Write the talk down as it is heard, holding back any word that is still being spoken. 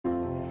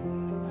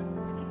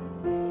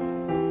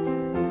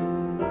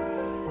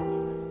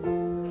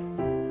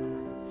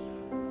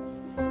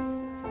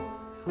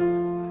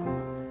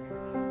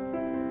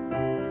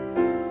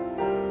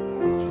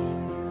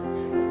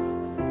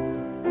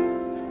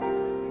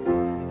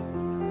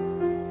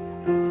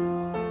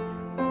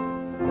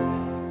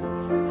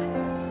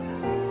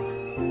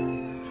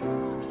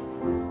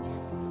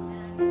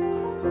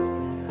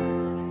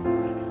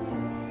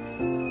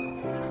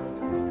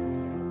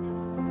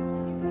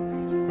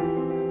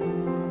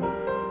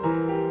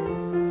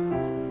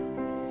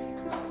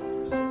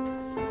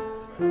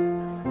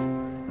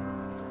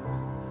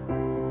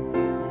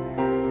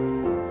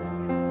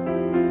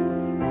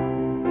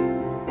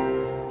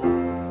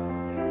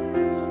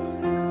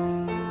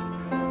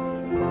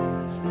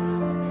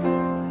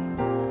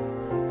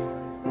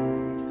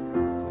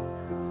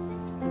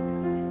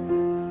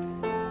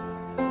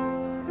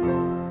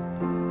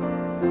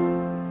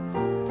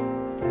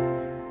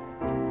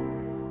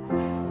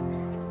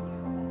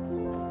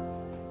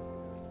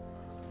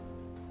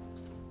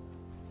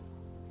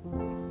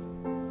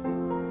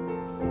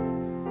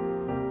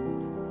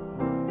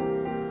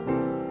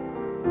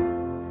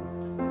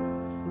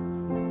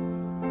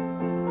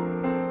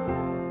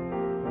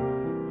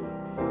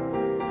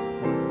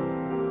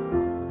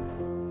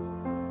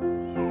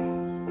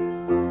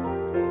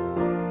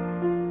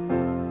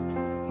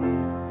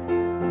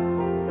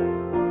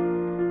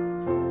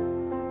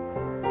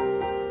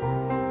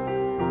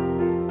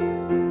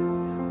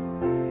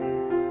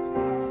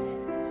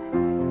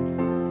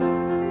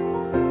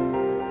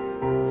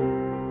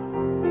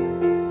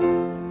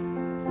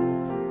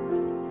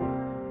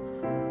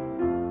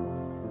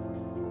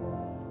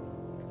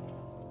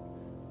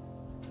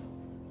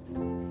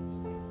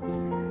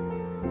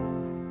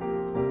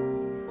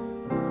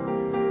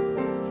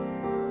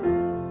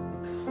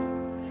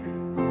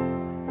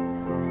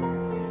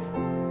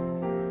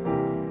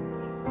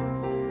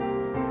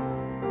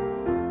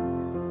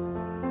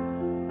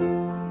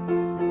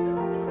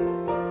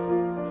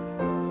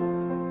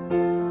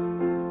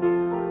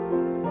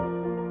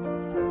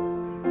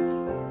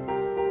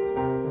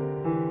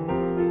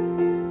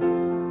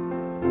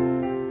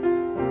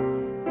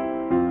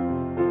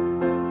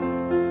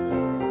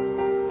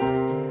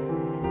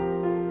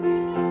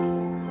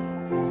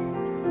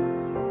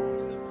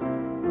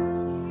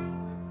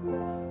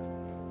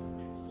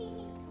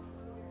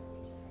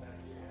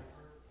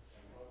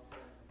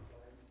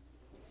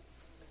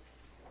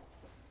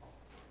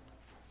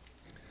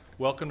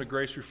Welcome to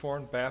Grace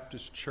Reformed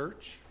Baptist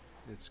Church.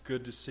 It's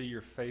good to see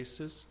your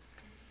faces.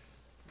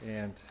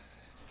 And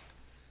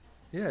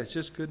yeah, it's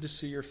just good to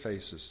see your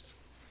faces.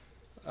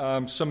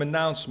 Some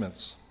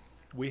announcements.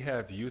 We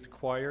have youth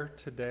choir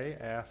today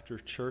after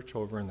church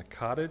over in the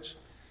cottage.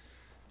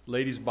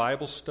 Ladies'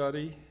 Bible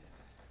study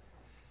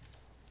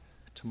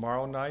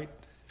tomorrow night.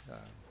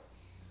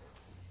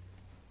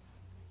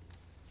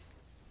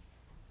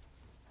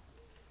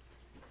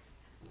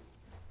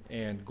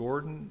 And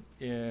Gordon,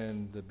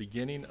 in the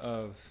beginning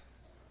of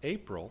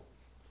April,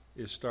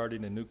 is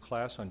starting a new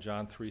class on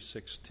John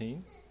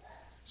 3:16,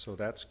 so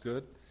that's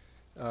good.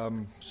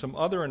 Some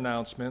other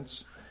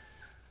announcements.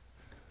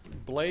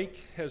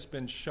 Blake has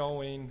been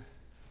showing,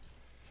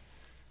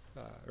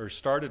 or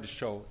started to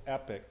show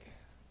Epic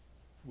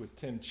with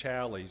Tim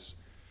Challies,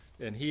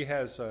 and he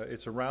has,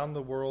 it's a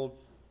round-the-world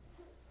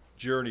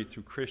journey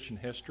through Christian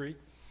history,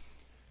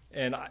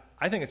 and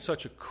I think it's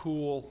such a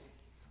cool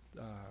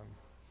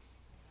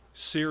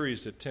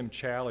series that Tim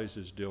Challies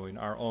is doing,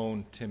 our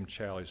own Tim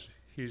Challies.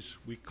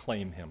 We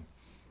claim him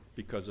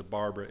because of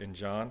Barbara and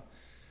John.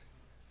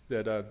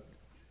 That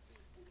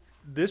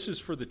this is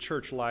for the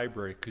church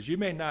library, because you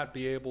may not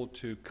be able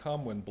to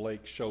come when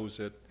Blake shows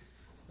it.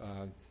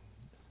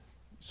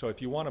 So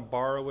if you want to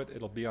borrow it,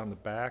 it'll be on the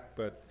back,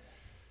 but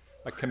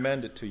I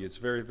commend it to you. It's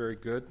very, very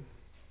good.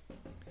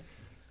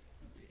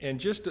 And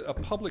just a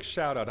public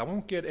shout out. I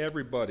won't get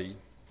everybody,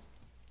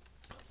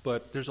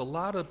 but there's a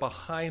lot of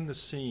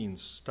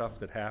behind-the-scenes stuff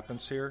that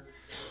happens here.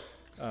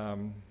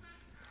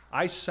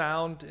 I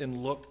sound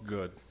and look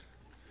good.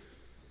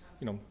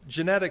 You know,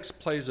 genetics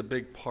plays a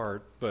big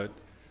part, but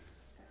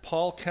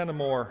Paul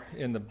Kennemore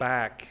in the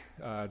back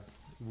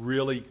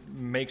really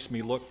makes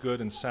me look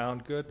good and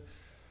sound good.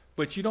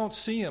 But you don't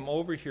see him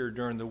over here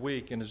during the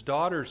week, and his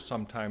daughters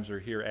sometimes are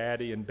here,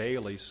 Addie and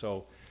Bailey,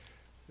 so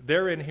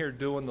they're in here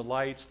doing the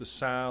lights, the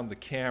sound, the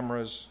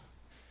cameras.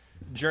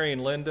 Jerry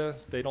and Linda,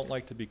 they don't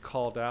like to be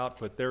called out,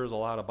 but there's a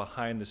lot of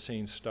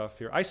behind-the-scenes stuff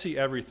here. I see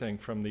everything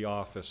from the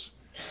office.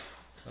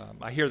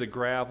 I hear the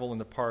gravel in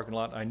the parking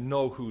lot. I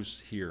know who's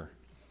here.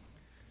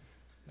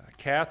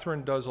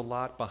 Catherine does a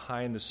lot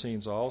behind the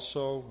scenes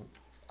also.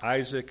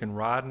 Isaac and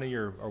Rodney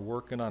are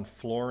working on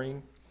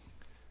flooring.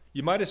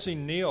 You might have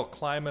seen Neil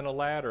climbing a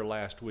ladder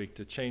last week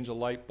to change a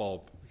light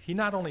bulb. He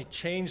not only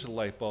changed the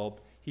light bulb,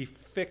 he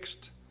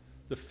fixed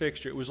the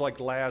fixture. It was like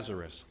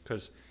Lazarus,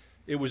 because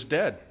it was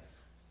dead.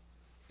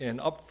 And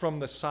up from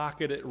the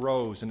socket it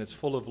rose, and it's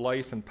full of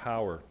life and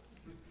power.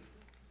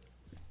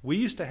 We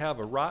used to have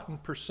a rotten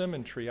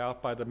persimmon tree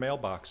out by the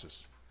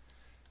mailboxes.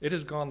 It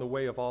has gone the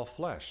way of all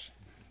flesh.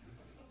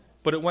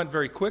 But it went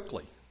very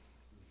quickly.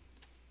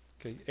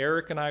 Okay,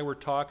 Eric and I were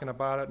talking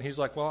about it, and he's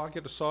like, well, I'll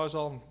get the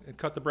Sawzall and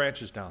cut the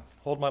branches down.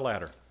 Hold my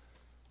ladder.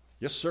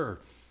 Yes, sir.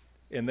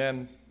 And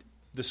then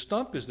the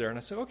stump is there, and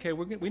I said, okay,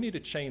 we need a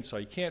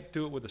chainsaw. You can't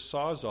do it with a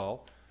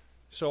Sawzall.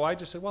 So I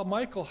just said, well,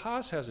 Michael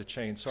Haas has a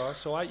chainsaw,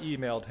 so I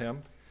emailed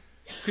him.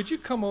 Could you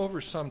come over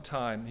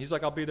sometime? He's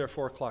like, I'll be there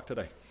 4 o'clock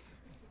today.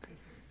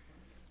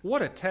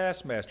 What a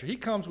taskmaster. He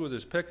comes with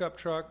his pickup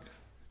truck,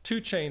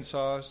 2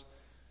 chainsaws,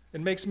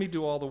 and makes me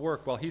do all the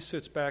work while he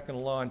sits back in a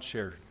lawn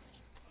chair.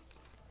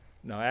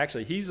 No,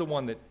 actually, he's the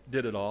one that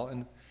did it all.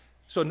 And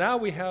so now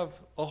we have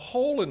a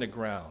hole in the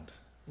ground.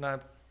 And I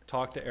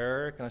talked to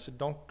Eric, and I said,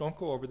 don't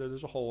go over there.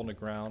 There's a hole in the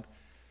ground.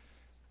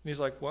 And he's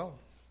like, well,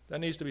 that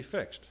needs to be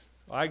fixed.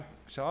 I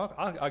said,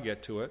 I'll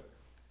get to it.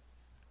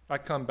 I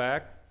come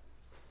back,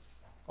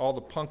 all the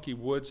punky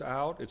wood's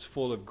out. It's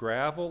full of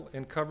gravel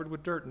and covered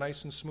with dirt,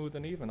 nice and smooth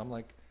and even. I'm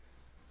like,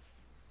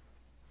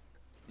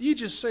 you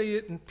just say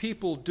it and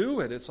people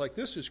do it. It's like,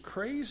 this is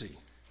crazy.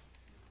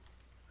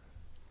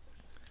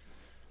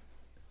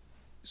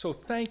 So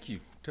thank you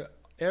to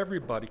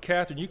everybody.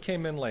 Catherine, you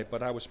came in late,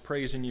 but I was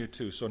praising you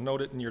too, so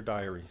note it in your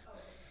diary.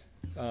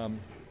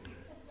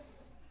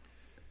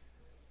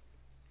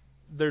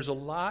 There's a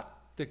lot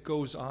that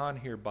goes on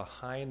here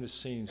behind the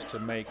scenes to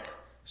make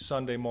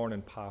Sunday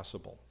morning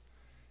possible.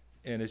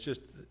 And it's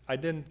just, I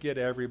didn't get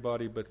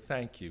everybody, but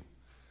thank you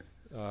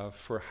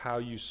for how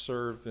you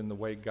serve in the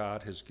way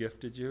God has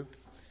gifted you.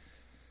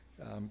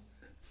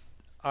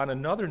 On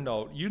another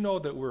note, you know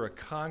that we're a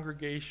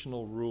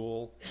congregational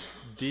rule,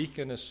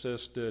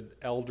 deacon-assisted,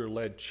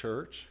 elder-led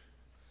church.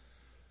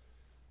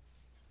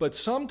 But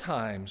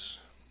sometimes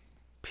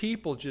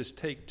people just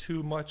take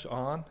too much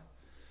on.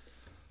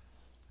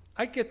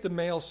 I get the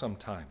mail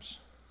sometimes.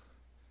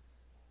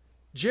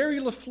 Jerry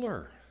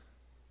LaFleur,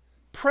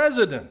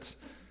 president,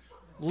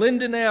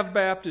 Linden Ave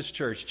Baptist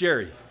Church.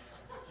 Jerry. You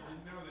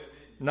didn't know that, did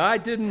you? No, I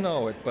didn't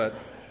know it, but.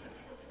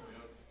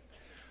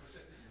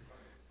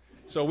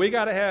 So we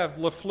got to have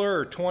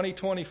LaFleur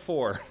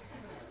 2024.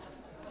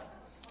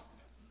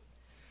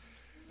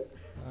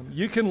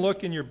 You can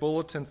look in your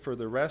bulletin for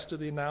the rest of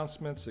the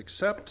announcements,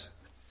 except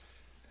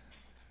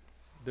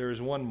there is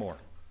one more.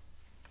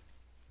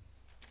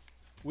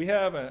 We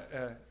have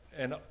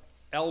an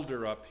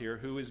elder up here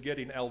who is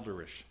getting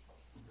elderish.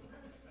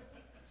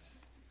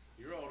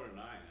 You're older than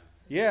I am.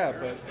 Yeah,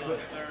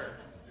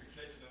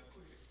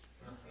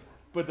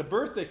 but the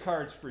birthday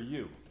card's for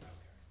you.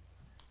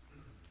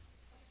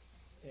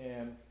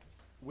 And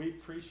we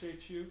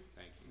appreciate you.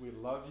 Thank you. We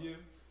love you.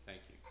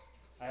 Thank you.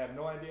 I have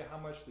no idea how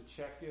much the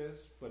check is,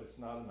 but it's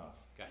not enough.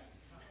 Okay.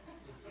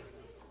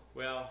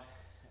 Well,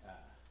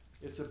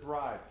 It's a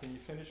bribe. Can you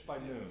finish by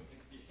noon?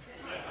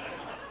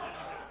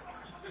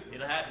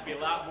 it'll have to be a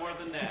lot more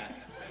than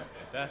that.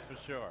 That's for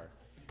sure.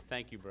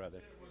 Thank you,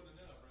 brother.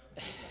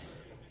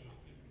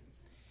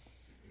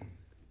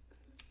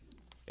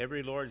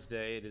 Every Lord's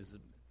Day, it is a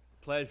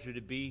pleasure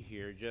to be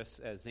here, just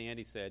as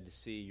Andy said, to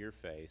see your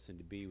face and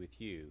to be with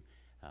you.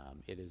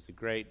 It is a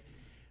great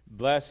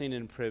blessing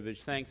and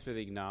privilege. Thanks for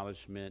the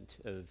acknowledgement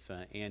of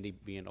Andy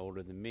being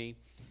older than me.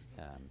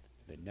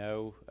 But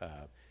no,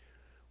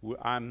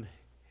 I'm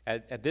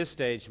at this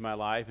stage in my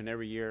life, and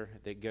every year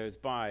that goes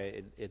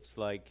by, it's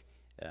like,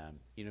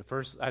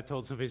 first I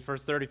told somebody,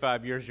 first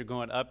 35 years you're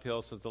going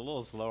uphill, so it's a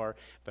little slower.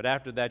 But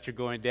after that, you're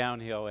going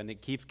downhill, and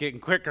it keeps getting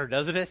quicker,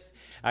 doesn't it?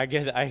 I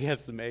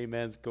guess some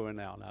amens going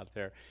out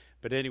there.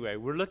 But anyway,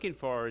 we're looking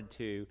forward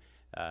to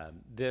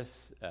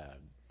this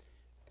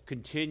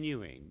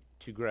continuing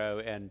to grow,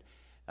 and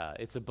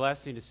it's a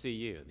blessing to see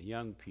you, the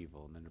young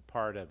people, and a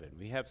part of it.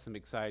 We have some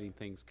exciting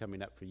things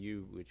coming up for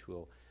you, which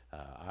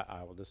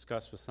I will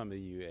discuss with some of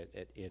you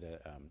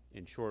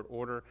in short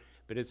order.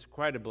 But it's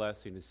quite a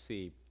blessing to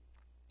see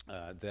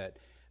that,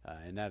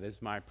 and that is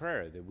my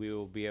prayer, that we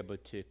will be able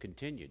to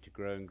continue to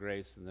grow in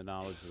grace and the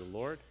knowledge of the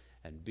Lord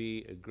and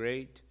be a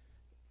great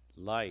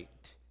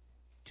light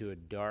to a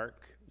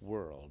dark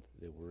world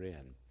that we're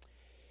in.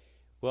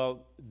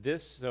 Well,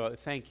 so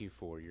thank you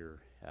for your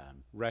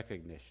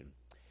recognition.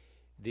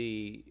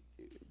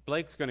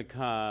 Blake's going to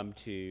come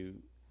to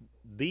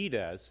lead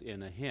us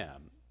in a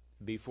hymn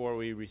before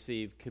we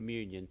receive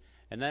communion,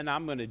 and then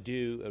I'm going to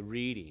do a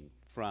reading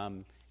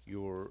from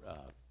your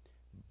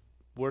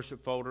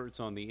worship folder. It's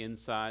on the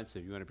inside, so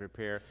if you want to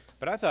prepare.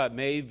 But I thought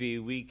maybe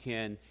we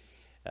can,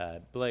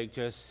 Blake,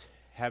 just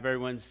have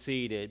everyone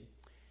seated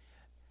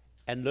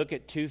and look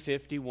at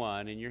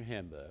 251 in your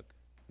hymn book.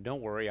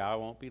 Don't worry, I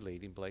won't be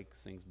leading. Blake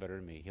sings better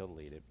than me. He'll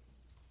lead it.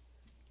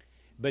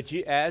 But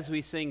as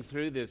we sing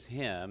through this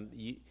hymn,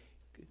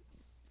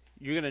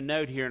 you're going to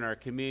note here in our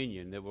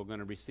communion that we're going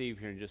to receive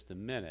here in just a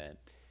minute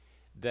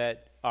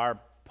that our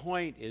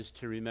point is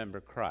to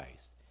remember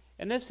Christ.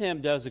 And this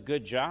hymn does a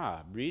good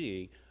job,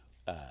 really,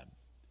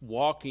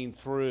 walking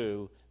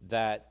through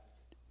that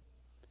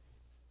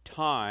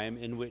time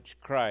in which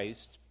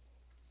Christ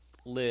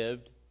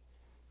lived,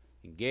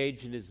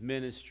 engaged in his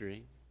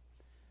ministry,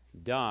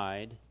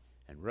 died,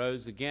 and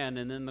rose again,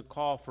 and then the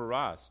call for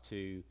us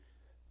to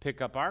pick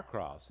up our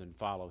cross and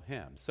follow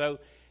him. So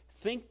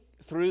think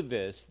through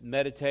this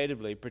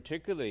meditatively,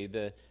 particularly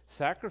the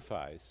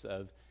sacrifice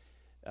of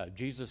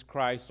Jesus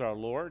Christ our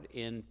Lord,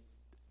 in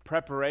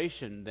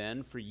preparation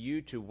then for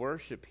you to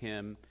worship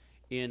him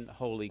in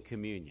Holy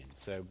Communion.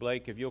 So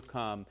Blake, if you'll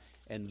come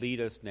and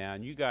lead us now,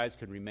 and you guys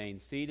can remain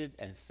seated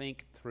and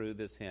think through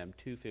this hymn,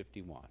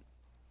 251.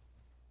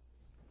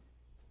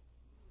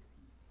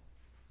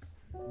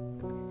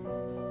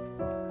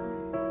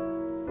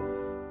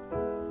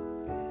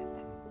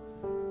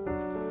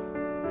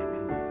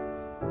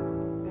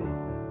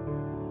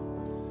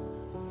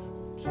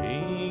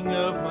 King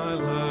of my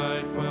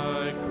life,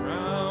 I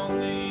crown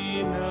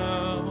thee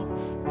now.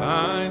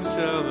 Thine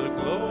shall the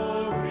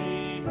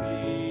glory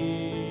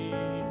be.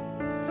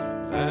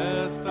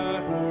 Lest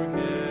I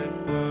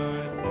forget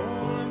thy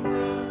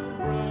thorn-crowned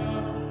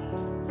brow,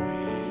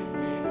 lead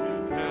me to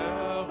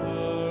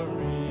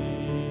Calvary.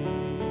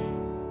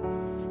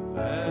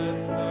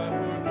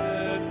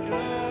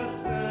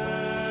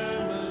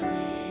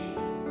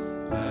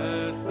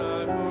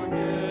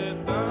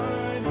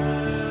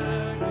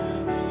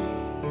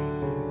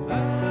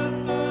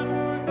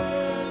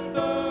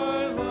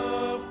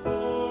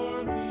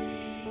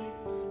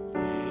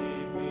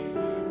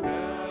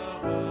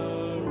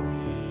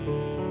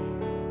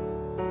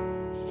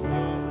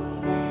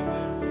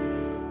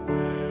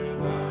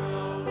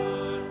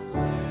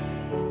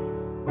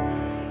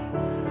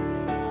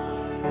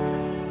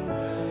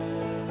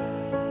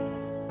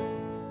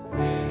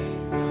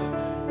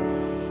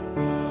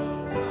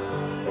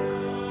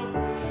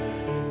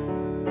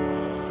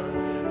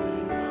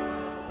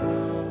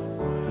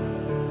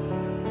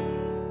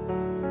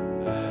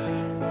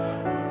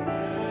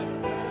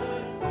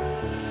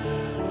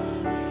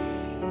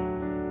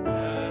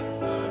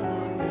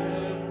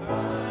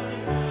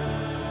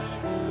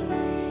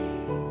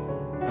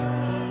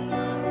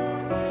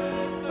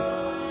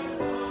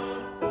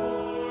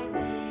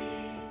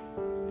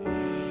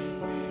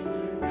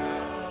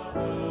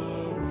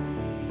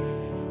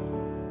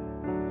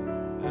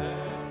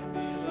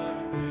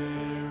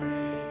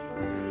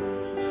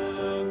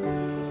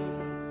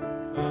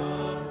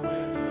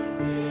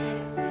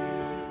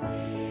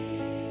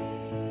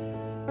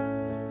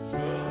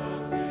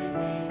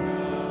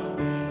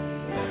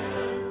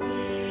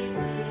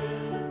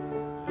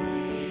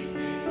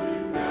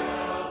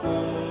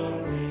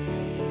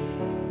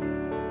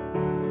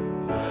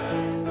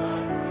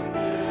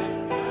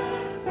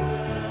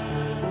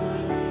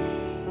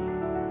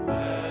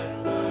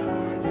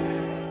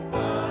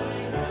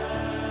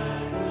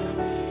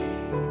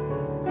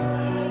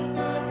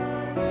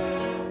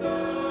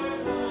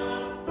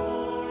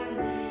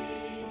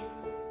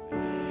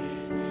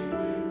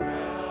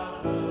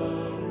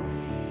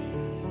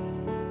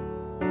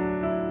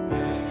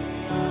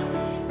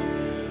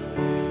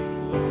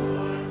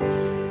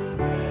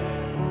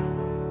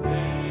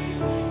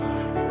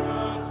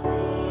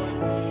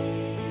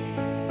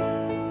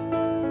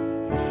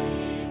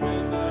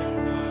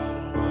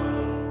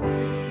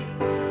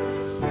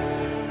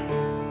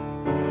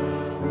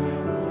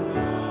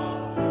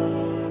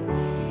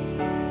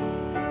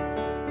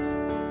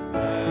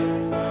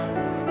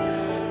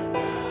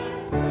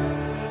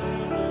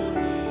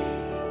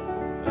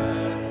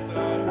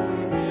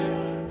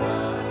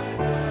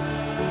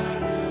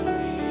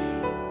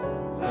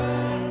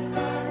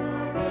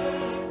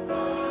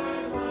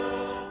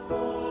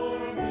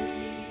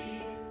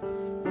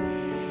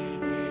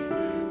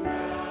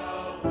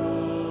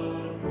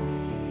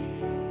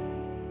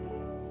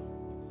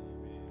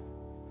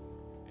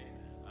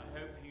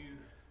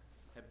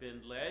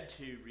 been led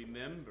to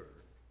remember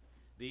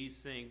these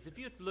things. If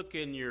you look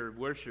in your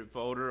worship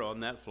folder on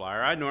that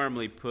flyer, I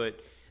normally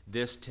put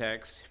this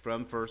text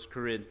from 1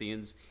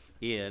 Corinthians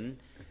in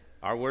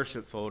our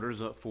worship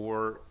folders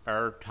for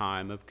our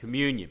time of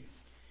communion.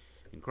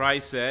 And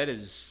Christ said,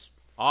 as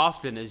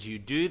often as you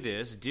do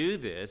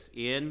this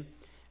in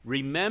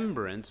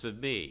remembrance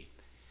of me.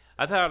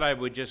 I thought I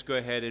would just go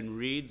ahead and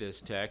read this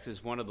text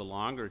as one of the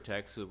longer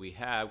texts that we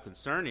have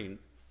concerning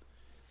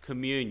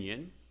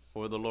communion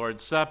or the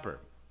Lord's Supper.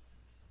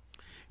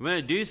 We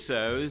want to do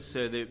so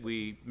that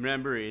we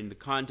remember in the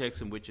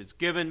context in which it's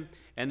given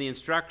and the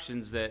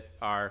instructions that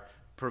are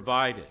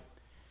provided.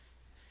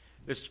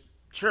 This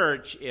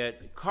church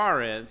at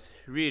Corinth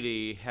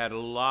really had a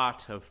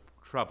lot of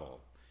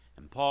trouble,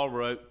 and Paul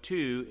wrote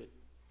 2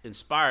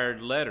 inspired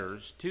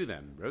letters to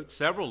them. Wrote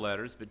several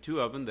letters, but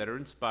 2 of them that are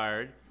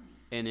inspired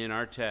and in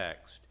our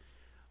text.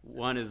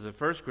 One is the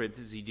 1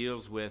 Corinthians. He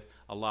deals with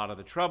a lot of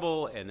the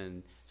trouble, and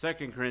in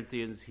 2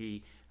 Corinthians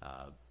he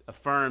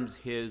affirms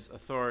his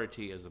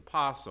authority as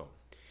apostle.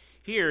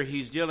 Here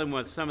he's dealing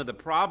with some of the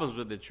problems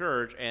with the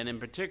church, and in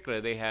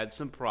particular they had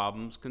some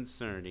problems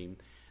concerning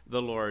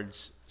the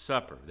Lord's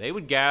Supper. They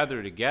would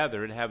gather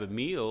together and have a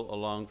meal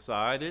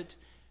alongside it,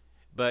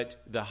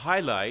 but the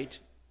highlight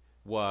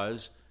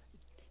was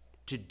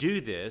to do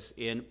this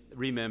in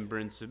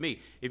remembrance of me.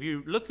 If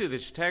you look through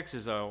this text,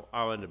 as I'll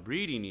end up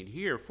reading it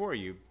here for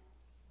you,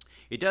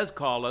 it does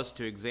call us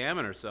to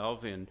examine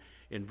ourselves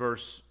in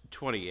verse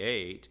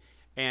 28,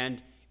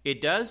 and it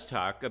does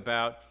talk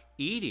about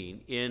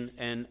eating in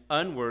an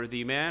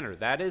unworthy manner.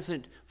 That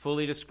isn't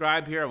fully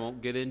described here. I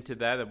won't get into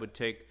that. That would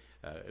take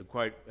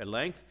quite a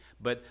length.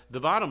 But the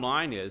bottom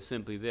line is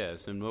simply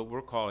this, and what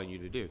we're calling you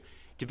to do.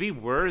 To be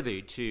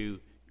worthy to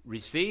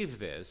receive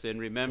this in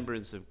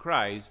remembrance of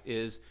Christ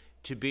is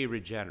to be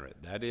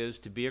regenerate. That is,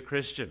 to be a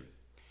Christian.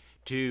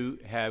 To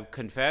have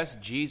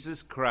confessed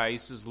Jesus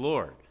Christ as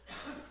Lord.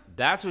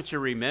 That's what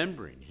you're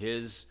remembering,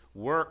 his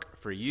work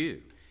for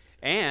you.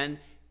 And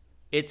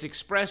it's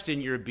expressed in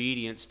your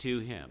obedience to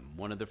him.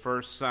 One of the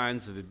first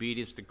signs of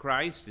obedience to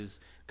Christ is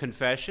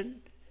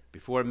confession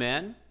before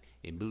men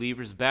in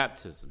believers'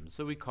 baptism.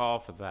 So we call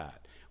for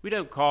that. We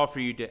don't call for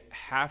you to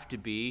have to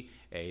be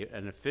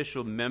an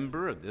official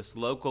member of this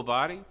local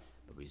body,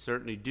 but we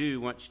certainly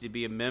do want you to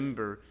be a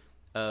member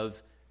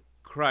of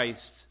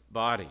Christ's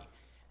body.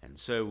 And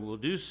so we'll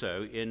do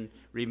so in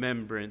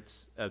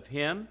remembrance of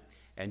him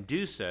and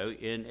do so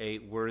in a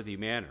worthy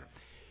manner.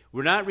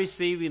 We're not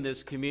receiving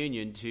this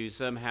communion to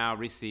somehow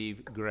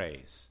receive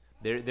grace.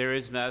 There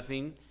is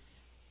nothing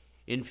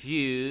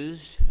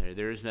infused,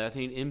 there is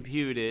nothing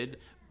imputed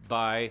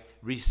by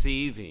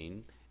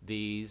receiving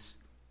these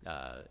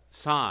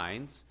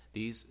signs,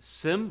 these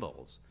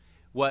symbols.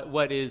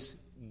 What is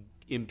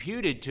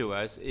imputed to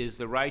us is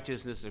the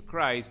righteousness of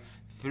Christ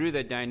through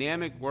the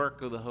dynamic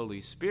work of the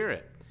Holy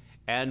Spirit.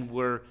 And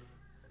we're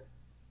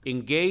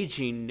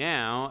engaging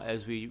now,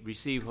 as we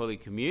receive Holy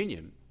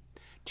Communion,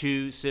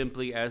 to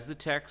simply, as the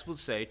text will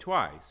say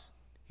twice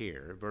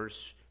here,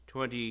 verse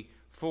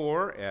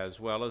 24 as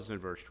well as in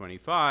verse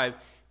 25,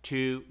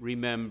 to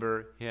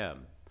remember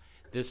him.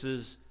 This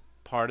is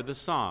part of the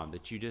psalm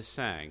that you just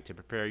sang, to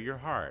prepare your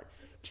heart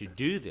to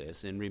do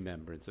this in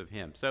remembrance of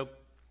him. So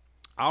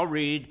I'll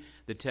read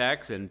the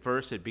text, and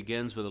first it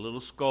begins with a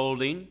little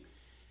scolding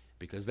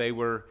because they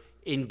were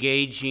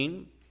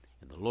engaging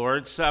in the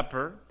Lord's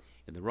Supper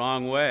in the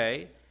wrong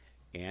way,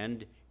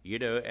 and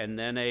and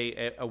then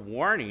a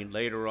warning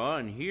later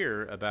on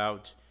here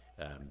about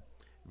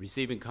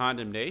receiving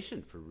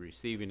condemnation for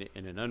receiving it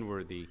in an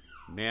unworthy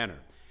manner.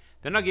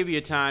 Then I'll give you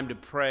a time to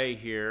pray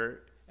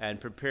here and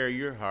prepare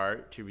your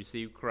heart to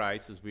receive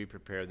Christ as we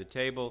prepare the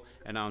table,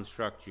 and I'll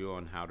instruct you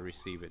on how to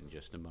receive it in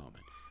just a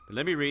moment. But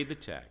let me read the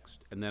text,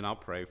 and then I'll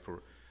pray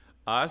for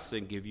us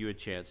and give you a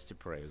chance to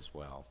pray as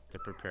well, to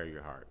prepare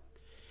your heart.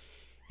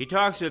 He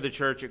talks to the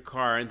church at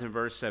Corinth in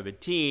verse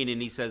 17,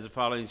 and he says the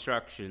following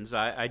instructions: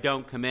 I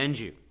don't commend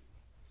you.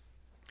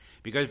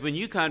 Because when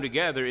you come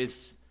together,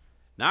 it's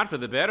not for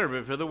the better,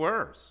 but for the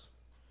worse.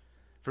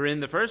 For in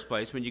the first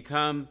place, when you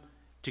come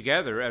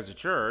together as a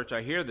church,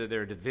 I hear that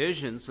there are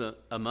divisions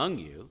among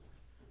you.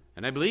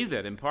 And I believe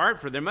that in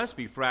part, for there must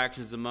be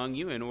fractions among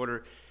you in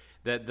order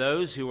that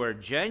those who are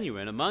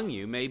genuine among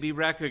you may be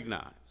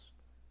recognized.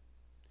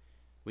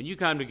 When you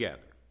come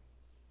together,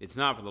 it's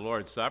not for the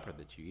Lord's Supper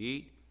that you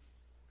eat.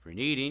 For in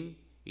eating,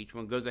 each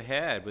one goes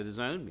ahead with his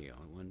own meal.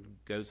 One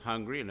goes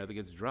hungry, another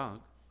gets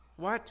drunk.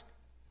 What?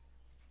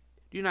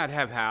 Do you not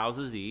have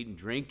houses to eat and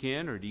drink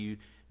in, or do you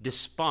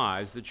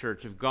despise the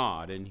church of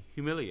God and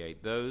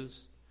humiliate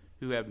those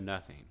who have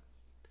nothing?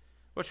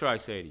 What shall I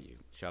say to you?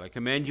 Shall I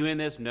commend you in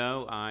this?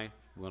 No, I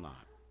will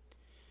not.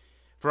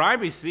 For I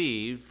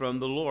received from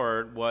the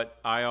Lord what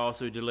I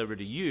also delivered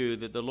to you,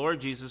 that the Lord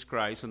Jesus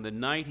Christ, on the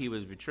night he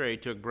was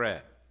betrayed, took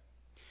bread.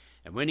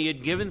 And when he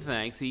had given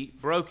thanks, he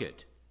broke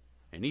it.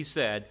 And he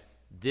said,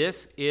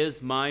 "This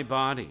is my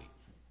body,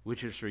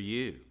 which is for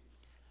you.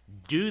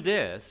 Do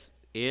this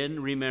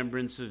in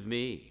remembrance of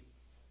me."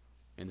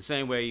 In the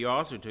same way, he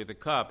also took the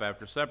cup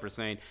after supper,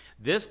 saying,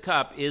 "This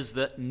cup is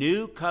the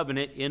new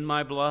covenant in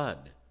my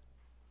blood.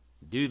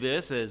 Do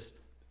this as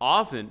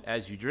often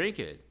as you drink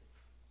it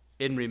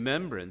in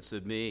remembrance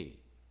of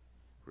me.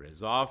 For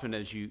as often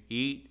as you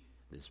eat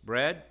this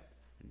bread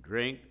and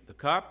drink the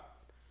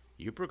cup,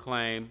 you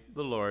proclaim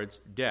the Lord's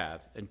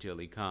death until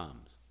he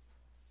comes.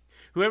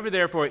 Whoever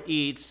therefore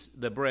eats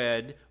the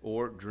bread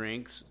or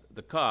drinks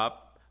the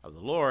cup of the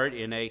Lord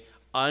in an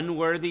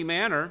unworthy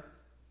manner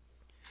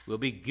will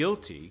be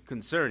guilty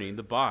concerning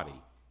the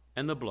body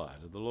and the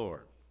blood of the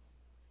Lord.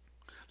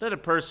 Let a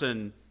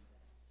person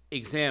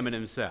examine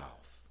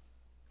himself,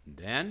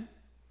 and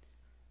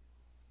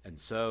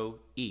so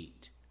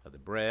eat of the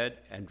bread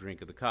and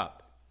drink of the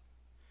cup.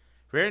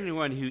 For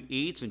anyone who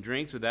eats and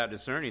drinks without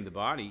discerning the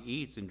body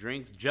eats and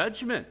drinks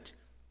judgment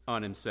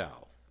on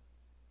himself.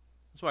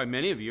 That's why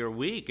many of you are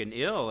weak and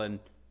ill, and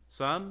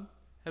some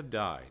have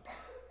died.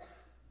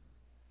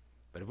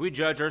 But if we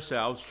judge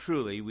ourselves,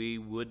 truly we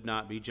would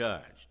not be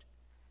judged.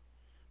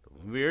 But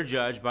when we are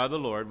judged by the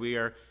Lord, we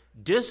are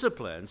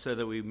disciplined so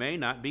that we may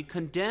not be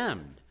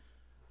condemned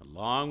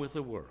along with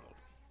the world.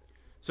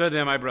 So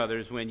then, my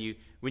brothers, when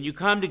you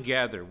come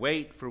together,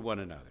 wait for one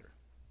another.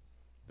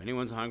 If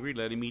anyone's hungry,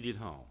 let him eat at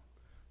home.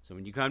 So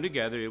when you come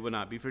together, it will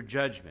not be for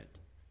judgment.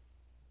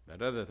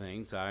 But other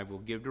things I will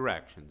give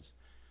directions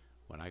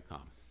when I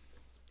come.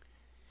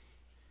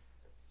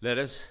 Let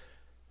us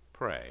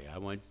pray. I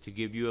want to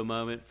give you a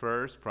moment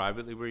first,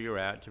 privately where you're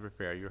at, to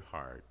prepare your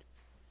heart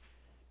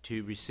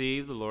to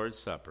receive the Lord's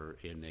Supper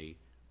in a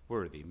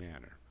worthy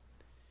manner.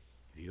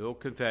 If you'll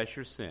confess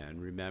your sin,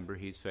 remember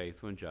he's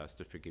faithful and just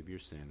to forgive your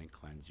sin and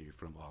cleanse you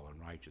from all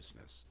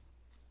unrighteousness.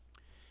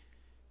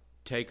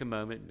 Take a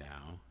moment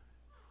now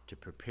to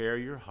prepare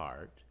your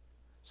heart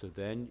so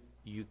then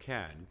you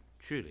can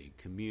truly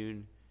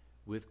commune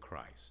with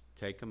Christ.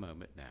 Take a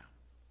moment now.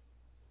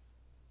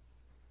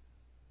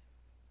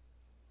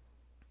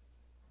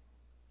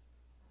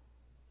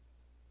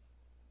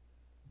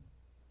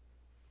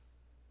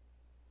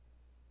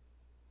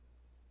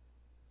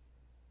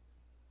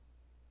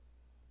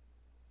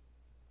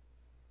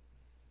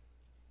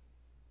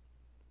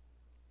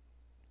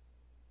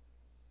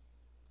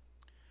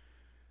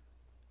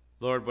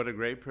 Lord, what a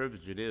great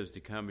privilege it is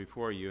to come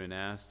before you and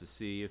ask to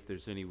see if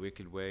there's any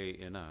wicked way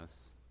in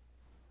us.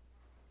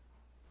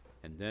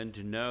 And then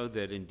to know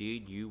that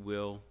indeed you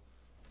will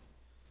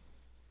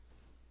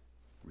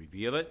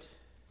reveal it,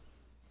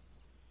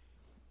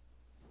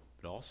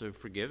 but also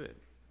forgive it.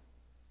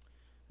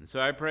 And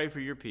so I pray for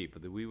your people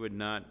that we would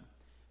not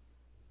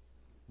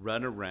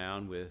run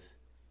around with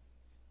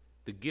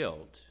the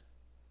guilt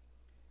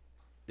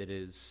that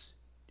is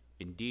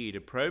indeed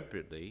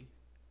appropriately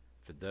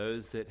for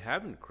those that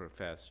haven't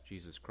professed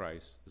Jesus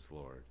Christ as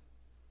Lord.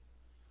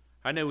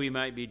 I know we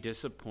might be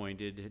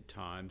disappointed at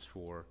times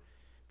for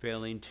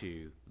failing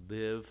to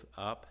live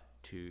up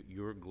to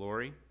your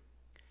glory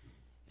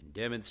and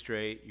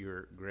demonstrate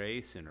your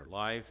grace in our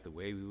life the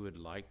way we would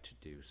like to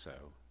do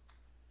so.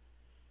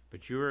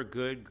 But you are a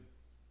good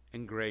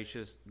and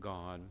gracious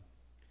God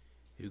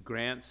who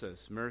grants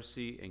us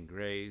mercy and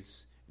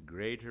grace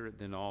greater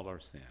than all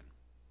our sin.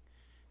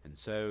 And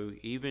so,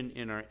 even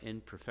in our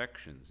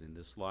imperfections in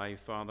this life,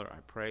 Father, I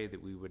pray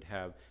that we would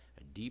have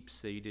a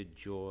deep-seated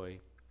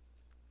joy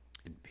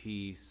and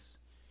peace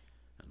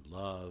and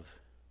love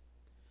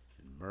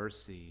and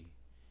mercy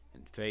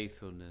and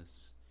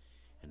faithfulness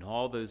and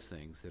all those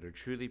things that are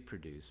truly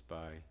produced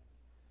by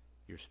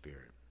your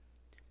Spirit.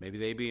 Maybe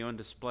they be on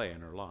display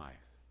in our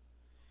life.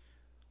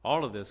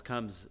 All of this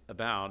comes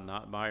about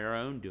not by our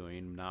own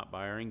doing, not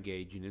by our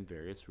engaging in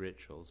various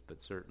rituals,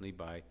 but certainly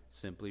by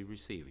simply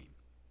receiving.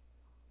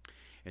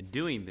 And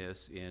doing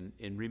this in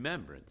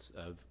remembrance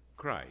of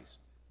Christ,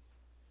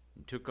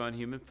 who took on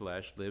human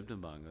flesh, lived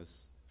among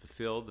us,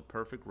 fulfilled the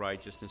perfect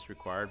righteousness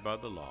required by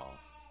the law,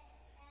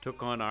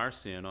 took on our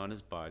sin on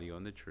his body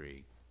on the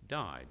tree,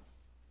 died,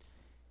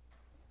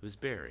 was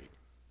buried,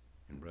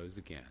 and rose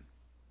again.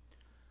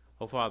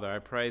 Oh, Father, I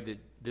pray that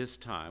this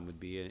time would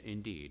be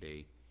indeed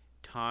a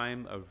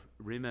time of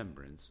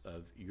remembrance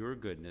of your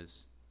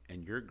goodness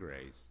and your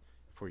grace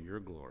for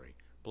your glory.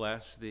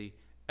 Bless the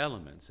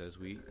elements as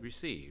we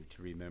receive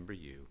to remember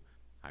you.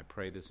 I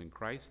pray this in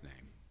Christ's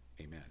name.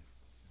 Amen.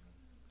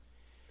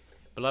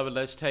 Beloved,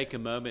 let's take a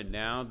moment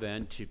now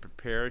then to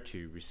prepare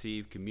to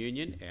receive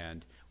communion.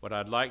 And what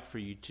I'd like for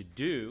you to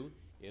do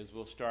is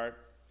we'll start,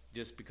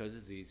 just because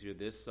it's easier,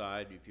 this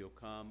side. If you'll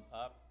come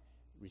up,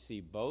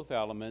 receive both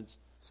elements,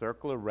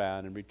 circle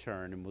around and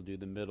return, and we'll do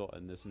the middle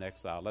in this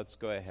next aisle. Let's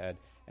go ahead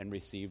and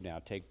receive now.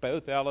 Take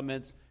both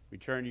elements,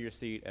 return to your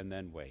seat, and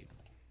then wait.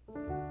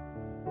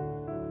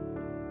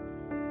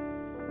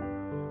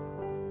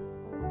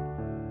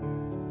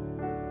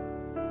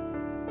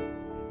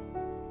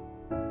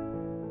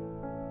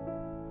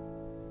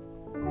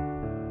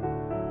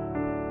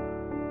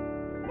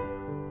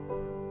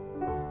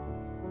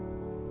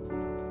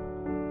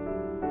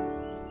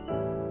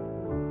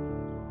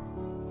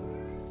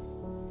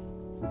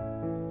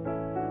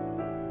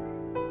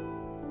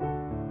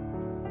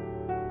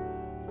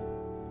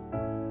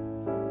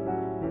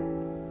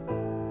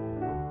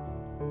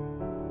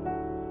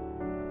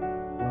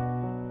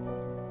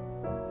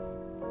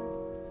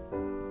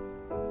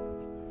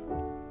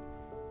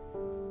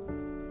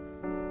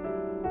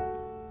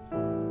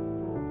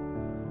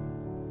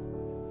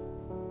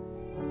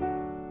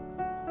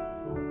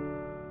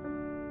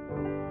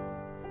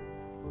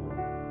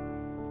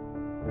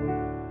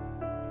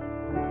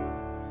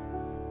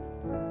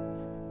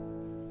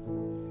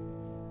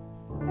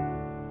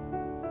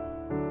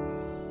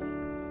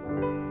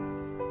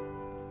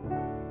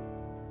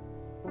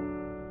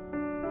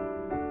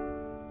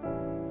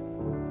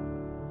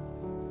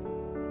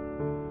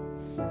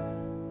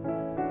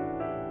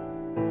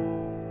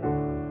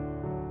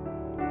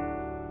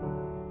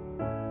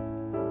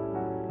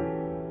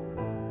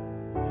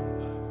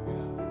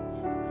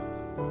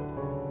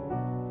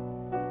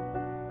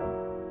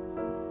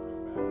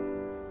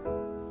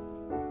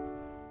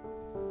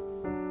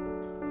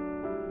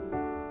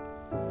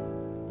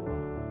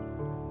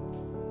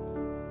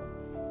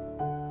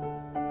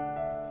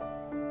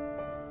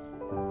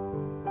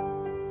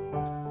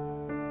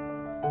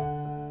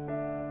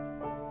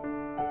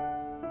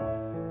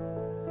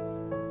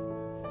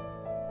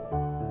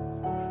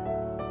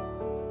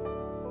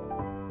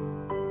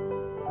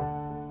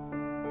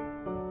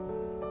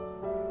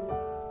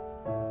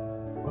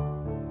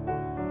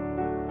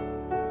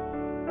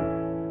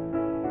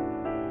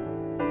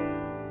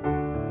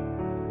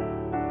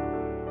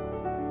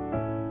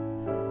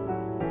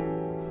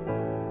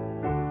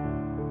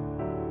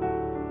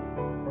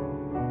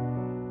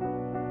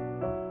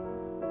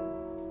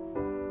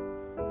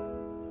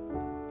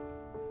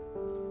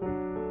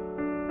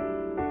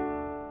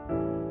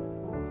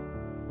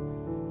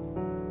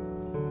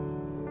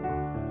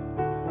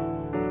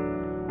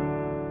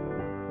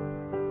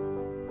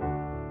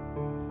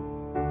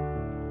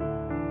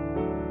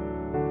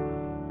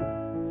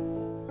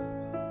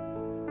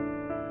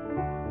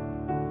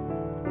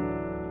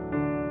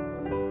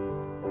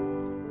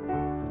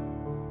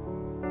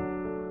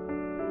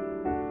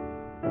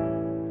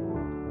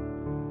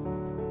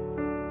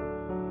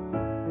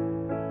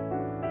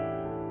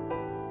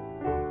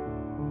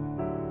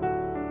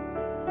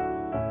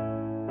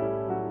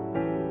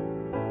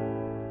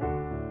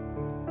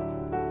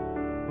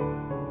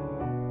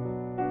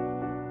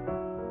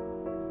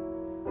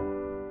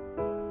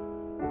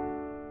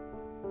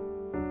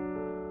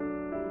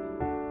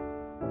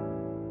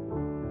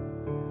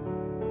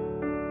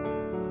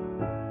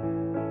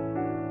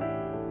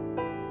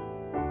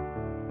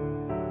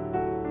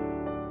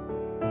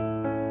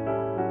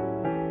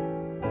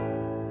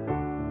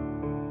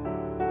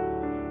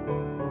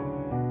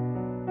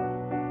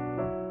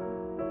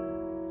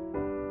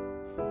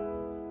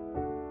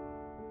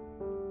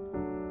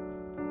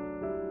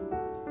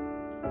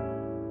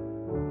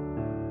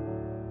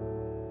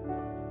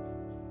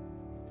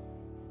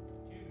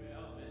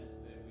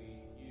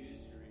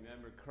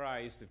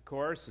 Christ, of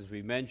course, as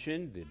we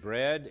mentioned, the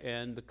bread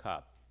and the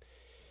cup.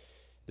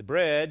 The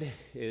bread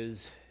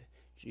is,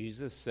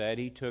 Jesus said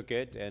he took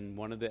it, and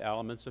one of the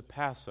elements of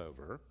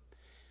Passover,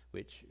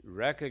 which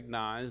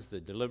recognized the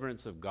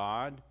deliverance of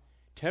God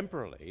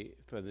temporally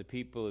for the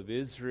people of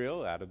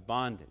Israel out of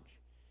bondage.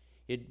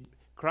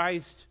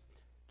 Christ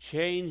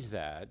changed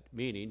that,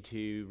 meaning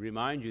to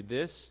remind you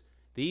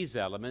these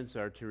elements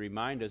are to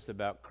remind us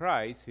about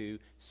Christ, who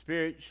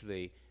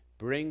spiritually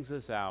brings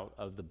us out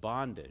of the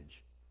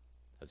bondage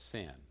of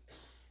sin.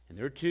 And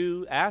there are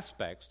two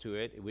aspects to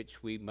it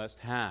which we must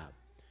have.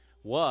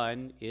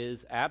 One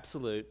is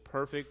absolute,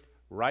 perfect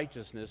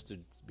righteousness to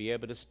be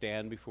able to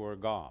stand before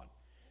God.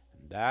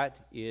 And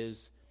that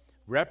is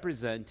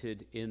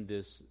represented in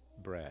this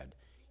bread.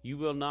 You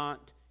will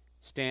not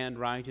stand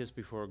righteous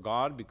before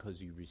God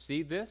because you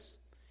receive this.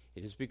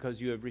 It is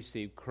because you have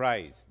received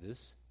Christ.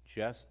 This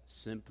just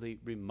simply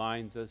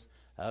reminds us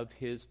of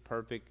his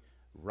perfect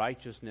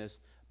righteousness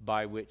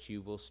by which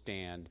you will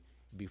stand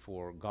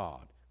before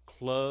God,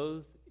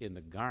 clothed in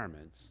the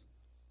garments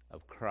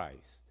of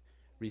Christ.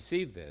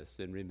 Receive this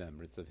in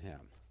remembrance of him.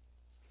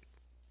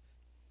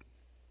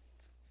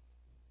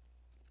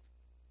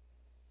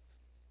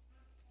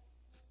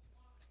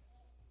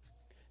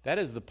 That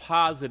is the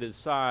positive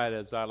side,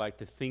 as I like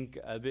to think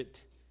of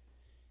it,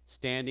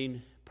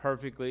 standing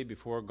perfectly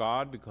before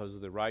God because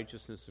of the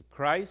righteousness of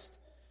Christ.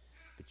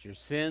 But your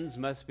sins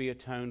must be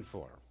atoned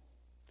for.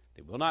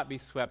 They will not be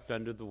swept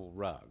under the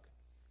rug.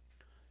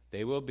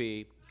 They will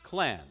be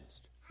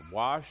cleansed,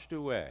 washed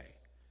away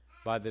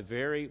by the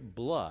very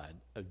blood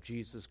of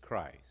Jesus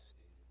Christ.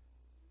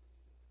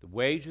 The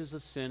wages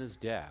of sin is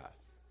death,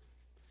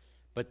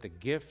 but the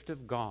gift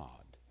of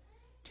God,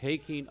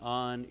 taking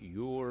on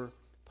your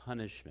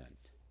punishment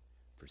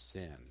for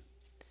sin,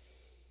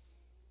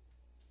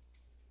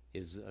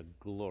 is a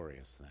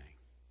glorious thing.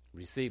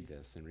 Receive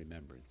this in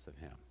remembrance of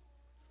him.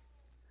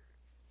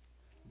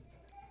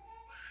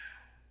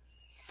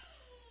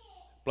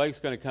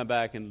 Blake's going to come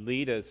back and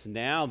lead us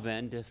now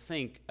then to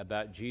think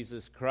about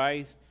Jesus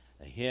Christ,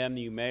 a hymn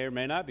you may or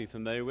may not be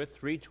familiar with,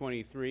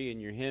 323 in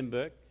your hymn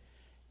book,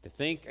 to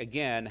think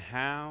again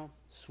how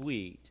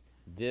sweet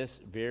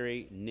this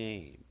very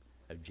name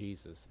of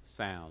Jesus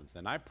sounds.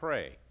 And I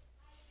pray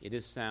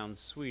it sounds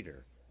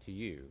sweeter to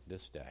you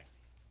this day.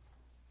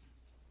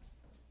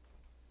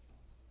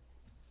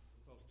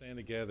 Let's all stand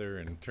together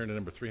and turn to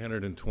number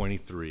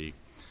 323.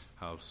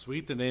 How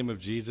sweet the name of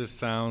Jesus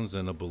sounds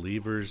in a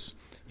believer's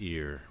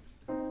ear.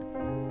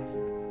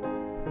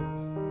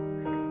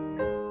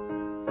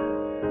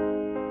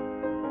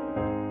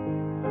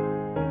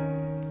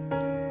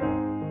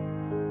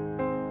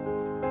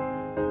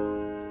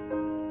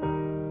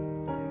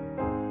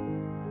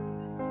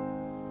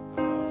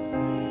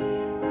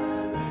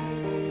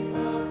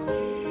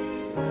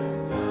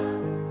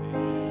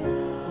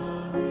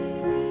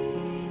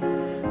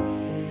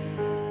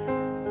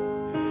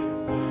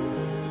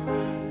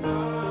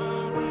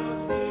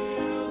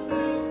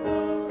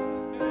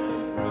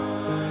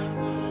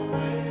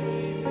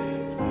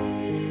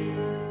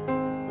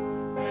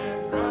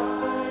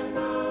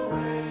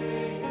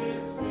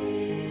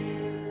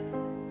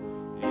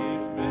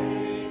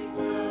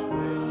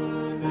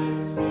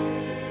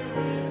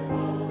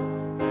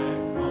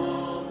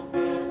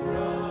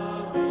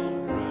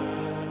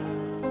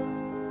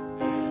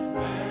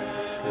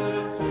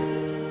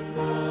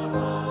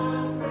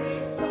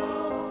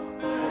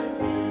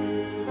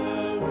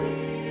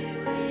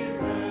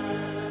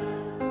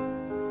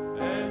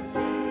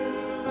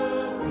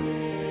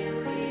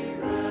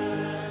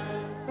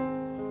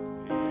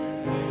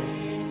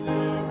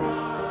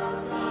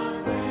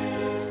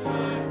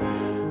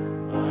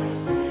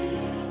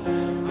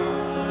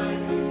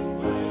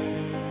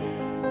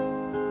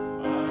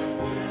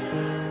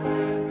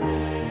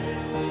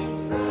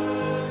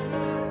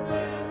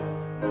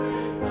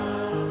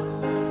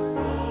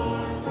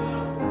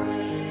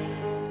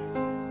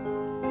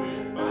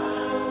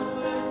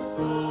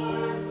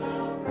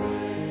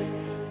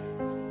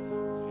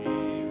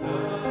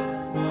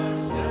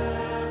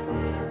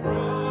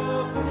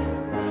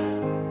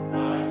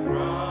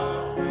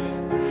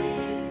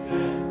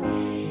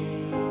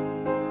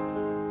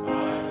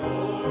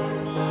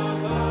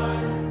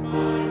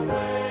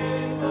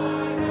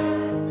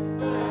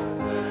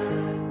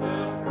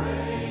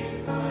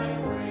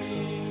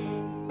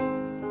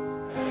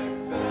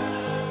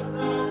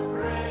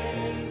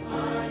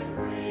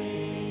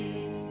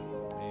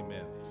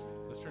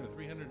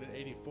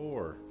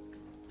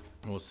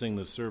 We'll sing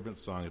the servant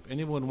song. If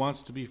anyone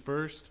wants to be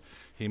first,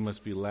 he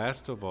must be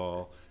last of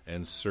all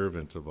and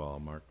servant of all.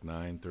 Mark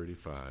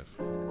 9:35.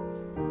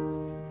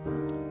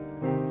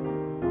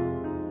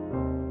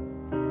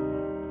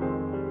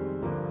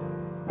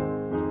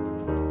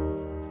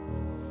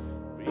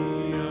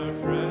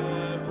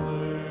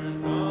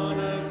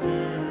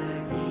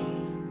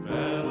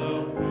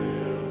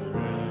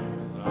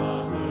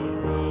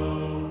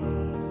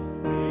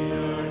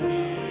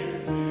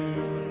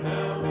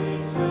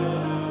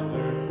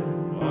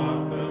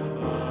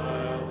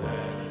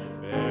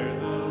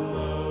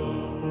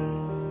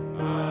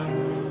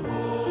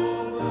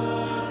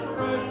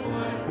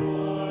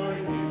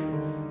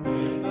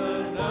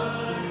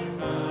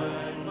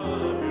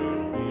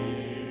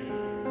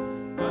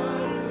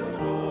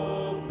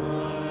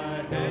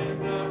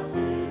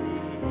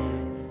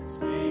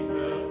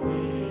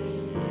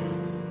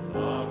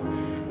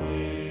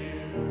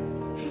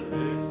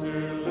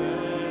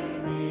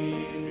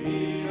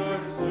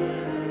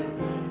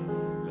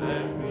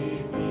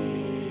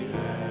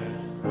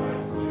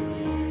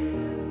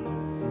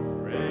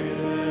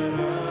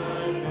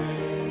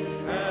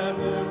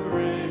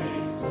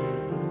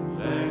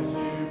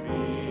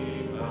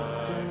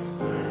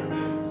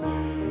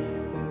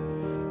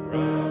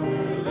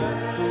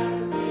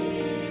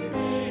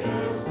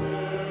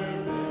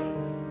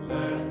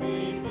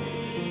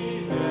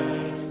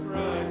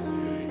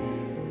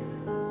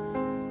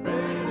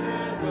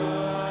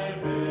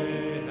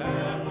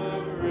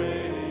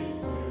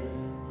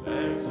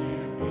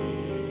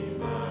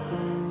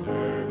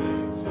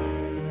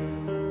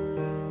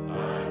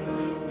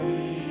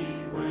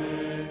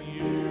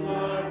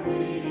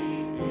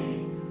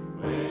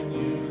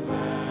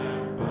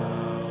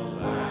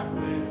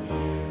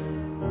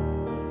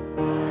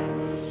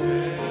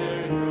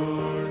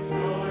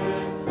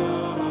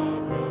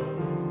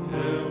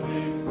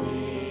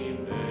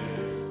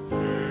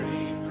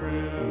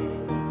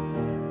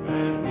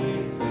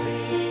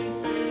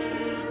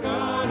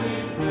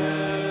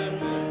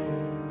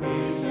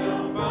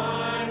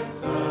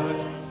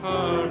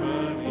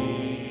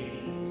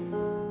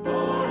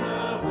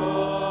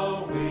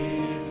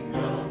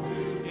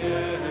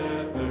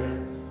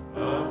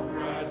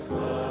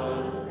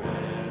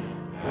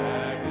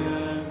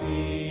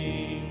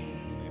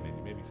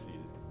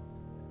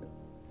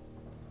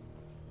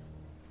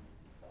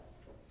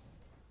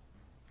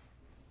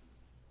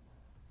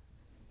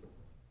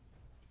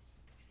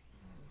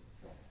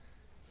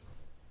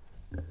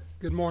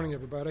 Good morning,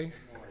 everybody.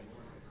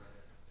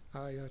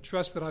 I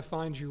trust that I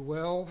find you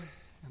well,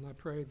 and I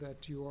pray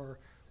that you are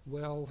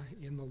well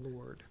in the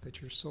Lord,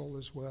 that your soul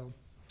is well.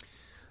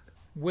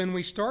 When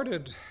we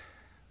started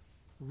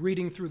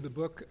reading through the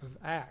book of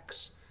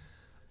Acts,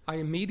 I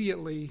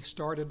immediately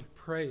started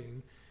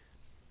praying,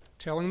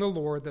 telling the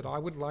Lord that I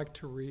would like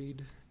to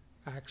read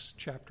Acts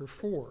chapter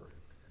 4.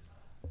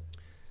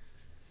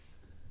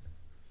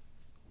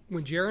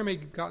 When Jeremy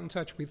got in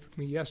touch with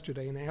me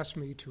yesterday and asked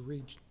me to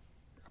read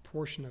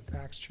portion of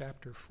Acts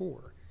chapter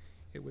 4.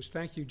 It was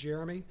thank you,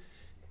 Jeremy,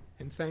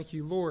 and thank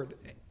you, Lord.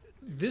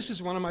 This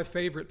is one of my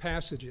favorite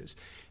passages.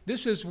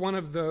 This is one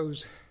of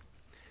those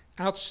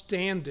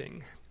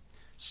outstanding,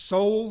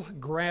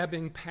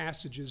 soul-grabbing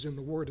passages in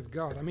the Word of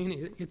God. I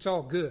mean, it's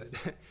all good.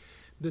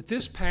 But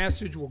this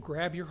passage will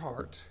grab your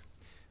heart.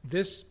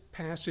 This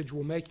passage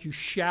will make you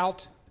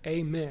shout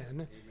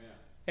amen,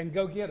 and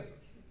go get it.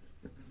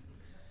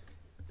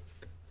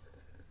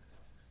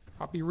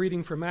 I'll be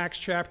reading from Acts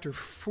chapter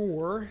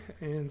 4,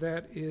 and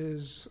that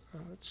is,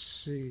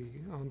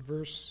 on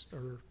verse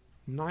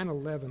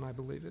 9:11, I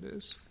believe it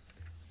is.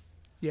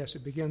 Yes,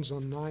 it begins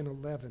on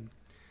 9:11.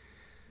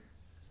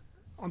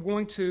 I'm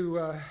going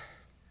to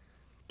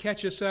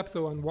catch us up,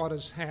 though, on what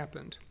has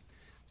happened.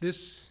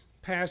 This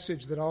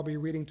passage that I'll be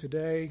reading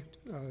today,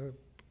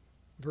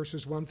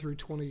 verses 1 through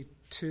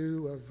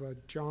 22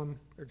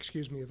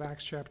 of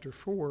Acts chapter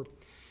 4,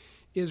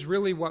 is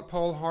really what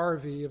Paul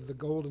Harvey of the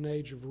golden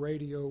age of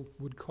radio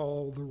would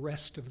call the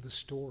rest of the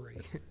story.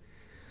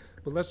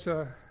 But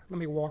let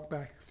me walk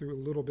back through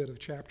a little bit of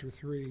chapter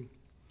 3.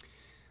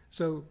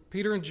 So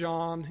Peter and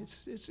John,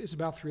 it's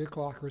about 3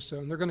 o'clock or so,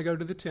 and they're going to go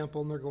to the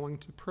temple and they're going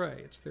to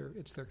pray. It's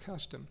their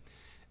custom.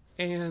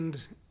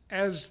 And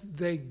as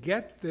they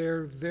get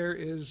there, there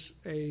is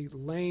a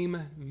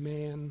lame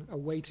man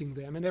awaiting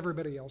them, and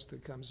everybody else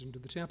that comes into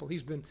the temple.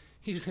 He's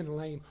been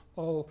lame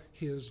all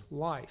his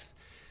life.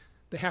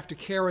 They have to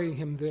carry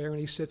him there, and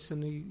he sits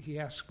and he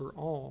asks for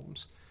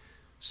alms.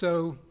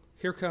 So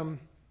here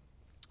come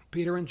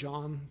Peter and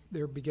John.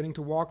 They're beginning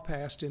to walk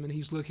past him, and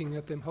he's looking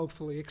at them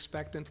hopefully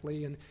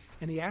expectantly, and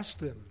he asks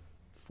them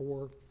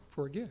for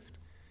a gift.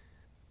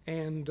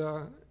 And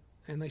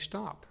they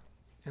stop,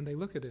 and they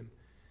look at him.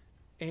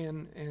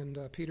 And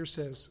Peter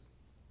says,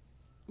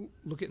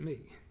 "Look at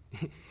me."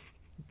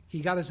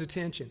 He got his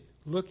attention.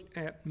 "Look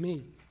at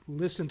me.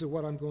 Listen to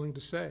what I'm going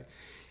to say."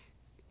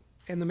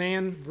 And the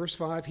man, verse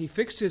 5, he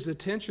fixed his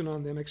attention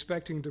on them,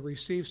 expecting to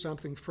receive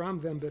something from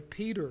them. But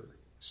Peter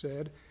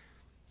said,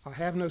 "I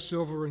have no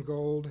silver and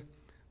gold,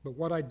 but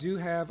what I do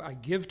have I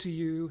give to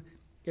you.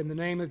 In the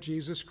name of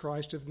Jesus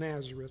Christ of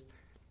Nazareth,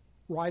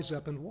 rise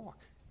up and walk."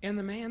 And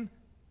the man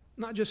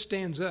not just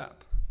stands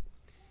up.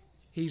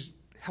 He's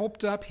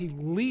helped up, he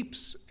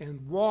leaps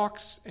and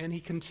walks, and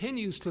he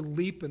continues to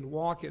leap and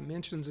walk. It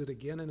mentions it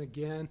again and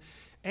again.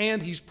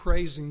 And he's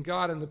praising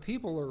God, and the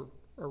people are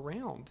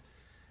around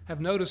have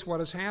noticed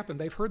what has happened.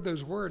 They've heard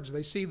those words.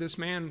 They see this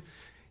man.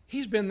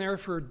 He's been there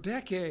for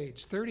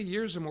decades, 30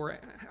 years or more,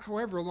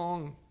 however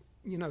long,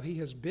 he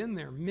has been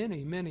there,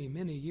 many, many,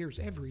 many years,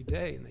 every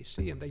day. And they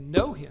see him. They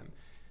know him.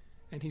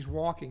 And he's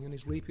walking and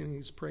he's leaping and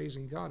he's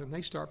praising God. And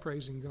they start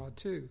praising God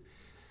too.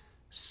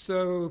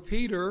 So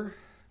Peter,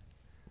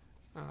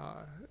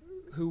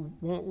 who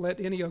won't let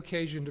any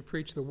occasion to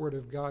preach the word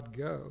of God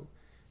go,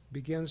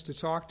 begins to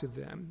talk to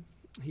them.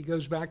 He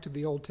goes back to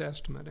the Old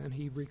Testament and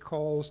he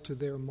recalls to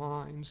their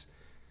minds.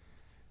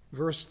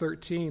 Verse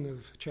 13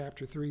 of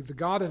chapter 3, "The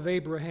God of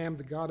Abraham,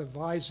 the God of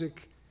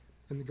Isaac,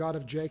 and the God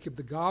of Jacob,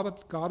 the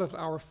God of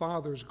our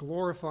fathers,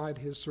 glorified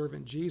his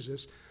servant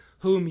Jesus,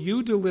 whom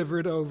you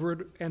delivered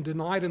over and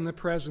denied in the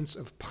presence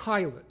of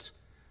Pilate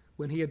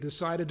when he had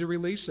decided to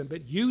release him.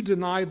 But you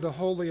denied the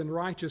holy and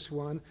righteous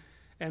one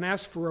and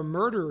asked for a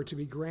murderer to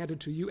be granted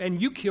to you, and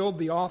you killed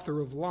the author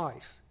of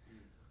life,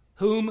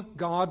 whom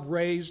God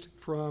raised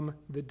from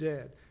the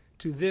dead.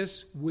 To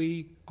this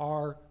we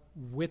are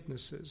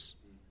witnesses."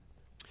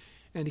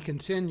 And he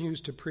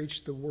continues to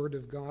preach the word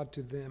of God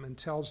to them and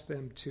tells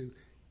them to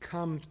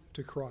come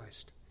to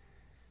Christ.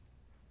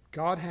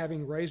 God,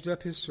 having raised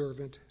up his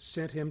servant,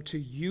 sent him to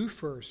you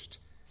first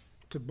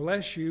to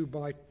bless you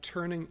by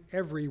turning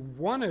every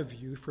one of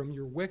you from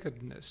your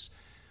wickedness.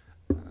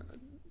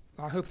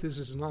 I hope this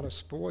is not a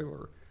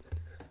spoiler.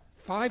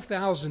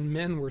 5,000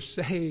 men were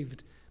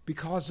saved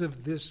because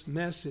of this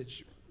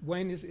message.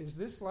 Wayne, is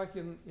this like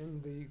in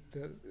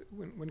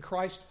when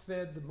Christ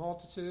fed the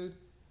multitude,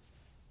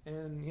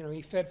 and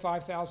he fed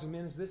 5,000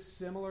 men? Is this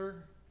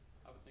similar?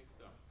 I would think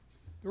so.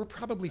 There were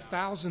probably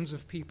thousands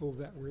of people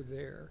that were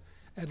there,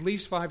 at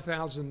least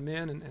 5,000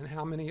 men, and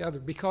how many other?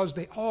 Because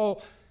they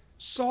all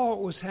saw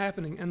what was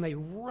happening, and they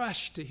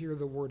rushed to hear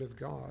the word of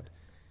God.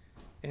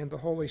 And the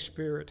Holy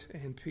Spirit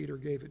and Peter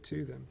gave it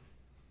to them.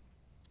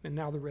 And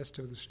now the rest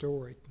of the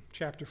story.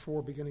 Chapter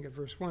 4, beginning at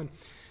verse 1.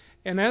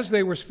 "And as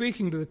they were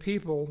speaking to the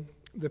people,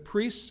 the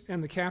priests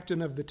and the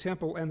captain of the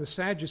temple and the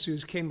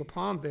Sadducees came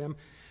upon them,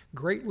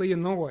 greatly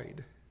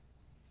annoyed.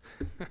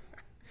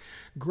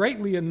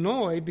 Greatly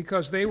annoyed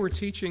because they were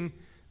teaching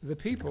the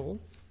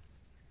people.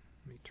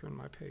 Let me turn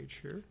my page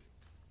here.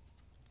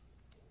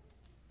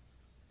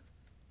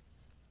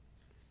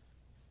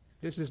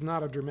 This is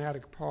not a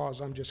dramatic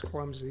pause. I'm just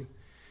clumsy.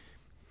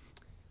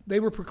 They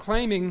were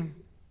proclaiming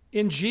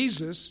in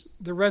Jesus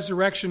the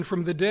resurrection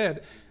from the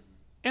dead,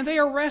 and they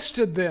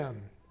arrested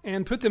them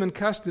and put them in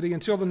custody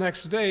until the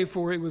next day,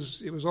 for it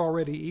was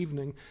already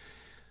evening.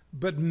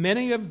 But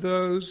many of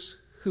those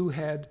who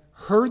had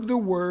heard the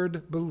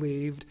word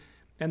believed,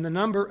 and the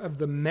number of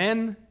the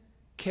men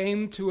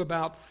came to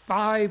about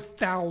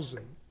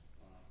 5,000.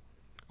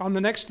 On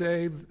the next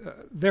day,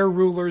 their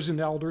rulers and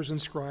elders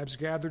and scribes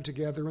gathered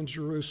together in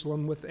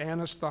Jerusalem with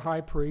Annas the high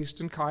priest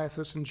and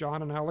Caiaphas and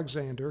John and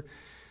Alexander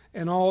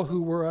and all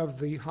who were of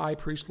the high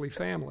priestly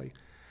family.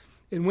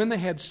 And when they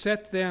had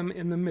set them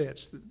in the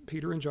midst,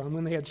 Peter and John,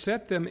 when they had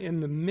set them in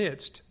the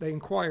midst, they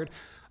inquired,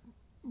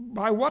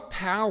 "By what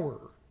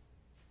power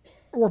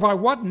or by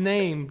what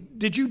name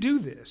did you do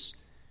this?"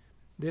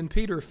 Then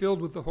Peter,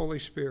 filled with the Holy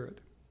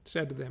Spirit,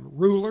 said to them,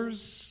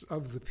 "Rulers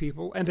of the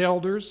people and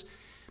elders,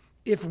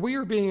 if we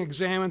are being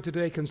examined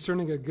today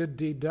concerning a good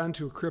deed done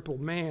to a crippled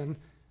man,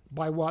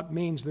 by what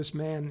means this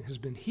man has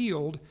been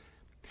healed,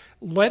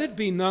 let it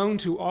be known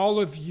to all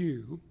of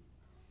you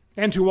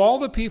and to all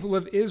the people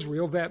of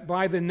Israel that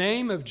by the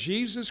name of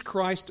Jesus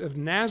Christ of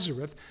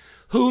Nazareth,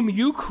 whom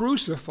you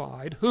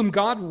crucified, whom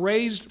God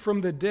raised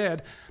from the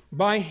dead,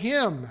 by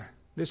him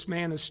this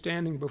man is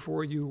standing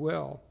before you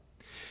well.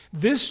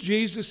 This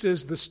Jesus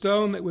is the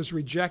stone that was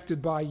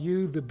rejected by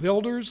you, the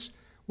builders,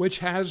 which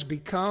has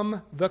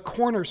become the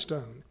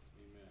cornerstone.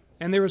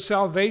 And there is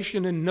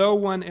salvation in no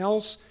one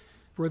else,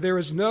 for there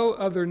is no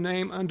other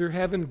name under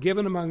heaven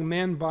given among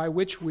men by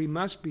which we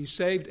must be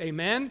saved."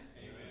 Amen?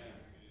 Amen.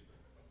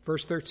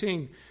 Verse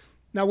 13.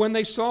 Now when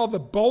they saw the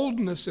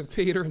boldness of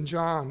Peter and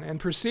John and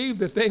perceived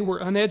that they were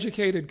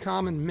uneducated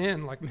common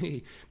men like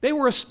me, they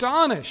were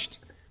astonished,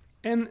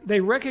 and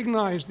they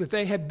recognized that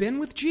they had been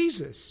with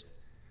Jesus.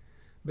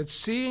 But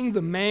seeing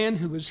the man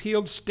who was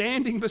healed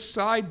standing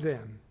beside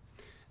them,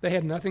 they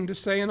had nothing to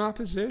say in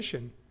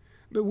opposition.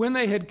 But when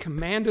they had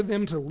commanded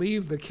them to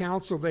leave the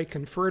council, they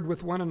conferred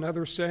with one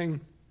another,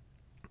 saying,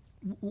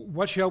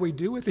 "What shall we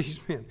do with these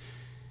men?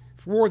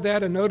 For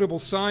that a notable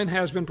sign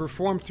has been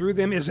performed through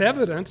them is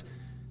evident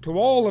to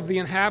all of the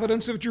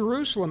inhabitants of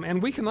Jerusalem,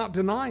 and we cannot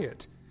deny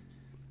it.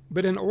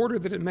 But in order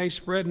that it may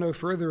spread no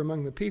further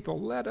among the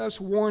people, let us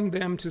warn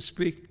them to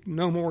speak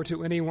no more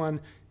to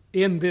anyone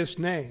in this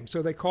name."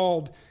 So they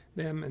called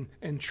them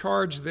and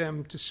charged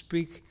them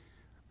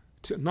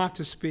not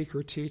to speak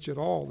or teach at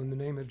all in the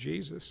name of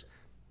Jesus.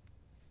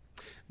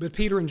 But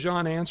Peter and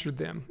John answered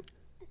them,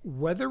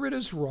 "Whether it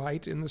is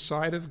right in the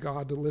sight of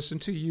God to listen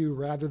to you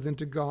rather than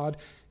to God,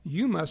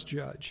 you must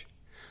judge.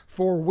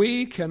 For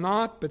we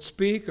cannot but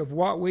speak of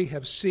what we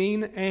have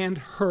seen and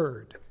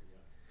heard."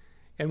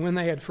 And when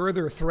they had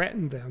further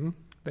threatened them,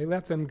 they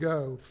let them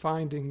go,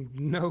 finding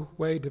no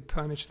way to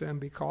punish them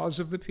because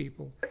of the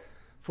people.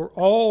 For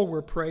all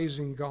were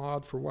praising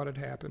God for what had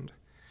happened.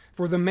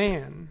 For the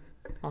man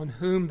on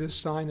whom this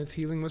sign of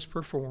healing was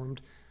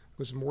performed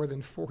was more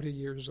than 40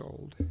 years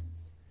old.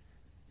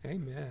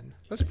 Amen.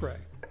 Let's pray.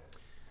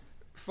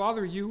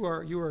 Father, you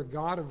are a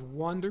God of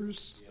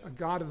wonders, a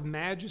God of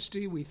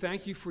majesty. We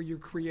thank you for your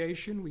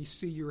creation. We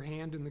see your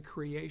hand in the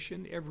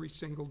creation every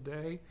single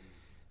day.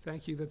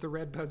 Thank you that the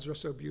red buds are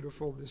so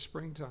beautiful this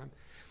springtime.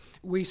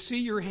 We see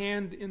your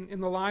hand in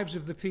the lives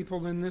of the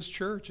people in this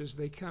church as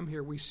they come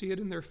here. We see it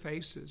in their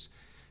faces,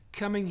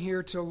 coming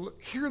here to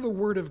hear the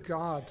word of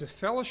God, to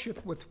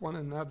fellowship with one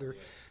another,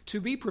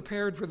 to be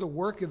prepared for the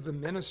work of the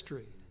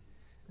ministry.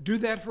 Do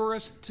that for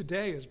us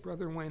today as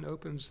Brother Wayne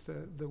opens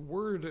the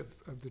word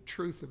of the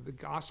truth of the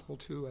gospel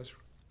to us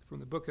from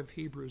the book of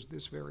Hebrews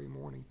this very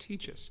morning.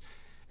 Teach us,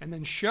 and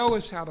then show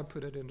us how to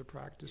put it into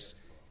practice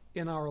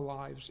in our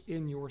lives,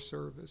 in your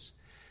service.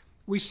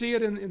 We see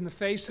it in the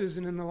faces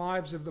and in the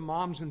lives of the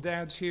moms and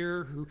dads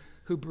here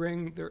who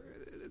bring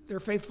they're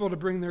faithful to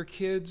bring their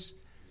kids.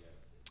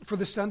 For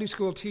the Sunday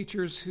school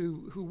teachers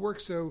who work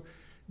so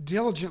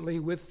diligently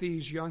with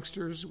these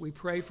youngsters, we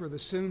pray for the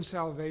soon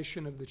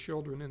salvation of the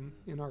children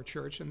in our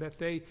church, and that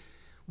they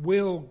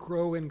will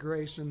grow in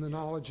grace and the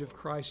knowledge of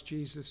Christ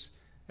Jesus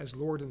as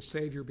Lord and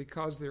Savior,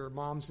 because their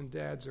moms and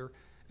dads are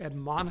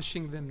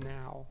admonishing them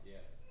now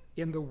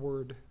in the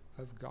Word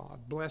of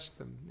God. Bless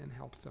them and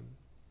help them.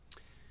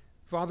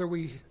 Father,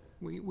 we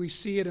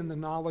see it in the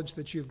knowledge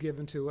that you've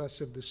given to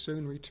us of the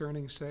soon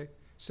returning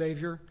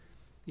Savior.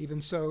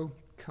 Even so,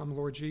 come,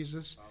 Lord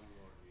Jesus.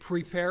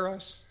 Prepare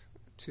us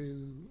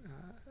to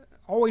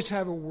always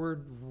have a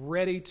word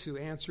ready to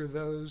answer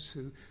those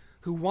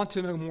who want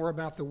to know more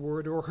about the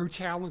Word or who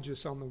challenge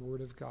us on the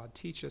Word of God.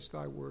 Teach us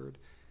thy Word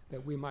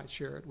that we might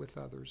share it with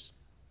others.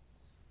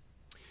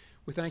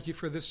 We thank you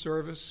for this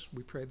service.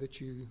 We pray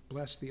that you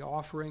bless the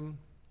offering.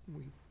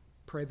 We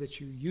pray that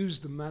you use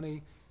the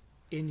money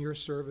in your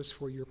service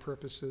for your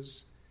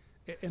purposes.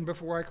 And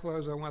before I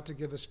close, I want to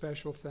give a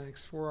special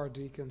thanks for our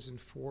deacons and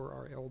for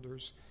our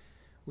elders.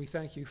 We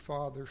thank you,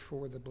 Father,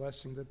 for the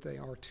blessing that they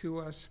are to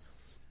us,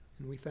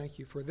 and we thank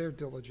you for their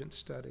diligent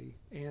study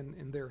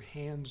and their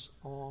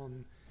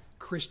hands-on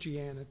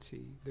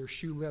Christianity, their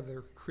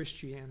shoe-leather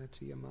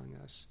Christianity among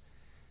us.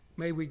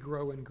 May we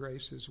grow in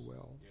grace as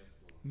well. Yes.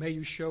 May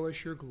you show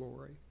us your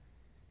glory.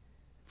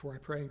 For I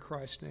pray in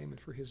Christ's name and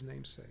for his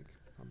name's sake.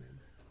 Amen.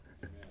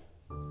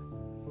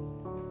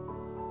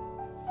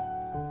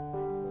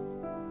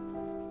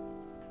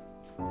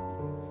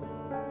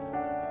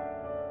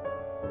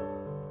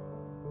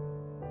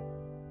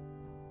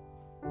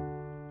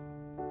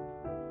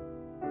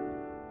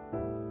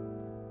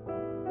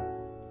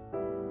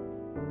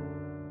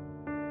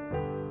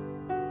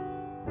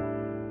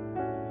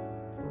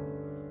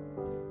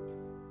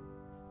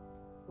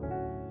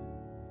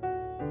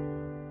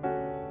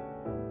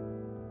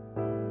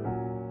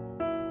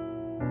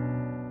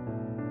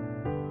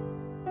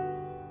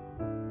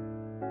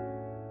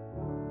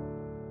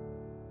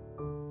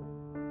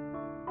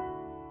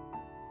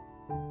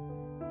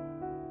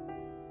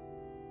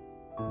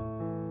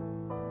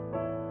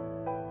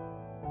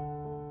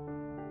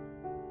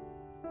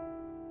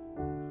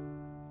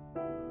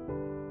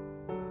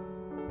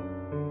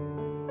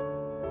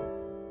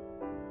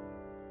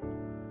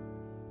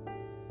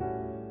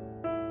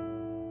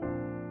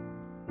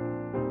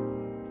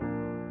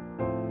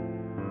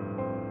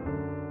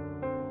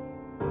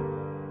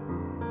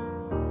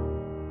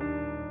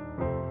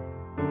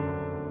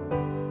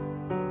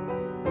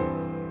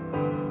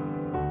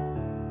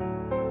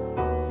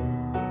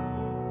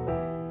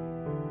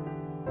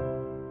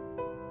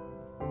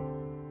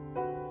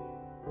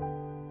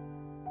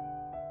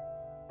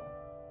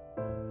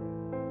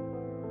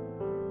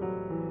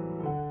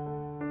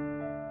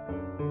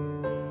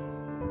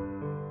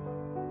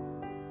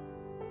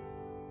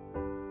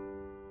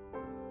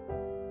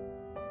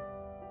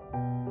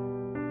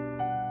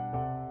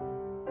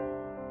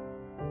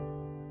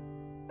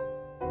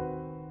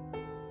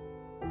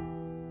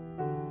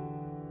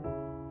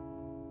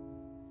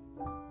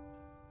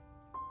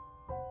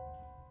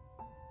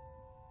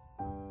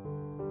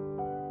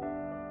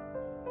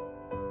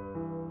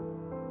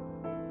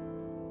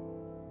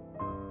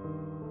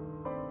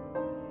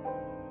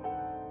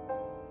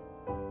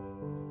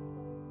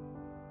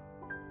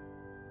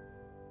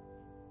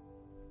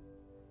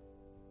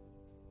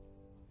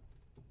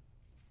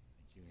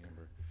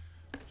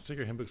 Take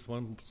your hymn books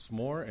once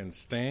more and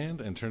stand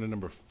and turn to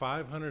number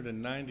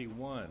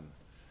 591.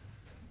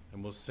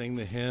 And we'll sing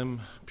the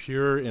hymn,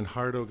 Pure in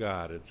Heart, O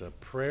God. It's a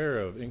prayer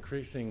of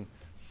increasing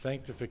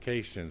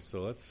sanctification.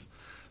 So let's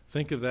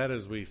think of that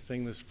as we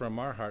sing this from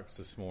our hearts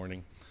this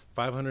morning.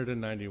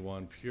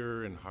 591,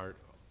 Pure in Heart,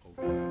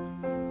 O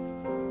God.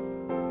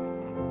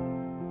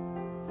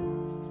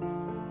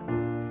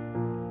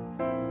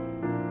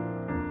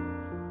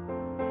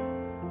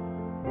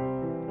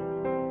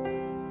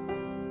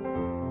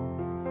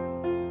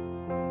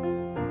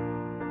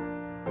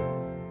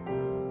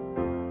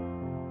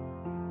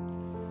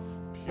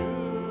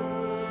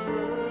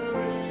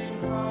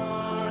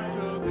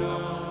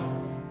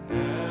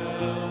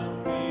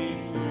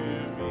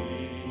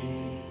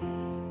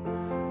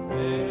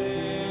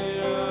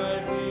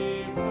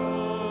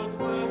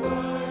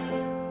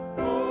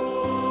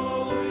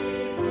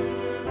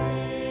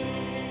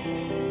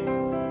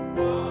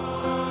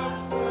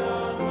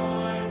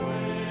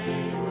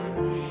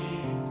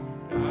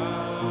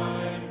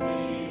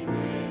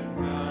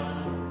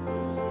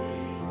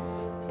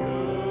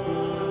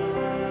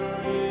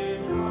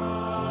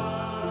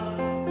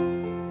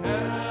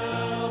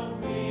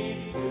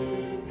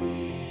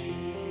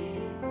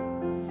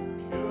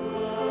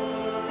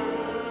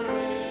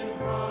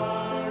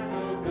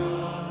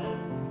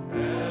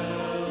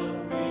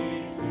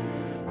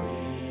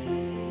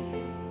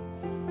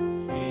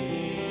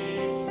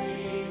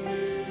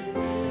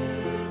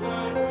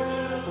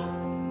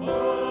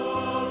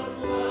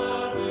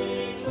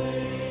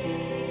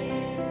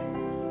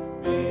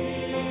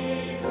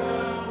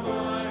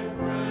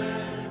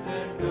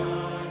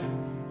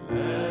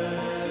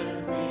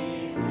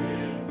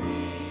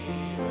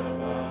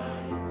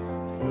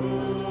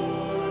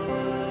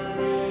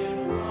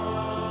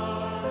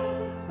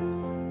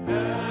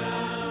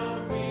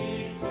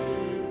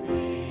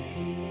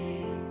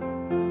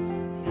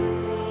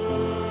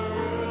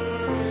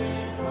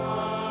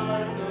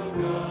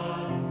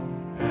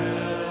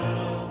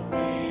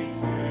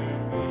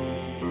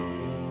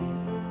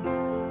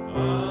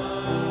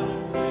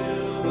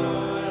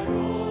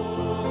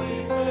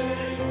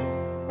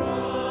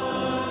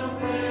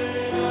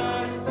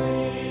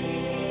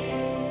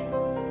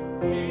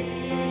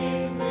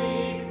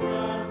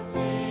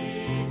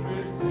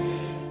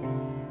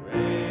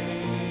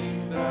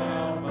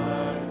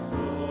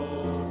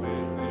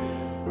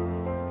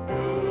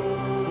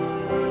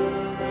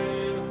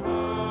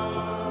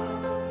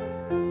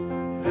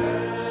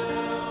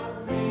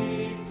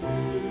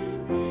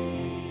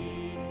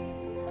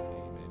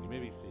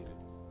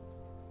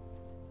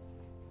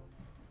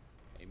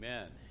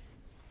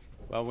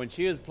 Well, when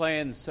she was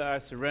playing I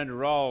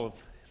Surrender All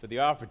for the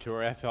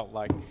offertory, I felt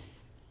like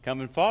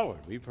coming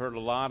forward. We've heard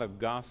a lot of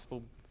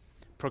gospel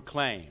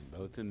proclaimed,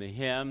 both in the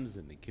hymns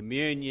and the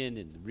communion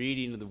and the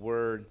reading of the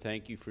word.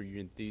 Thank you for your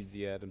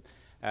enthusiasm,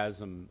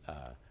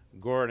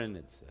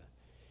 Gordon.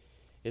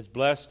 It's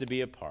blessed to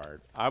be a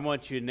part. I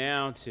want you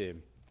now to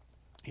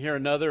hear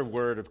another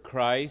word of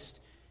Christ.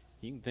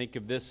 You can think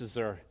of this as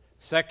our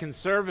second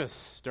service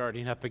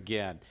starting up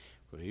again.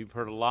 We've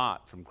heard a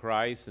lot from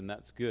Christ, and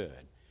that's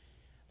good.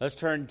 Let's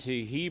turn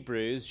to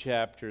Hebrews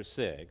chapter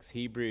 6.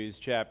 Hebrews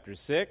chapter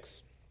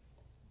 6.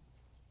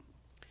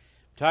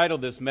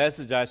 Titled this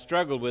message, I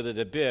struggled with it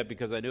a bit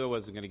because I knew I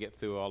wasn't going to get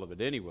through all of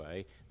it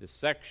anyway, this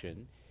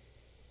section.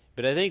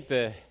 But I think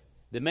the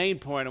main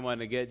point I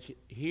want to get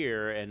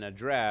here and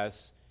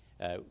address,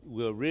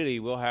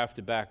 we'll have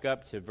to back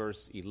up to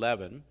verse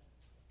 11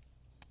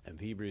 of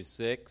Hebrews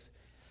 6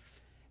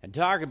 and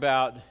talk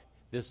about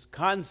this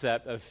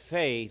concept of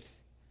faith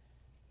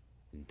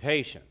and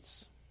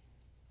patience.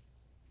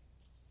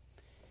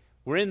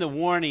 We're in the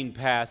warning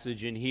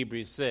passage in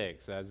Hebrews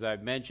 6. As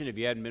I've mentioned, if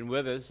you hadn't been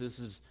with us, this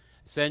is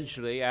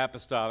essentially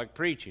apostolic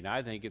preaching.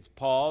 I think it's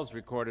Paul's,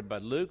 recorded by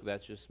Luke.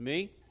 That's just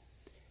me.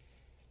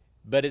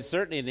 But it's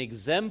certainly an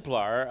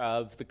exemplar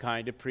of the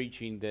kind of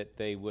preaching that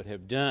they would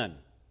have done.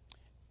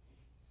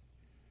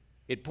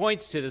 It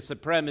points to the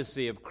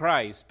supremacy of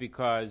Christ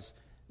because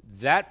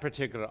that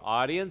particular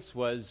audience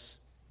was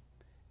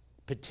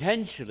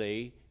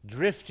potentially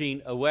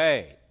drifting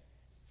away.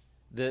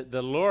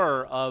 The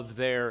lure of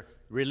their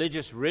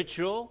religious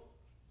ritual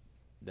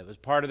that was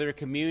part of their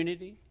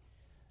community,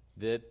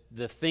 the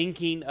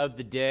thinking of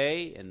the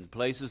day and the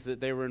places that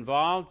they were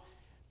involved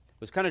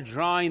was kind of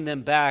drawing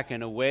them back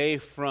and away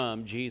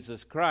from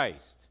Jesus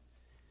Christ.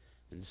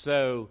 And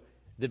so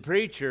the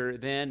preacher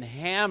then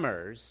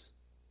hammers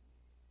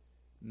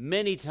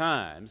many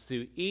times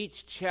through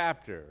each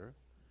chapter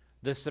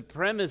the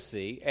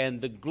supremacy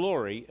and the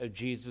glory of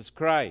Jesus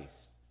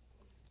Christ.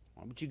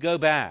 Why would you go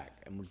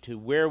back? And to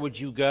where would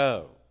you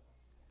go?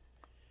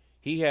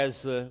 He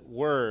has the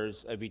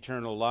words of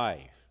eternal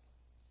life.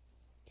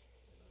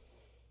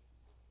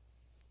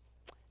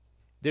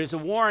 There's a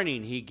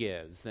warning he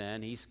gives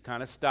then. He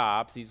kind of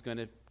stops. He's going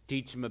to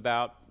teach them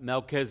about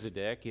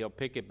Melchizedek. He'll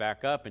pick it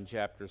back up in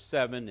chapter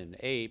 7 and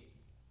 8.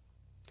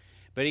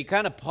 But he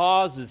kind of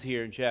pauses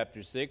here in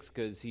chapter 6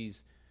 because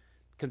he's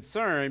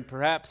concerned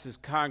perhaps his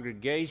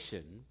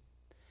congregation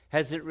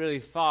hasn't really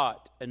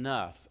thought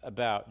enough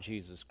about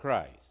Jesus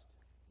Christ.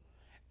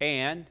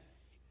 And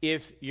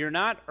if you're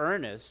not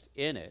earnest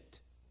in it,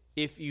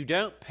 if you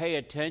don't pay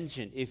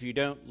attention, if you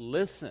don't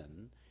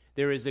listen,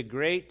 there is a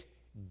great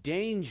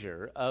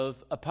danger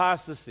of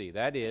apostasy.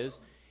 That is,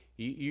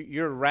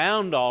 you're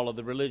around all of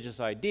the religious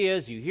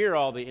ideas, you hear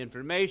all the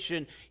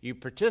information, you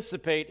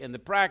participate in the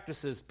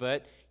practices,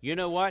 but you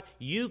know what?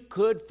 You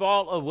could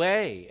fall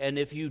away. And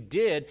if you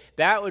did,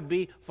 that would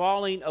be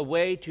falling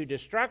away to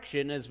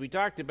destruction. As we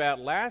talked about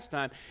last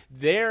time,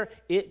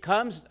 it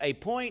comes a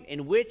point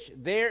in which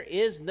there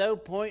is no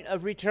point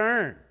of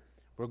return,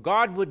 where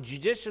God would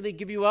judicially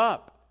give you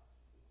up.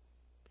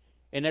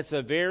 And it's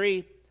a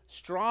very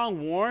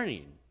strong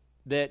warning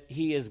that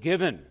he is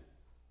given.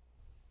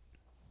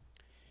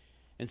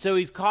 And so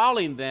he's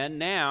calling then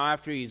now,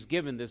 after he's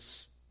given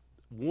this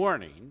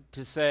warning,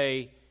 to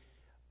say,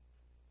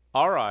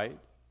 all right,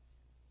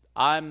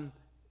 I'm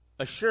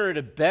assured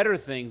of better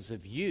things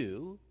of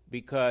you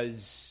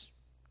because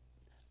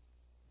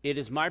it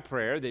is my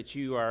prayer that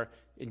you are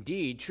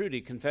indeed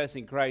truly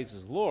confessing Christ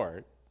as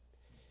Lord.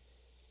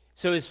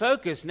 So his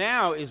focus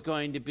now is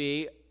going to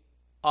be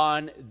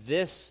on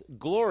this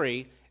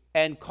glory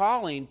and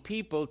calling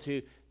people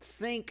to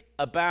think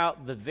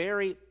about the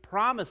very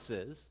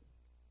promises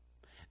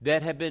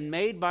that have been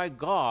made by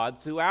God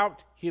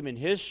throughout human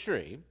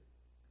history,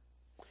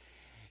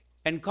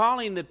 and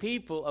calling the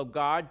people of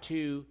God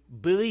to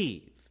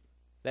believe,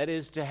 that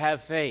is, to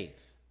have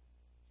faith.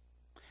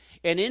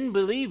 And in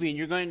believing,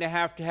 you're going to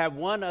have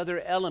one other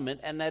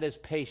element, and that is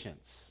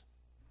patience.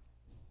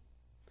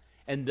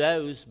 And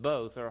those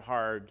both are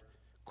hard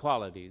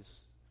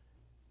qualities,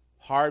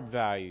 hard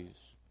values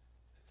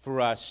for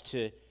us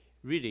to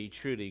really,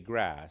 truly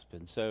grasp.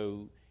 And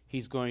so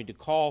he's going to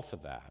call for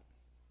that.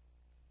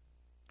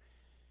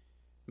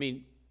 I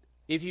mean,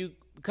 if you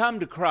come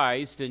to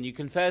Christ and you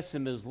confess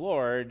him as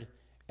Lord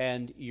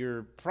and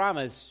you're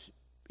promised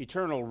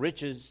eternal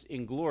riches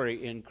in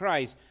glory in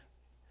Christ,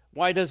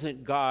 why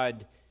doesn't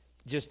God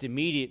just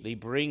immediately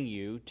bring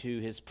you to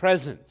his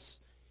presence?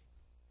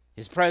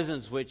 His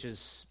presence, which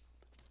is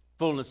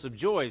fullness of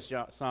joy,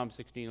 Psalm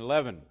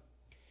 16:11.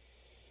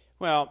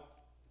 Well,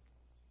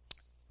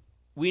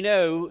 we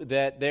know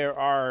that there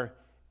are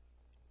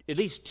at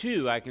least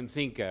two I can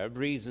think of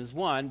reasons.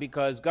 One,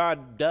 because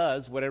God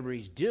does whatever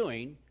he's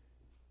doing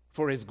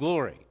for his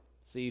glory.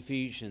 See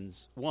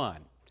Ephesians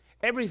 1.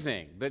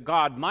 Everything that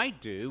God might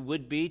do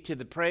would be to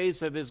the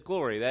praise of his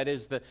glory. That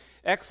is the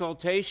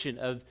exaltation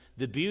of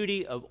the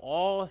beauty of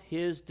all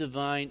his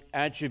divine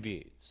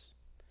attributes.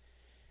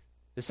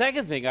 The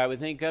second thing I would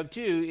think of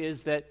too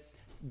is that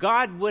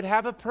God would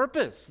have a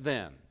purpose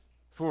then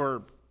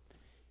for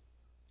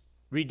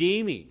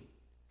redeeming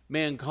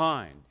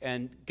mankind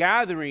and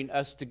gathering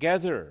us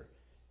together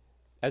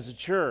as a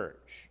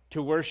church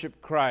to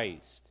worship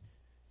Christ.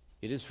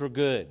 It is for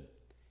good.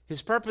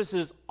 His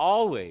purposes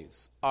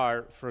always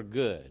are for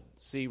good.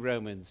 See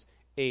Romans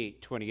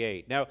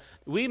 8:28. Now,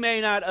 we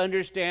may not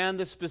understand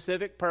the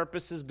specific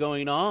purposes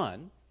going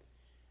on,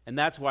 and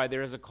that's why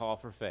there is a call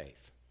for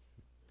faith,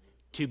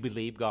 to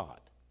believe God.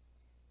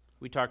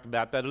 We talked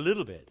about that a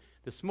little bit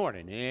this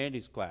morning in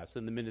Andy's class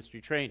in the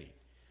ministry training.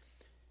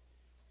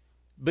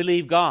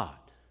 Believe God.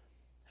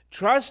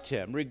 Trust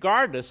Him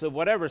regardless of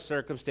whatever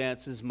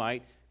circumstances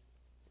might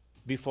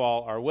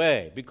befall our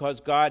way, because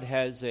God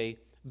has a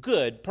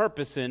good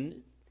purpose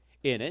in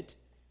it,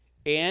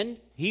 and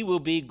He will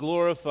be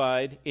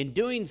glorified in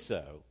doing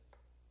so.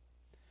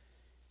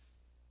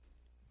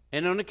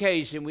 And on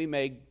occasion, we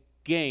may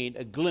gain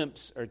a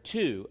glimpse or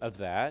two of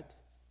that,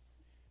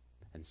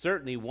 and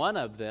certainly one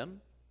of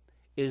them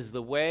is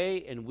the way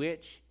in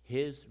which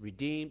His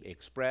redeemed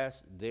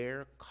express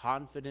their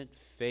confident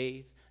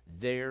faith,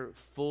 their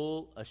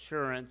full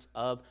assurance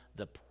of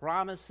the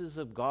promises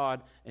of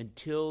God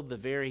until the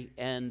very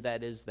end.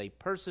 That is, they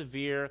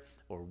persevere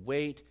or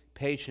wait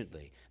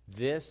patiently.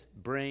 This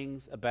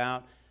brings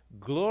about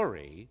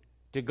glory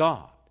to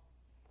God,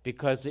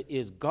 because it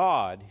is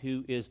God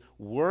who is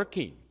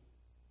working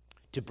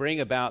to bring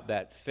about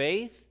that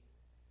faith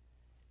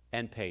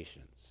and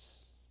patience.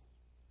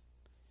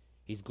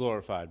 He's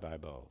glorified by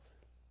both.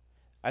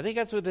 I think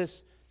that's what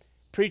this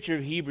preacher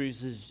of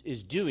Hebrews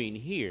is doing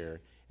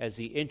here as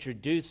he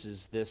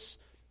introduces this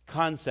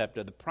concept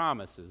of the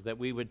promises, that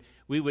we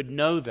would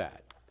know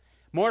that.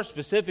 More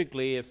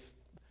specifically, if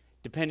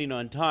depending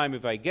on time,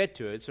 if I get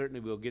to it, certainly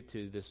we'll get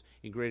to this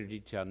in greater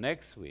detail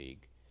next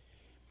week.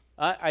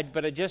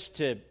 But just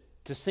to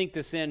sink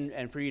this in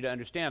and for you to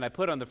understand, I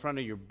put on the front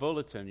of your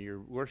bulletin, your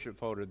worship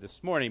folder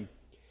this morning,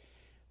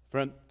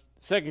 from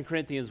 2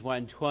 Corinthians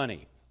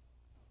 1:20.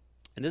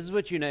 And this is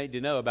what you need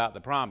to know about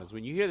the promise.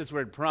 When you hear this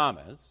word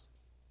promise,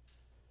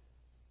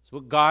 it's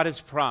what God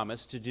has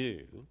promised to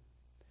do.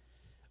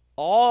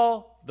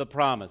 All the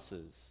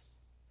promises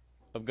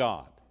of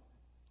God,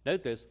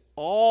 note this,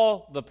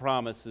 all the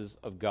promises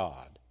of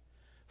God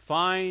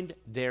find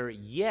their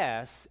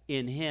yes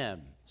in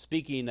Him,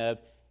 speaking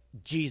of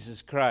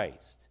Jesus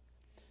Christ.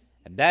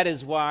 And that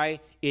is why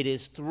it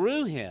is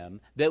through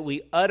Him that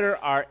we utter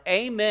our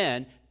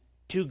amen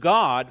to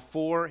God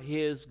for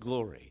His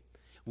glory.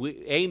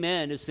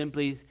 Amen is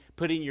simply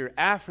putting your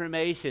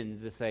affirmation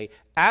to say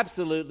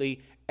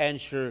absolutely and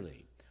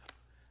surely.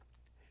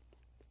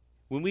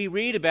 When we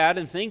read about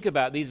and think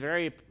about these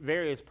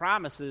various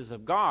promises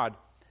of God,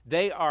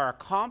 they are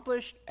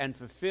accomplished and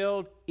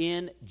fulfilled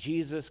in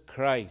Jesus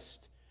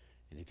Christ.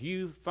 And if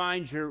you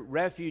find your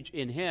refuge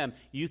in Him,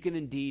 you can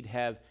indeed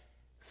have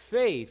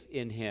faith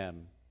in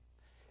Him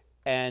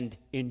and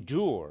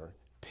endure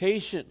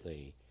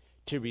patiently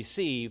to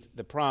receive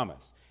the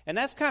promise. And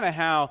that's kind of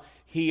how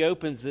he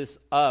opens this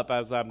up.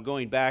 As I'm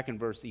going back in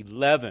verse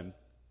 11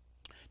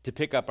 to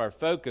pick up our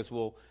focus,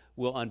 we'll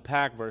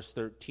unpack verse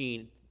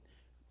 13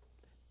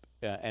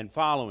 and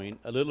following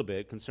a little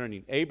bit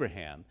concerning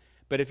Abraham.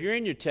 But if you're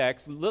in your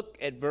text, look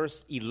at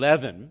verse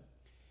 11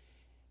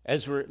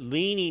 as we're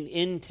leaning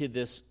into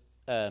this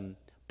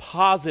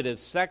positive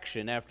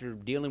section after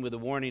dealing with the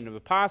warning of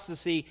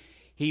apostasy.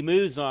 He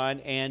moves on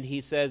and he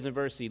says in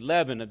verse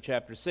 11 of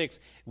chapter 6,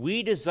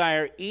 "We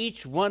desire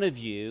each one of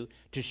you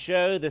to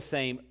show the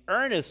same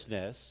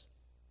earnestness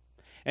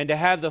and to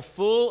have the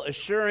full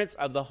assurance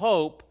of the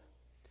hope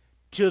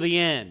to the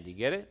end." You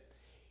get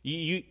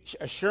it?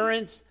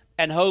 Assurance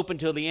and hope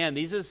until the end.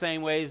 These are the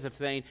same ways of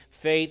saying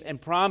faith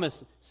and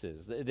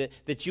promises,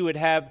 that you would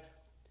have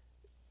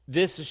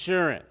this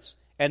assurance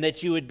and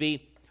that you would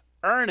be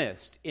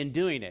earnest in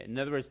doing it. In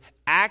other words,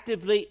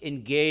 actively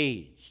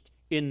engaged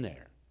in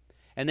there.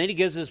 And then he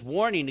gives this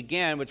warning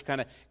again, which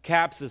kind of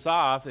caps this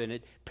off, and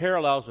it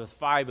parallels with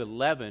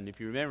 5:11, if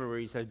you remember, where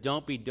he says,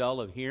 "Don't be dull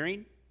of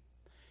hearing."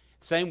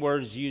 Same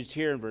words used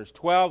here in verse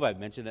 12. I've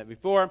mentioned that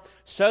before.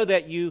 "So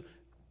that you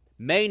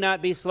may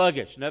not be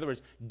sluggish." In other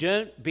words,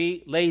 don't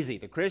be lazy.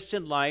 The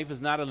Christian life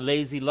is not a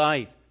lazy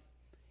life.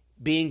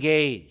 Be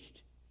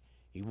engaged.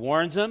 He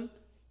warns them,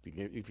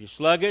 if you're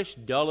sluggish,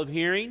 dull of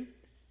hearing,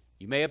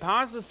 you may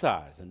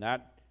apostatize, and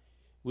that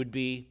would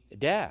be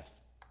death.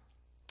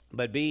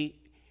 But be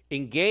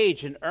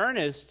engaged and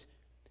earnest,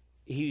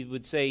 he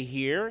would say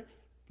here,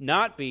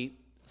 not be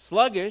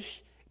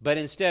sluggish, but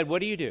instead,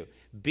 what do?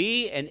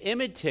 Be an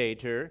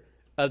imitator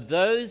of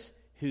those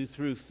who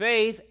through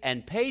faith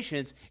and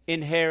patience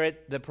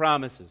inherit the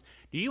promises.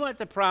 Do you want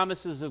the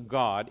promises of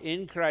God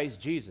in Christ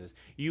Jesus?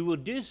 You will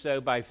do so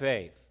by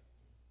faith.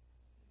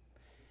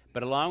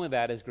 But along with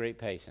that is great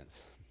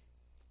patience.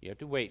 You have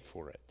to wait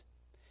for it.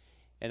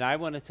 And I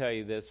want to tell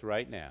you this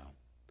right now.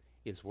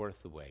 It's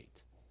worth the wait.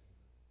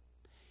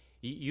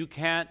 You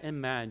can't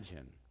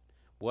imagine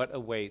what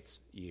awaits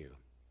you.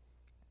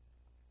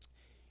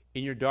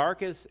 In your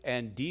darkest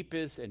and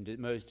deepest and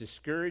most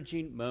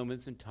discouraging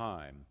moments in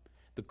time,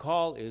 the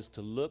call is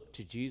to look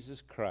to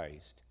Jesus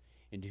Christ,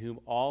 into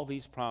whom all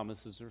these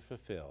promises are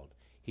fulfilled.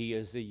 He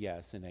is a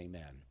yes and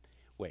amen.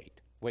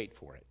 Wait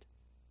for it.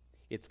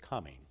 It's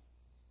coming.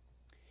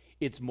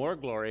 It's more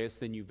glorious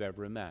than you've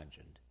ever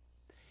imagined.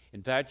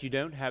 In fact, you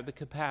don't have the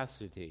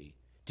capacity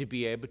to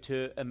be able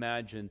to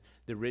imagine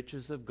the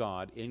riches of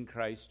God in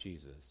Christ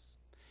Jesus.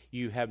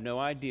 You have no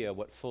idea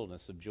what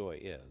fullness of joy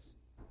is.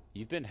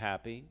 You've been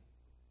happy.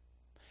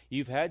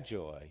 You've had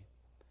joy.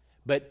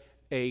 But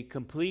a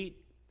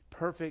complete,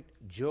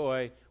 perfect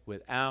joy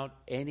without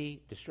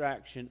any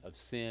distraction of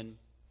sin,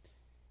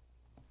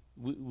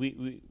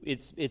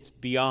 it's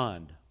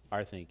beyond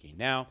our thinking.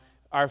 Now,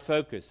 our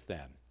focus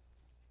then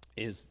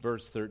is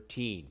verse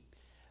 13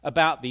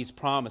 about these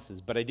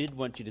promises. But I did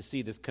want you to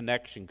see this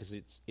connection because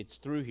it's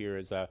through here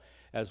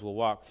as we'll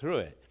walk through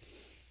it.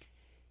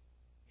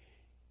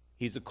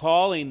 He's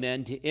calling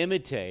then to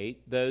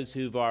imitate those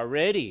who've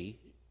already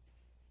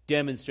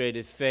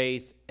demonstrated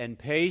faith and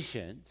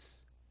patience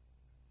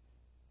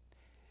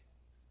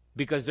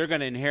because they're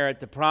going to inherit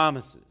the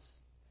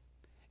promises.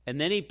 And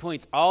then he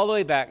points all the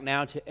way back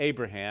now to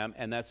Abraham,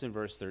 and that's in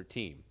verse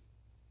 13.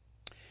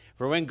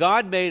 For when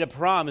God made a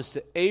promise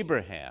to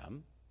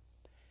Abraham,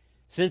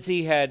 since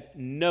he had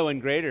no one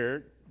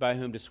greater by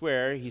whom to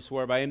swear, he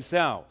swore by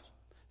himself,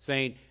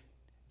 saying,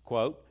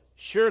 quote,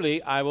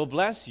 surely I will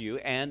bless you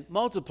and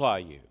multiply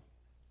you.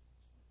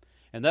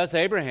 And thus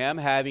Abraham,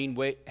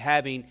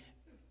 having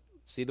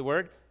see the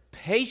word?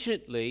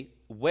 Patiently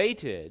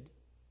waited,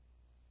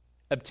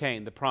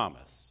 obtained the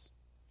promise.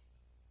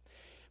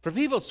 For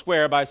people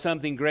swear by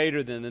something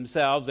greater than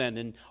themselves, and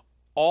in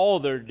all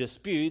their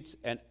disputes,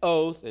 an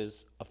oath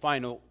is a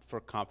final for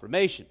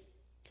confirmation.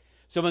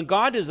 So when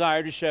God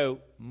desired to show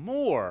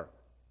more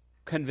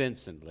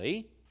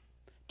convincingly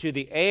to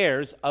the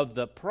heirs of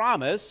the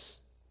promise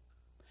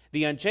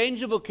the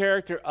unchangeable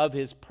character of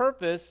his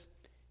purpose,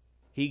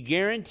 he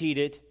guaranteed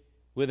it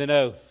with an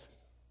oath,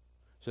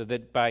 so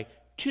that by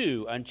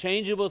two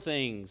unchangeable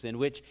things in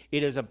which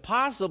it is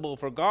impossible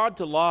for God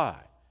to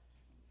lie,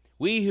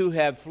 we who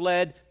have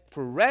fled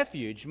for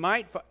refuge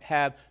might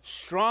have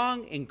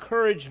strong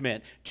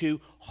encouragement to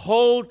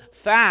hold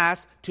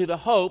fast to the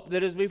hope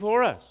that is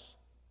before us.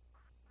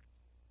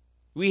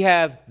 We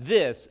have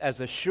this as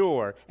a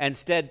sure and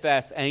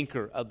steadfast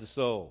anchor of the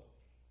soul,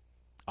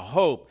 a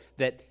hope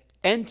that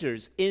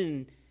enters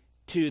into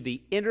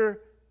the inner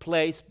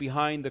place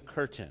behind the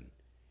curtain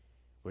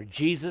where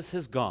Jesus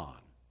has gone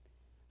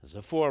as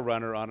a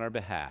forerunner on our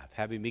behalf,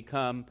 having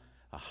become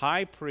a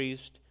high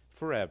priest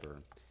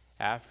forever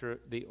after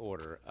the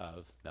order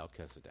of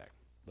Melchizedek.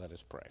 Let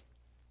us pray.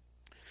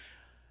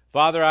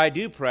 Father, I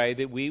do pray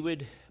that we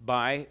would,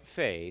 by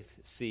faith,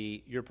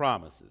 see your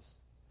promises.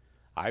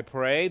 I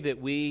pray that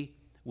we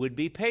would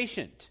be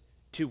patient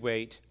to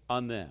wait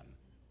on them.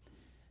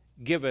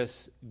 Give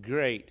us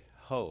great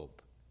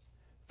hope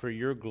for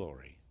your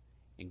glory.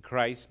 In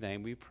Christ's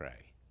name we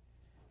pray.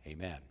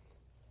 Amen.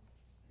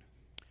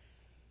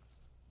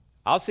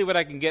 I'll see what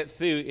I can get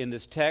through in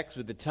this text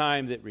with the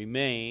time that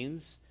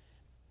remains.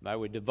 I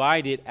would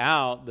divide it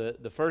out.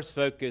 The first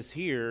focus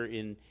here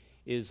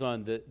is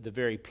on the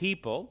very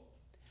people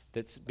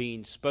that's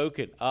being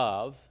spoken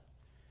of,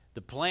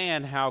 the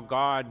plan how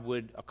God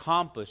would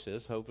accomplish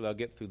this. Hopefully I'll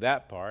get through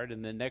that part.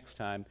 And then next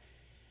time,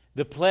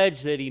 the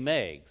pledge that he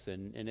makes.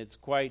 And it's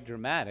quite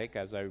dramatic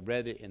as I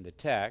read it in the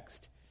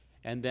text.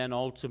 And then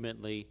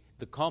ultimately,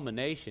 the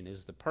culmination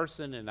is the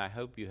person, and I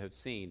hope you have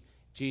seen,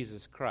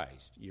 Jesus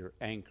Christ, your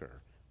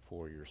anchor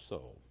for your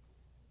soul.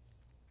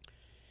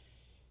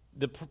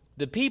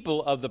 The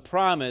people of the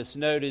promise,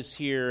 notice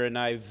here, and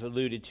I've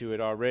alluded to it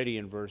already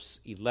in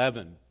verse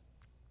 11,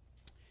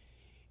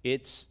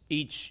 it's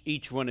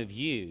each one of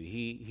you.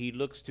 He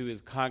looks to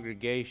his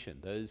congregation,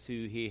 those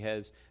who he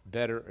has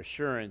better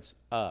assurance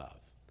of.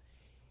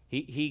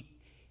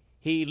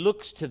 He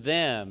looks to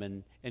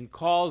them and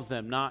calls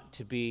them not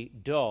to be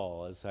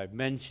dull, as I've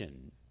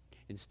mentioned,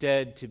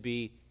 instead to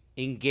be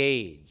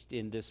engaged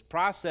in this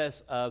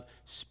process of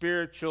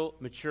spiritual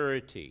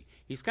maturity.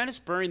 He's kind of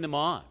spurring them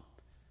on.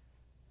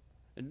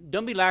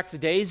 Don't be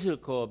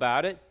lackadaisical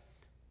about it.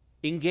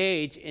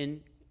 Engage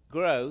in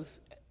growth,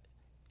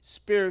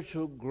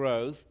 spiritual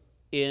growth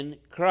in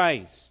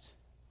Christ.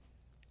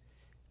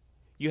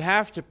 You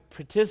have to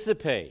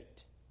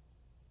participate.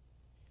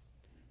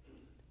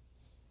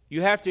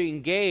 You have to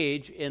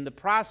engage in the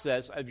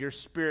process of your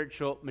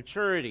spiritual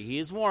maturity. He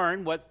has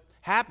warned what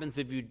happens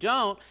if you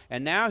don't,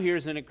 and now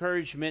here's an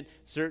encouragement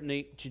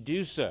certainly to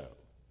do so.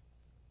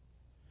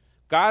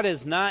 God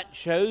has not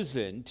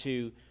chosen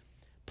to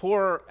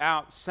pour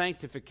out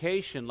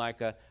sanctification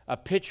like a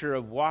pitcher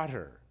of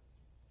water.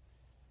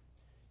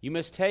 You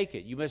must take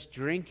it. You must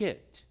drink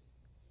it.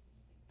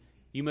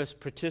 You must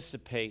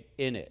participate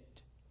in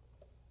it.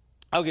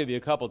 I'll give you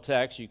a couple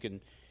texts. You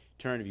can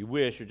turn if you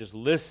wish or just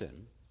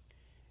listen.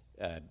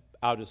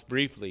 I'll just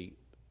briefly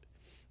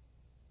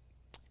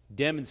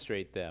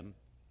demonstrate them.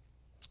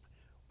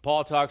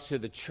 Paul talks to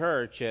the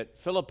church at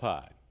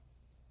Philippi,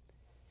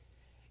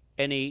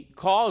 and he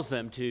calls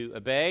them to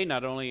obey,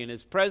 not only in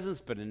his presence,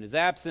 but in his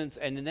absence.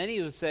 And then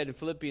he said in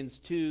Philippians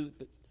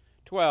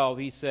 2:12,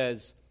 he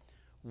says,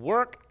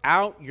 work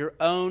out your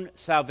own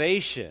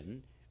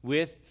salvation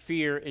with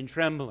fear and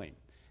trembling.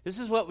 This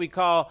is what we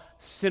call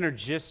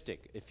synergistic,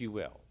 if you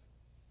will.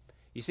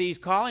 You see, he's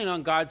calling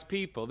on God's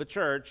people, the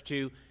church,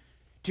 to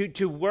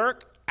to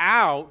work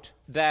out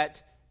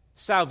that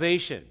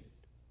salvation.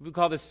 We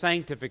call this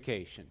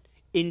sanctification.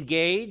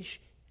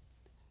 Engage,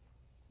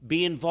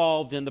 be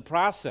involved in the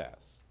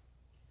process.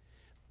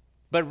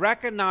 But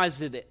recognize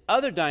the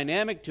other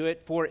dynamic to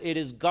it, for it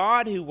is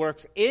God who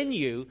works in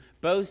you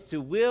both to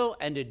will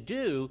and to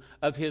do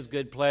of his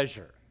good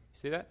pleasure.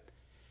 See that?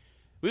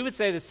 We would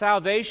say the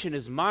salvation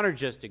is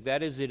monergistic.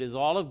 That is, it is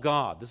all of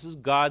God. This is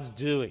God's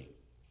doing.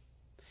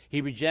 He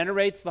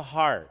regenerates the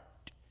heart.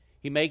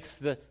 He makes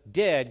the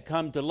dead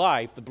come to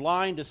life, the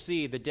blind to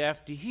see, the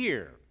deaf to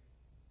hear.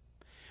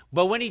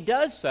 But when he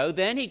does so,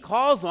 then he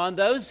calls on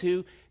those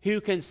who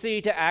can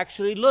see to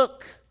actually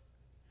look.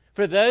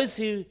 For those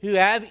who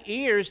have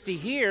ears to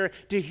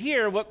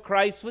hear what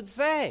Christ would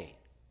say.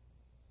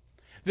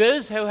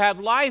 Those who have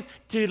life,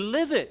 to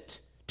live it,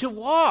 to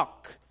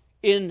walk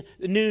in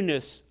the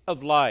newness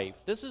of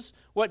life. This is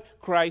what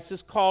Christ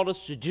has called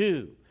us to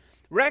do.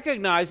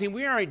 Recognizing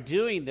we aren't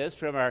doing this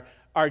from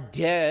our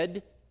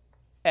dead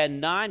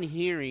and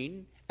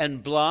non-hearing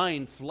and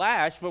blind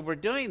flesh, but we're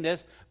doing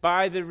this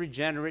by the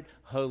regenerate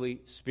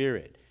Holy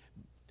Spirit.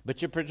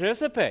 But you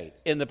participate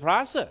in the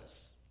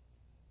process.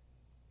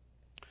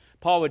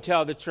 Paul would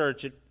tell the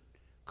church at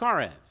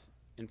Corinth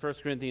in 1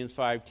 Corinthians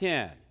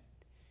 5:10.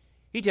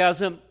 He tells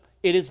them,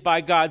 it is by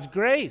God's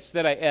grace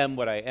that I am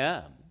what I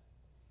am.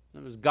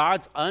 It was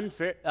God's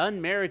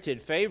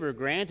unmerited favor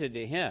granted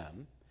to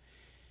him.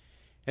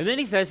 And then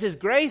he says his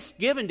grace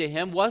given to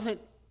him wasn't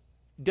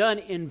done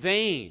in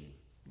vain.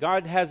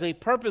 God has a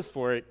purpose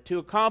for it to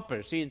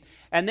accomplish.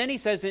 And then he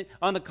says,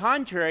 on the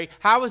contrary,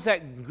 how is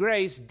that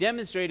grace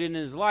demonstrated in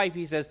his life?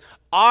 He says,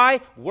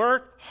 I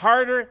worked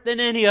harder than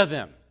any of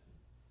them.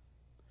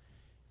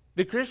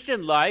 The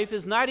Christian life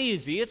is not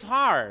easy. It's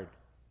hard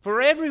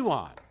for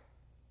everyone.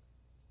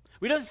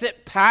 We don't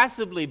sit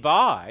passively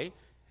by.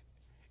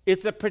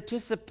 It's a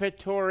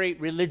participatory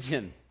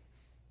religion.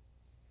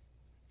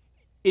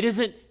 It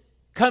isn't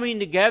coming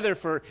together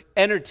for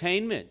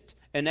entertainment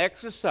and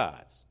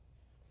exercise.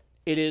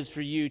 It is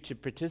for you to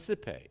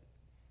participate.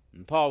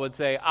 And Paul would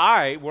say,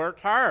 I worked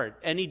hard,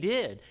 and he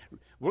did.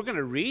 We're going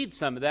to read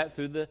some of that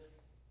through the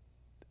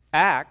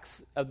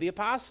Acts of the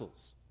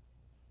Apostles.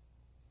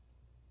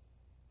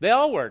 They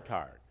all worked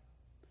hard.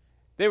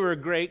 They were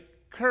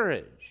great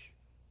courage,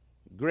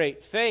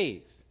 great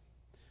faith.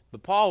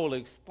 But Paul will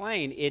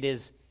explain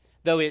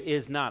though it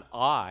is not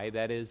I,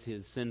 that is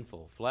his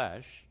sinful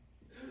flesh,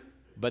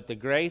 but the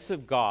grace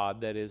of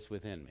God that is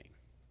within me.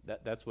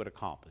 That's what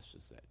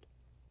accomplishes it.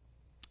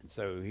 And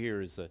so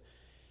here is a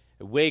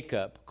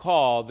wake-up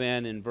call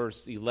then in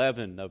verse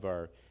 11 of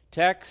our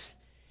text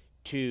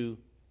to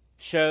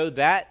show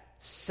that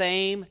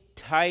same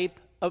type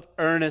of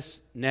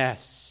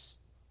earnestness.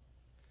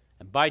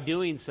 And by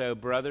doing so,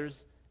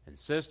 brothers and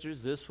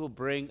sisters, this will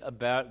bring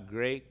about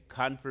great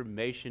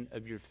confirmation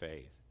of your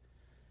faith.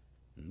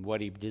 And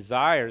what he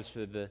desires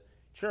for the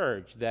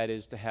church, that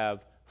is to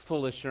have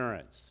full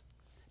assurance,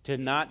 to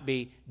not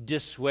be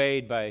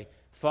dissuaded by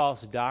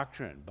false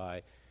doctrine,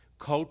 by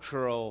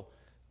cultural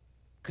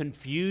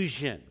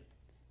confusion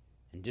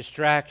and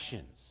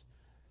distractions,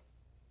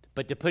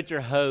 but to put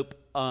your hope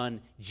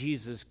on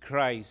Jesus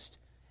Christ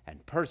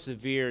and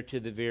persevere to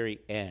the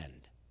very end.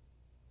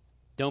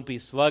 Don't be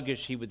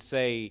sluggish, he would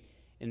say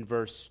in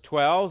verse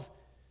 12,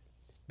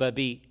 but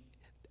be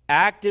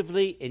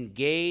actively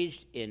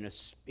engaged in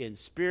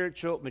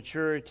spiritual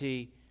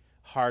maturity,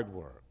 hard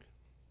work.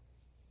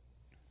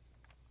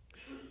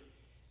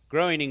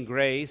 Growing in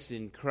grace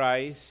in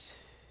Christ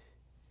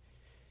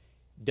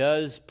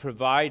does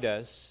provide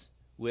us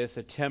with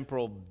a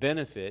temporal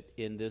benefit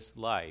in this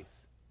life.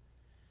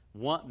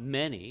 One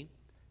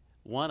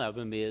of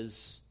them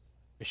is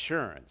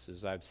assurance,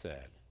 as I've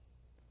said.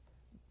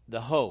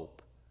 The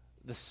hope,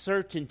 the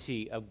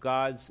certainty of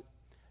God's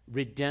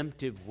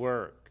redemptive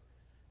work,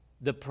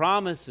 the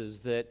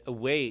promises that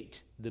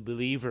await the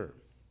believer.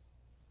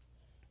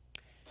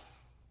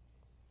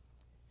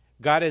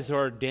 God has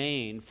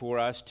ordained for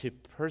us to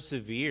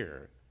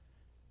persevere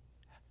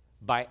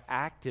by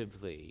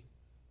actively,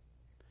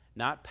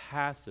 not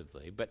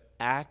passively, but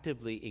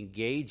actively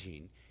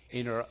engaging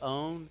in our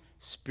own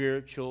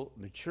spiritual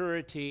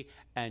maturity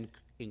and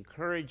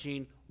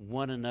encouraging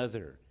one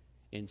another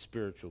in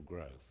spiritual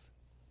growth.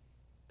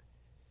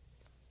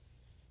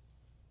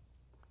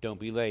 Don't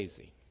be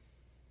lazy.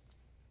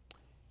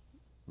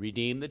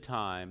 Redeem the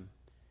time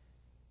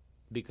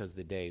because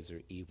the days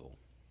are evil.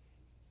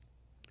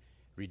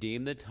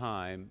 Redeem the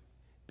time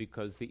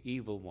because the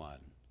evil one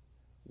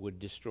would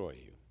destroy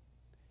you.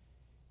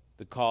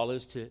 The call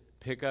is to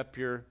pick up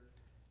your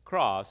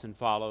cross and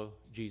follow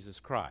Jesus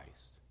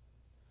Christ,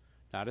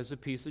 not as a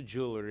piece of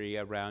jewelry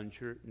around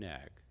your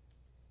neck,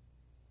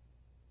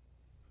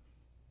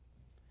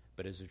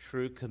 but as a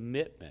true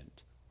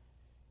commitment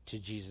to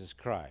Jesus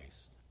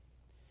Christ.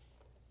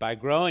 By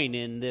growing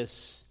in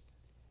this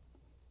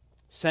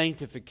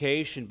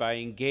sanctification, by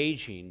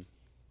engaging,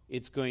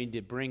 it's going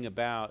to bring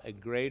about a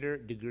greater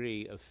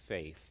degree of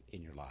faith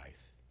in your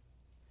life.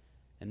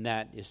 And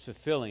that is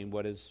fulfilling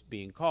what is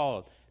being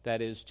called.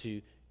 That is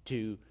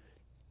to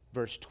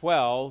verse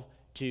 12,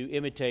 to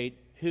imitate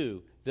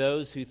who?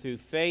 Those who through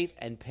faith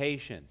and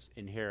patience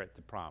inherit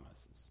the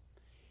promises.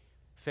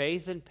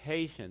 Faith and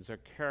patience are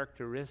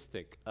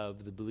characteristic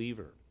of the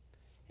believer,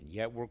 and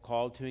yet we're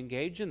called to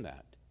engage in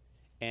that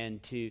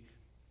and to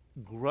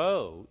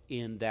grow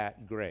in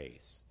that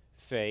grace,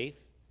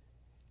 faith,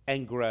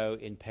 and grow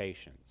in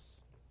patience.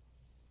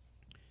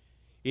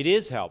 It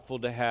is helpful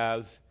to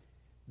have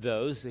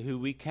those who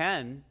we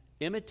can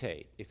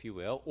imitate, if you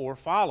will, or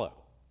follow,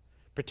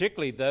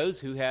 particularly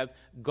those who have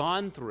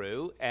gone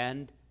through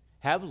and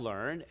have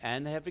learned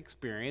and have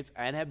experienced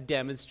and have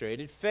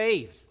demonstrated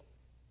faith,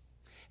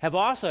 have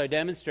also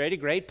demonstrated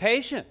great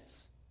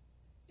patience.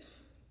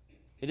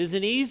 It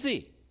isn't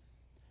easy,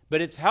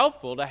 but it's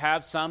helpful to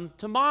have some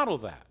to model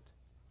that,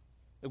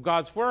 of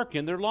God's work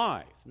in their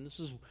life. And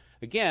this is,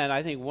 again,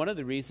 I think one of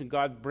the reasons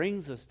God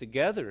brings us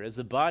together as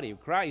a body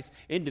of Christ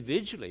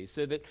individually,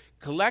 so that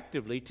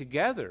collectively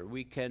together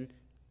we can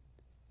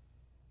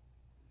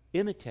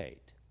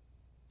imitate,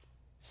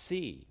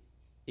 see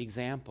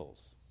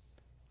examples,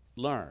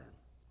 learn,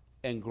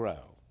 and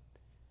grow.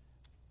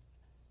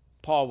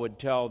 Paul would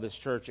tell this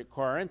church at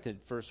Corinth in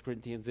 1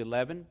 Corinthians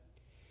 11,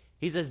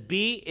 he says,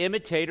 be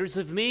imitators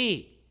of me.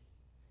 He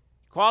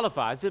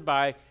qualifies it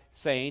by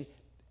saying,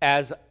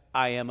 as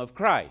I am of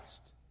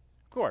Christ.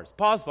 Of course,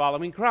 Paul's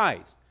following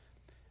Christ.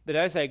 But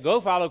I say, go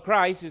follow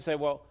Christ, you say,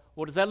 well,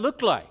 what does that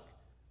look like?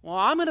 Well,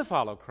 I'm going to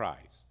follow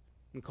Christ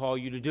and call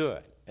you to do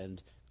it.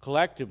 And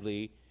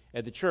collectively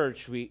at the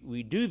church,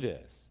 we do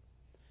this.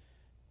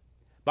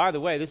 By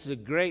the way, this is a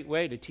great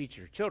way to teach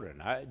your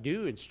children. I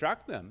do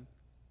instruct them.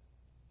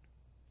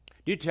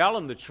 Do tell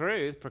them the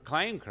truth,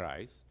 proclaim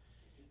Christ.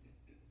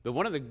 But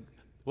one of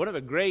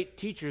the great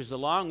teachers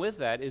along with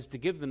that is to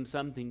give them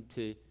something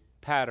to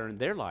pattern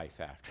their life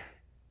after,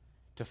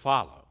 to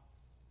follow.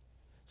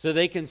 So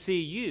they can see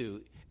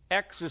you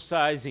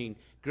exercising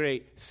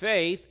great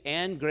faith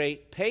and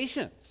great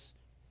patience.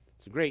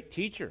 It's a great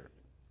teacher.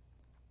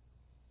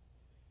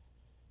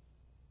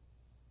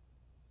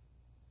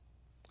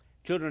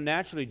 Children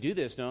naturally do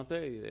this, don't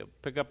they? They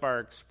pick up our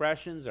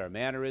expressions, our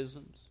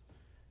mannerisms.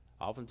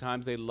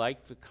 Oftentimes they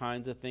like the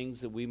kinds of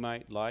things that we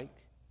might like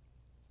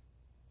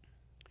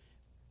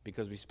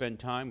because we spend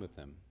time with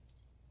them.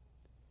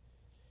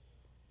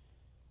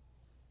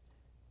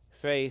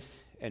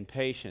 Faith and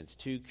patience,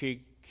 two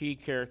key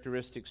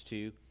characteristics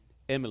to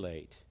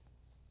emulate.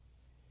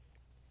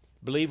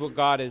 Believe what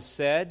God has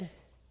said,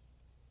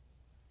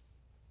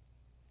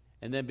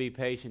 and then be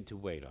patient to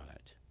wait on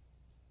it.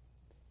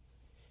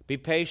 Be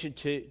patient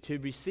to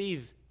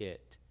receive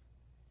it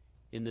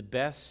in the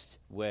best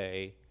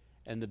way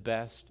and the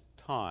best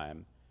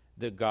time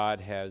that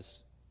God has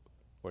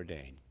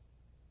ordained.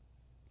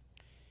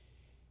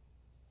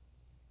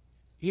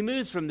 He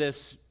moves from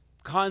this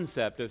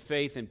concept of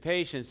faith and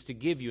patience to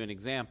give you an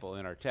example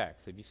in our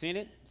text. Have you seen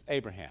it? It's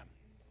Abraham.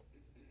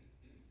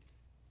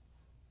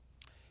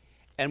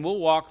 And we'll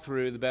walk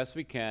through the best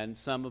we can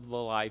some of the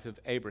life of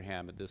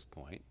Abraham at this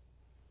point,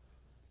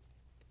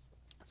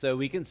 so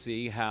we can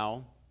see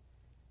how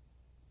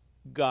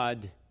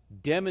God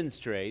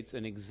demonstrates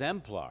an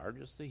exemplar,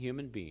 just a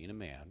human being, a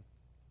man.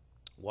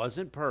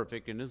 Wasn't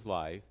perfect in his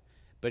life,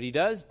 but he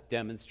does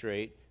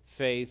demonstrate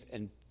faith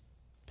and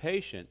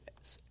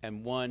patience,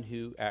 and one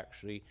who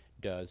actually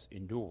does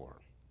endure.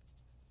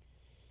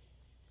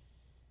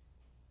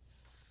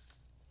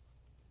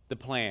 The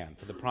plan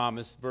for the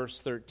promise,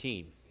 verse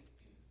 13.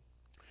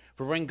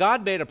 For when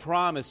God made a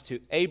promise to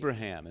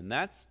Abraham, and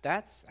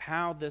that's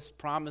how this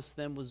promise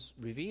then was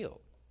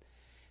revealed.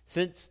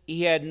 Since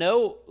he had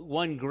no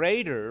one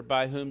greater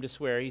by whom to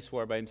swear, he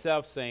swore by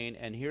himself, saying,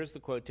 and here's the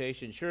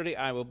quotation, surely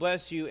I will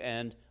bless you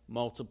and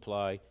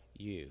multiply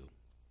you.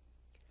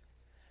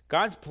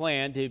 God's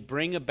plan to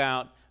bring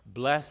about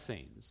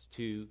blessings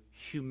to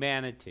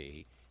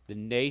humanity, the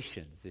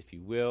nations, if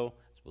you will,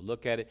 as we'll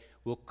look at it,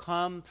 will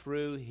come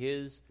through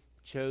his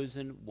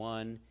chosen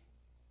one,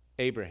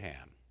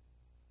 Abraham,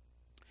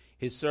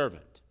 his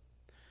servant.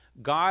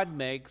 God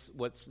makes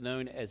what's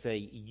known as a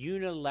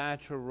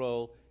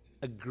unilateral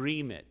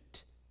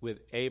agreement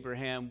with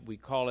Abraham. We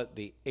call it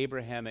the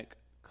Abrahamic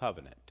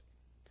covenant.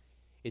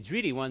 It's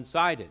really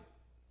one-sided.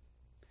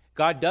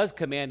 God does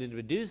command him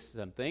to do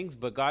some things,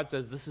 but God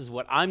says, this is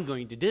what I'm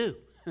going to do.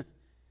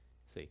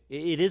 See,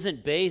 it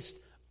isn't based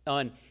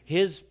on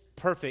his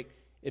perfect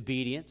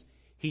obedience.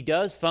 He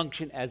does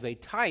function as a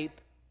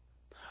type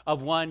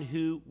of one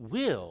who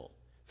will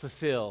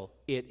fulfill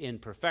it in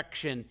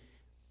perfection,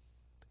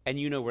 and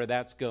you know where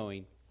that's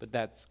going, but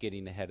that's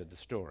getting ahead of the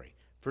story.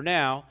 For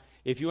now,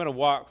 if you want to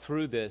walk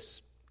through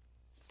this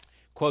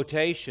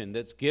quotation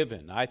that's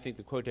given, I think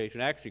the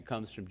quotation actually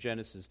comes from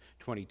Genesis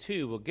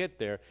 22. We'll get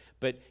there.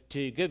 But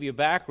to give you a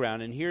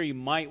background, and here you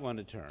might want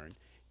to turn,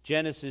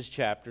 Genesis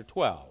chapter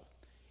 12.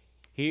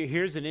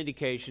 Here's an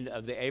indication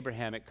of the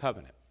Abrahamic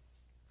covenant.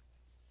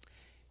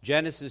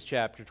 Genesis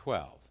chapter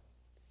 12.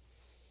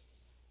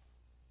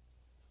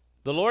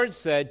 The Lord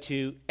said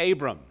to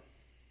Abram,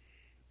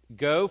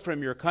 go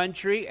from your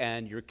country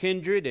and your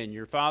kindred and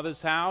your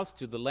father's house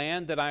to the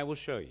land that I will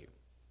show you.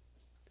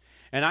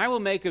 And I will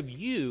make of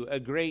you a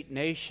great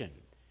nation,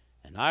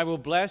 and I will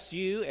bless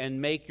you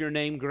and make your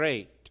name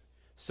great,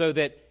 so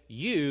that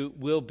you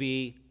will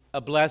be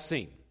a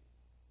blessing.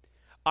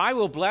 I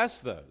will bless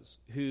those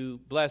who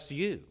bless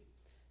you,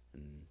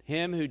 and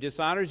him who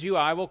dishonors you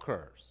I will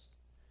curse.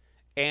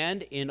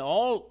 And in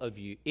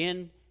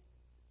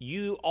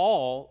you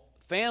all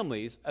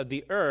families of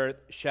the earth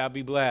shall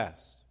be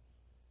blessed.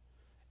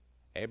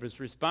 Abram's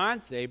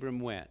response,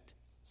 Abram went,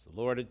 as the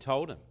Lord had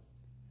told him,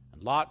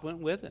 and Lot went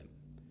with him.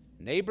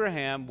 And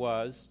Abraham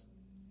was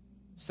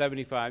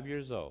 75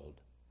 years old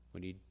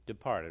when he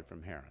departed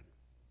from Haran.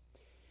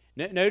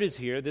 Notice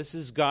here, this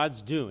is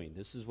God's doing.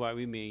 This is why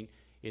we mean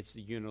it's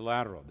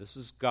unilateral. This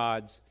is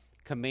God's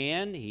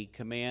command. He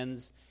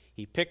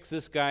picks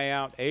this guy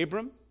out,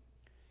 Abram,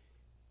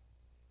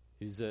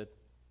 who's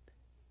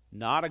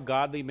not a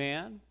godly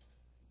man.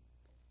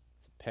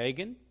 He's a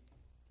pagan.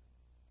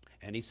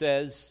 And he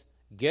says,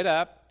 get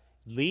up,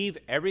 leave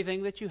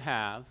everything that you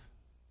have,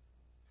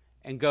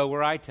 and go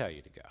where I tell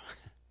you to go.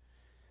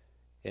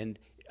 And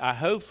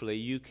hopefully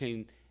you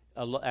can,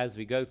 as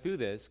we go through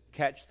this,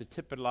 catch the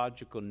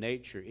typological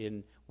nature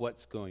in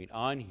what's going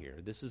on here.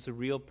 This is a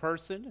real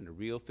person in a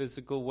real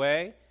physical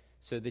way,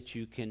 so that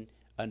you can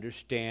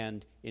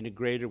understand in a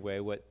greater way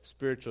what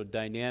spiritual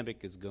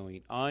dynamic is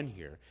going on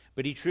here.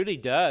 But he truly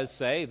does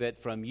say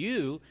that from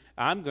you,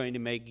 I'm going to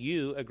make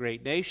you a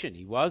great nation.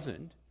 He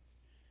wasn't.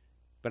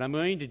 But I'm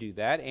going to do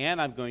that,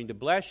 and I'm going to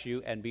bless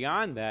you. And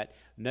beyond that,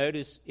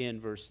 notice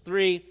in verse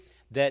 3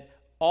 that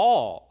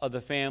all of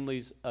the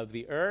families of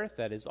the earth,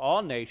 that is,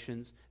 all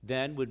nations,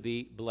 then would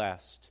be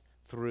blessed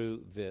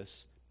through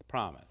this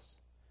promise.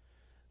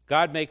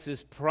 God makes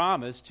this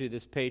promise to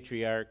this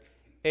patriarch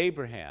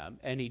Abraham,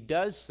 and he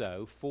does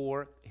so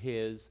for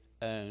his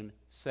own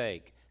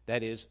sake.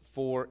 That is,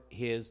 for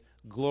his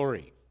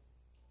glory.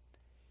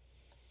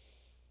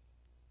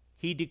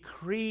 He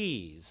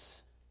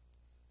decrees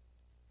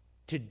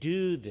to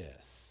do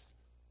this.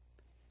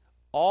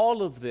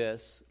 All of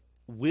this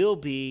will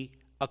be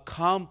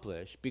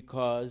accomplished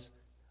because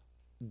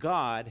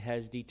God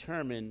has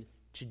determined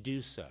to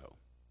do so.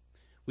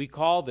 We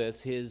call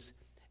this his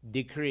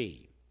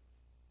decree.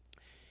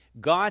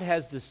 God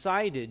has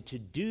decided to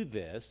do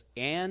this,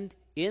 and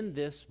in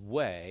this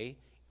way,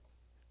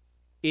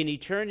 in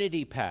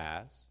eternity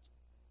past,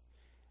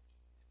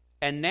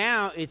 and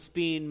now it's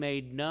being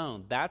made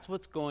known. That's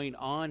what's going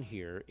on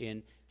here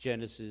in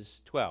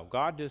Genesis 12.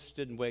 God just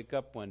didn't wake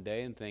up one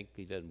day and think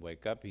he doesn't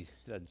wake up, he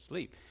doesn't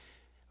sleep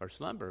or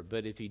slumber.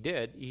 But if he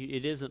did,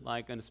 it isn't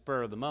like on a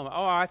spur of the moment,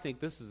 oh, I think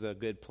this is a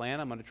good plan,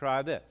 I'm going to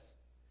try this.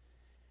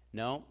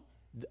 No,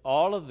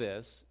 all of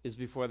this is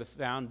before the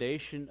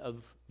foundation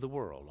of the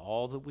world.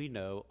 All that we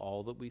know,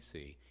 all that we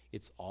see,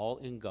 it's all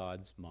in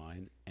God's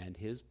mind and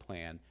his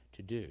plan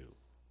to do.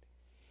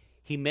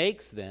 He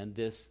makes then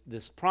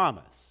this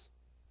promise,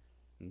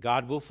 and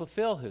God will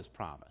fulfill his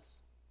promise.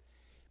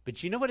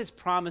 But you know what his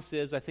promise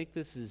is? I think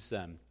this is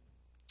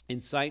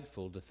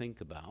insightful to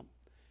think about.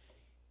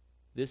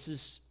 This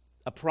is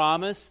a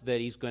promise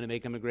that he's going to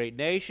make him a great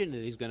nation,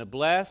 that he's going to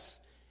bless,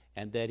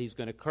 and that he's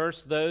going to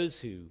curse those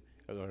who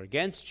are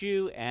against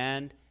you,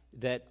 and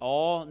that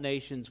all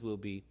nations will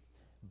be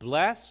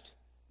blessed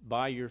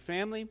by your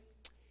family.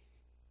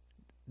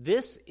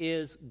 This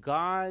is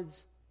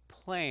God's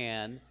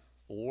plan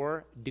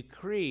or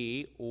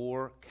decree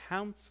or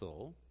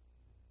counsel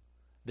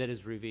that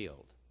is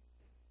revealed.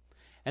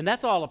 And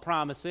that's all a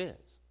promise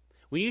is.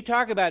 When you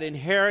talk about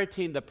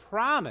inheriting the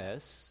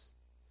promise,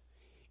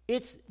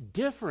 it's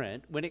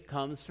different when it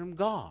comes from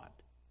God.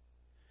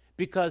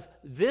 Because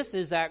this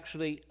is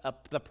actually,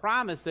 the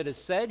promise that is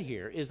said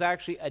here is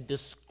actually a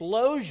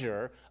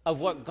disclosure of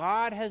what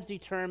God has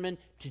determined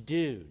to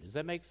do. Does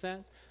that make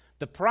sense?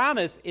 The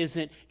promise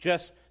isn't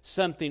just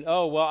something,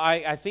 oh, well,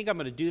 I think I'm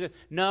going to do this.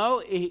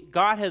 No,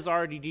 God has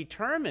already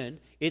determined.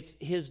 It's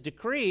his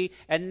decree,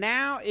 and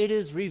now it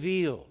is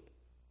revealed.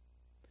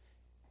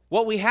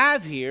 What we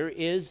have here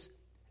is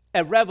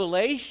a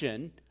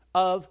revelation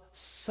of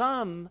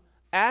some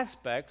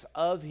aspects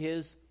of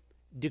his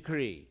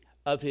decree,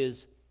 of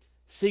his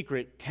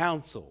secret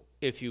counsel,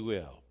 if you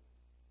will.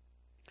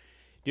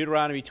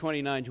 Deuteronomy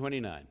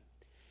 29:29.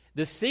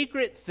 The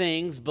secret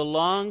things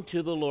belong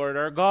to the Lord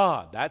our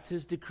God. That's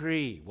his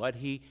decree, what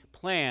he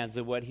plans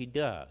and what he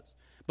does.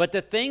 But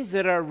the things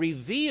that are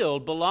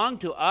revealed belong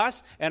to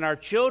us and our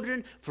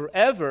children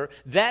forever,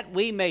 that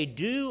we may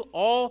do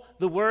all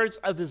the words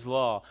of his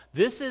law.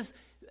 This is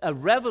a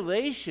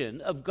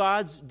revelation of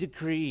God's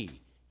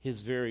decree,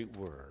 his very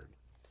word.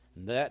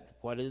 And that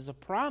what is a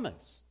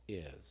promise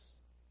is.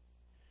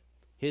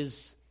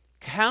 His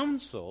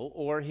counsel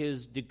or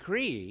his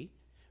decree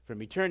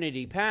from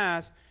eternity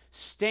past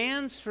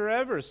stands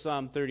forever,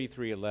 Psalm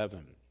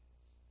 33:11.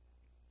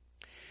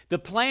 The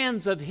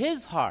plans of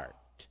his heart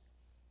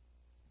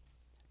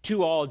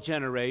to all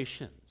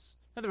generations.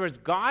 In other words,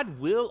 God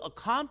will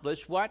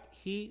accomplish what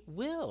he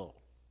will.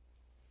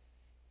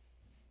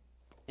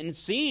 And it's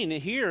seen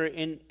here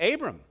in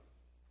Abram.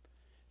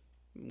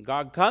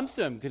 God comes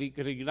to him. Could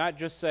he not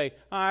just say,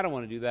 oh, I don't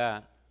want to do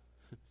that.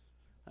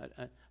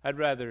 I'd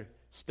rather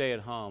stay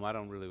at home. I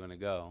don't really want to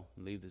go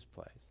and leave this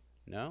place.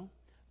 No,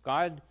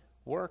 God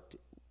worked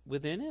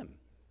within him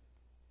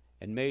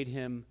and made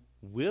him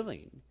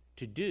willing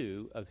to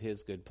do of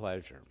his good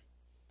pleasure.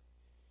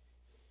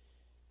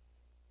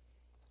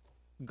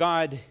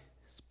 God's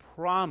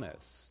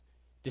promise,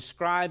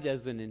 described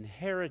as an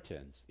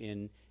inheritance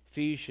in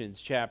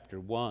Ephesians chapter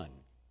 1.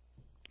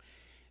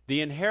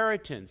 The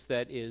inheritance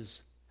that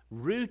is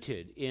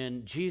rooted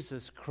in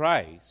Jesus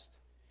Christ,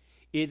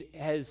 it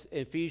has,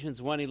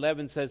 Ephesians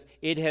 1:11 says,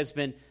 it has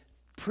been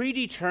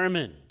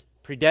predetermined,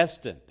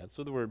 predestined, that's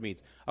what the word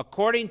means,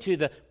 according to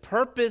the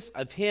purpose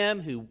of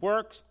him who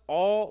works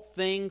all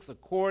things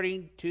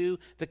according to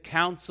the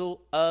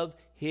counsel of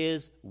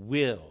his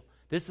will.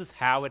 This is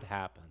how it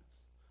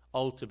happens,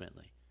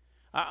 ultimately.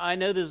 I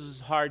know this is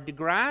hard to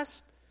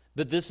grasp,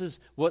 but this is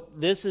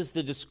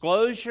the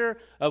disclosure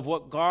of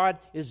what God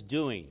is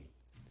doing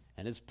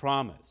and his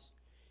promise.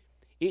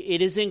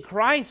 It is in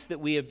Christ that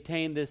we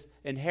obtain this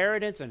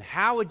inheritance. And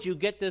how would you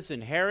get this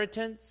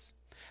inheritance?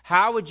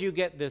 How would you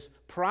get this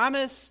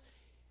promise?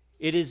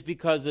 It is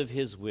because of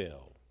his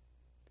will,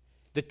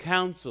 the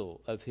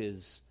counsel of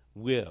his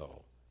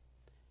will,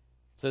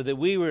 so that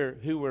we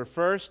who were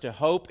first to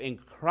hope in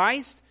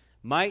Christ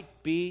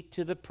might be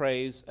to the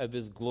praise of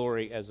his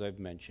glory, as I've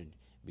mentioned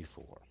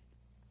before.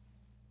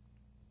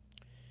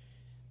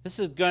 This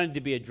is going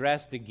to be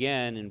addressed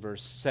again in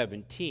verse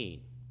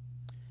 17.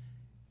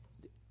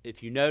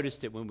 If you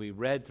noticed it when we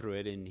read through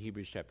it in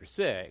Hebrews chapter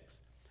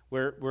 6,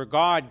 where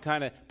God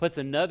kind of puts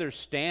another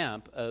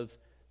stamp of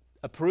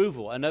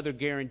approval, another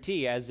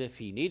guarantee, as if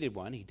he needed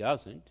one. He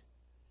doesn't.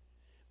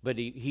 But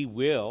he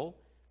will,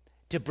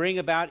 to bring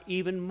about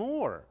even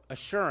more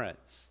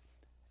assurance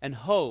and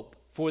hope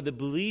for the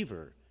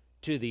believer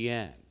to the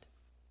end.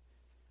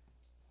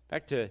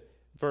 Back to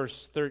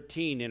verse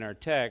 13 in our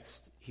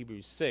text,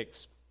 Hebrews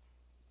 6.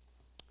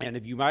 And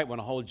if you might want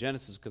to hold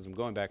Genesis, because I'm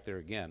going back there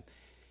again.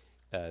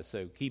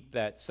 So keep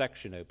that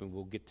section open.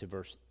 We'll get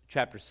to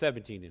chapter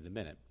 17 in a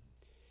minute.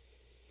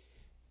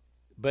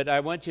 But I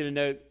want you to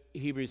note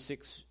Hebrews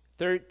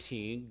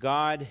 6:13.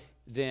 God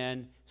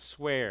then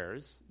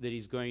swears that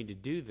he's going to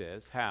do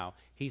this. How?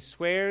 He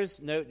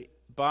swears, note,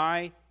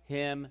 by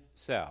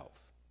himself.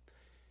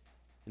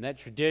 In that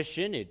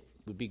tradition, it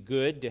would be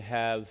good to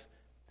have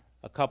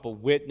a couple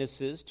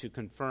witnesses to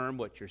confirm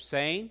what you're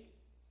saying.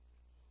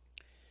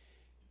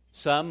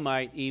 Some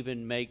might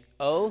even make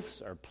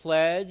oaths or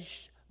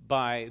pledge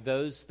by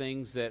those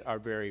things that are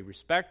very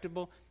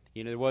respectable.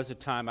 You know, there was a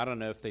time, I don't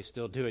know if they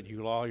still do it,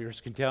 you lawyers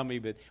can tell me,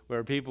 but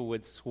where people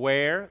would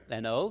swear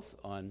an oath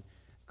on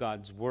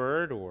God's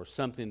word or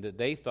something that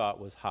they thought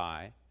was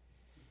high.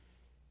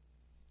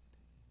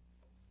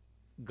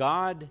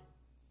 God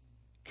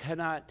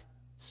cannot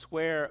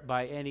swear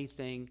by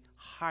anything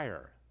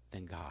higher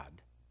than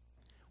God.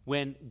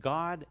 When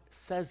God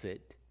says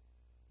it,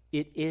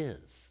 it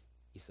is,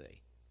 you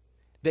see.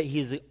 That he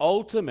is the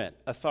ultimate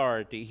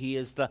authority. He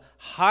is the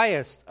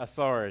highest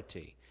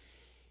authority.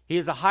 He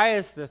is the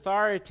highest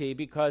authority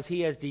because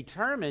he has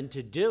determined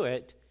to do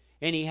it,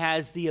 and he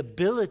has the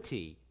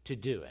ability to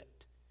do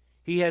it.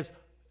 He has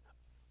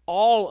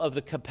all of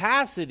the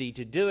capacity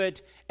to do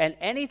it, and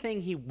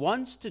anything he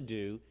wants to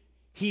do,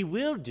 he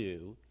will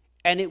do,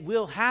 and it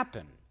will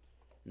happen.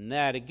 And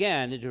that,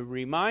 again, to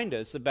remind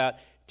us about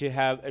to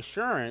have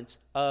assurance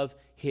of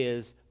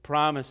his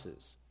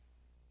promises.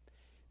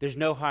 There's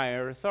no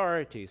higher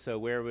authority, so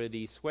where would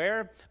he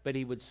swear? But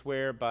he would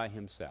swear by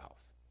himself.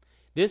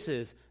 This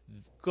is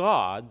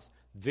God's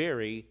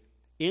very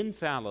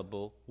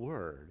infallible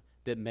word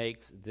that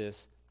makes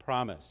this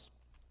promise.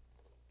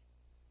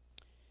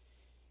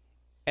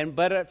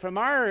 But from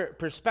our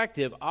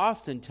perspective,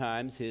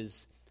 oftentimes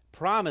his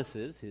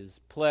promises, his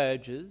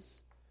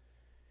pledges,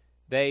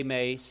 they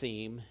may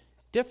seem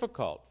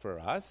difficult for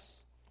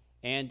us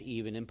and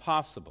even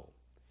impossible.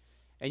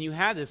 And you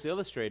have this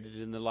illustrated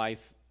in the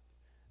life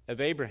of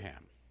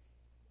Abraham.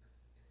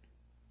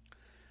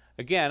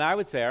 Again, I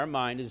would say our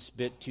mind is a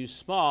bit too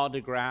small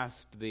to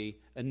grasp the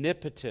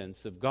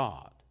omnipotence of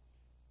God.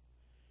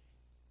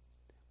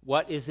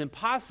 What is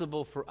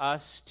impossible for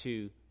us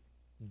to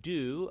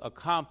do,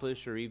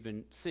 accomplish, or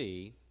even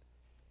see,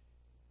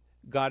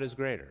 God is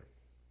greater.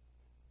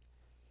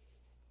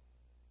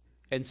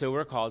 And so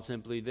we're called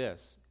simply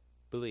this: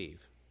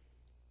 believe.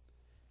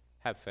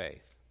 Have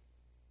faith.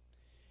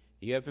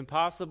 You have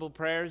impossible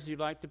prayers you'd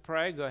like to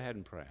pray? Go ahead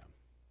and pray them.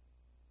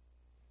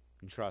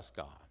 And trust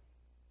God.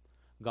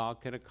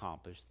 God can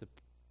accomplish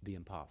the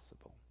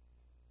impossible.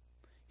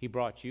 He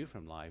brought you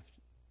from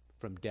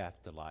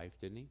death to life,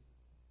 didn't he?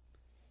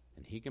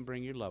 And he can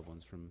bring your loved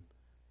ones from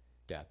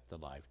death to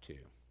life too.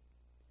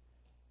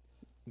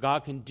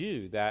 God can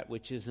do that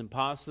which is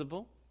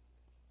impossible.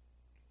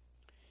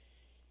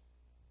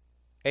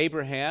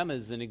 Abraham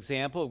is an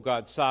example of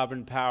God's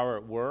sovereign power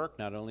at work,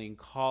 not only in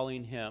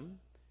calling him,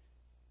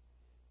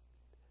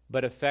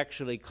 but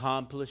effectually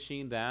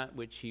accomplishing that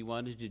which he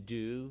wanted to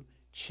do,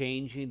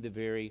 changing the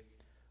very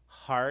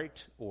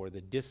heart or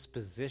the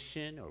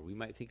disposition, or we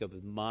might think of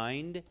the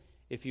mind,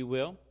 if you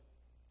will,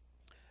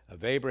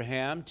 of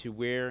Abraham to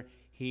where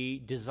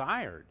he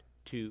desired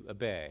to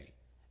obey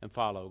and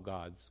follow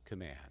God's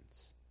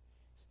commands.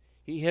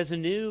 He has a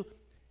new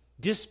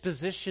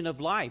disposition of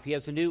life. He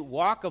has a new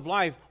walk of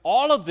life.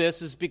 All of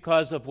this is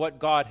because of what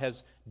God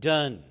has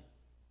done.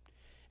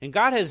 And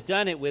God has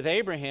done it with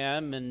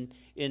Abraham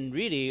in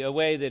really a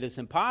way that is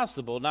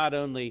impossible. Not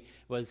only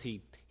was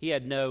he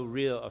had no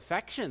real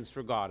affections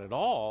for God at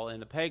all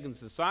in a pagan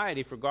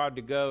society for God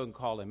to go and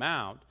call him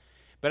out,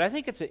 but I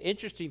think it's an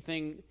interesting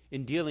thing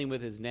in dealing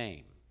with his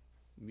name.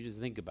 You just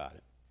think about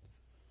it.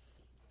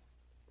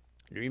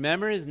 Do you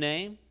remember his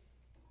name?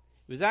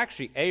 It was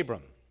actually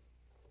Abram.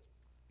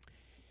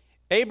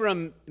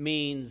 Abram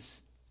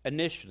means,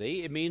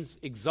 initially, it means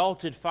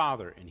exalted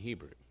father in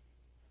Hebrew.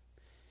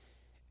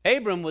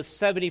 Abram was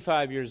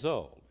 75 years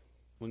old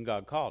when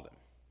God called him.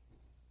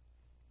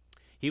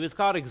 He was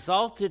called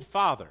exalted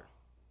father,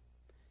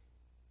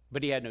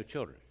 but he had no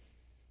children.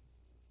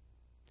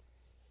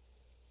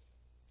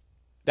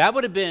 That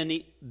would have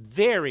been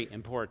very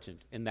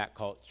important in that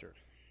culture.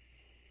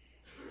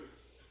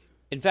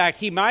 In fact,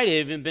 he might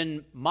have even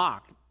been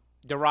mocked,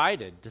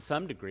 derided to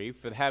some degree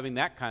for having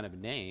that kind of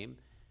name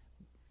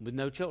with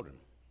no children.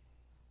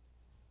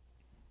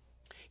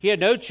 He had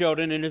no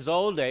children in his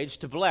old age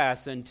to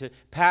bless and to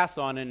pass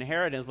on an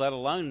inheritance, let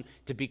alone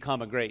to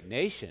become a great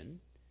nation,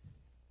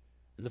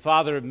 the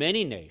father of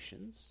many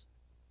nations.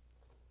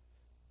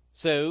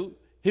 So,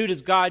 who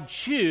does God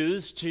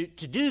choose to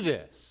do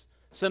this?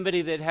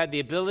 Somebody that had the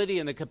ability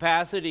and the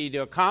capacity to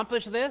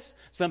accomplish this?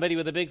 Somebody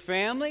with a big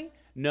family?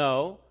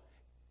 No.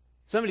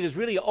 Somebody that's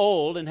really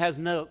old and has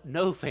no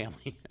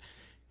family.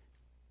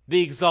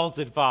 The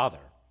exalted father.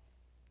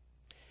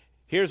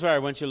 Here's where I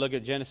want you to look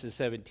at Genesis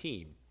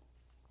 17.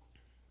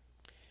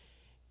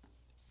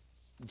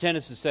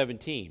 Genesis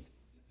 17.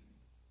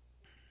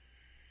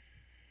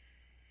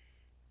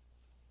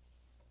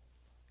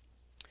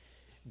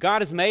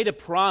 God has made a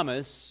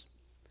promise,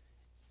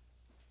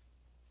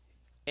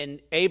 and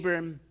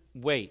Abram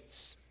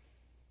waits.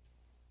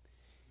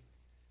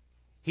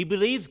 He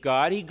believes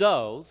God, he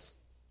goes.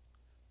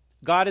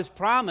 God has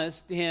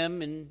promised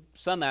him in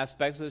some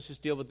aspects, let's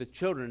just deal with the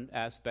children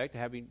aspect,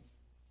 having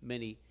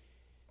many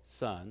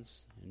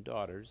sons and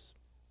daughters.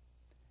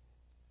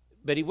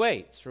 But he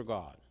waits for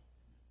God.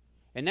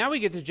 And now we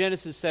get to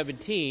Genesis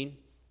 17,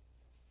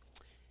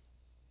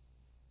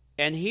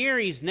 and here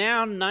he's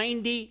now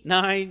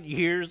 99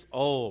 years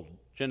old,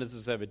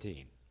 Genesis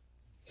 17.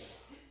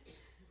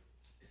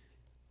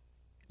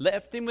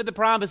 Left him with the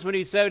promise when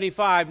he's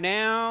 75.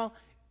 Now,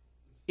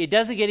 it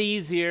doesn't get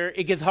easier,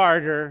 it gets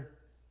harder.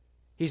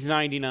 He's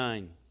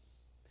 99.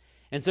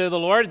 And so the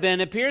Lord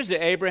then appears to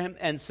Abraham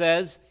and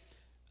says,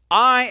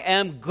 I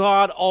am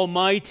God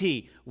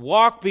Almighty.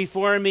 Walk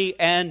before me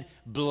and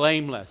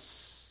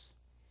blameless.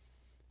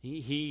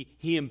 He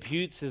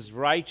imputes his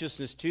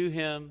righteousness to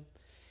him,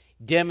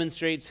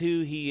 demonstrates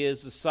who he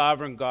is, the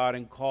sovereign God,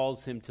 and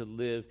calls him to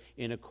live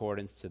in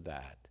accordance to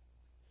that.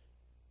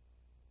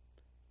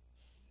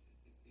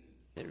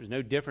 There's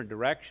no different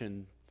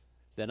direction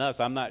than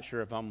us. I'm not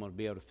sure if I'm going to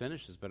be able to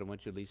finish this, but I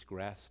want you to at least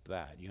grasp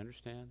that. You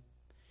understand?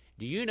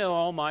 Do you know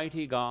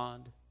Almighty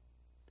God?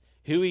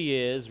 Who he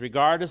is,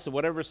 regardless of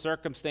whatever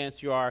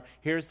circumstance you are,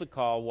 here's the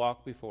call,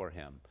 walk before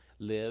him.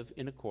 Live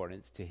in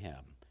accordance to him,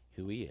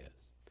 who he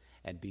is,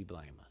 and be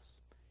blameless.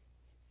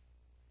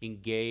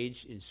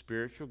 Engage in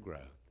spiritual growth,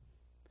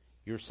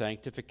 your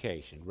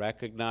sanctification.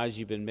 Recognize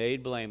you've been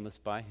made blameless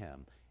by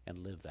him,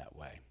 and live that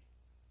way.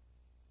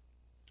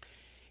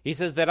 He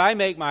says that I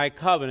make my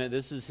covenant,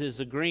 this is his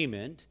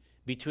agreement,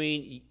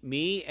 between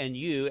me and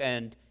you,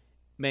 and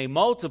may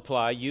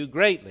multiply you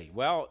greatly.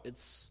 Well,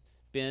 it's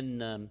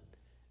been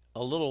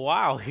a little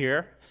while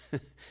here.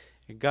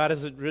 God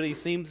doesn't really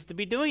seems to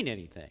be doing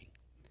anything.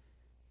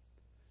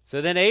 So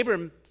then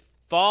Abram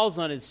falls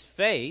on his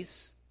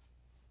face,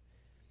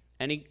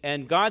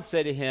 and God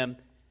said to him,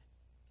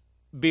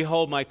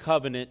 behold, my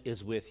covenant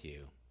is with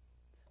you.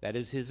 That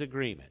is his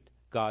agreement,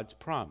 God's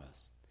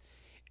promise.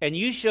 And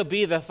you shall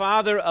be the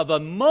father of a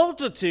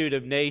multitude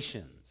of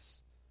nations.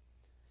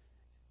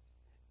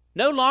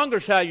 No longer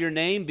shall your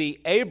name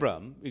be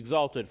Abram,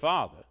 exalted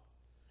father,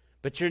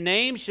 but your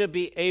name shall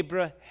be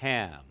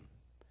Abraham,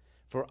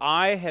 for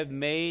I have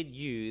made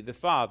you the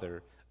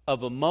father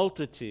of a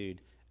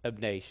multitude of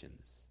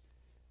nations.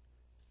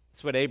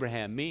 That's what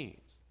Abraham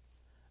means,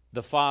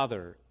 the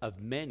father of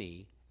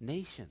many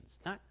nations.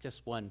 Not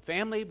just one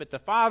family, but the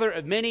father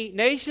of many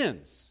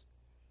nations.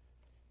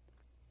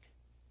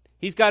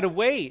 He's got to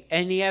wait,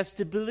 and he has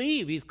to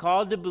believe. He's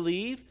called to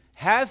believe,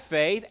 have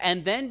faith,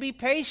 and then be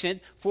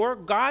patient for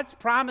God's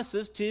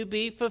promises to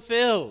be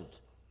fulfilled.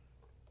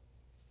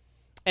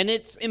 And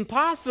it's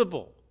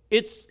impossible.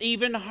 It's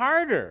even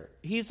harder.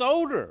 He's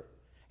older.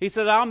 He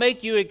said, I'll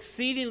make you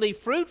exceedingly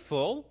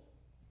fruitful.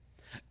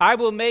 I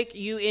will make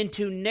you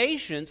into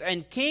nations,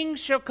 and kings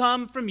shall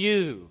come from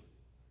you.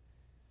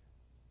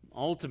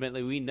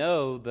 Ultimately, we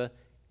know the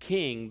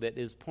king that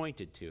is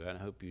pointed to, and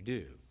I hope you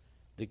do,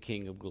 the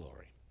King of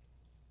glory.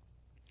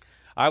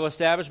 I will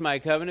establish my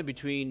covenant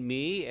between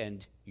me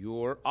and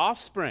your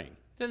offspring.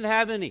 Didn't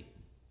have any.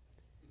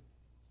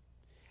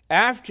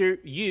 after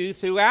you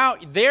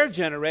throughout their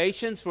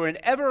generations for an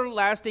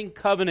everlasting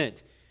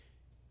covenant,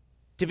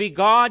 to be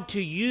God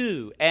to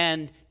you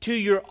and to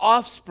your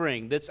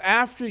offspring that's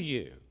after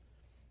you.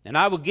 And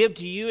I will give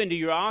to you and to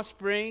your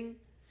offspring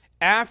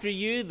after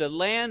you the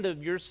land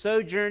of your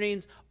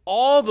sojournings,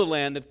 all the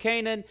land of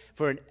Canaan,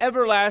 for an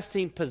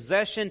everlasting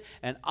possession,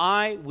 and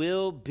I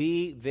will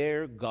be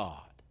their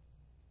God.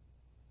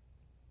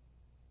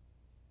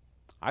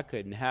 I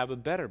couldn't have a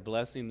better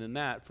blessing than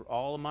that for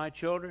all of my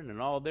children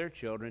and all their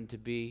children to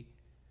be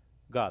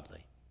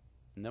godly.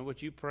 Isn't that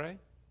what you pray?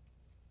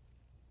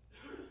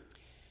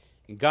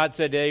 And God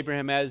said to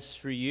Abraham, as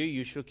for you,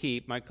 you shall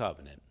keep my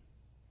covenant,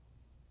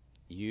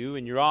 you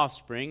and your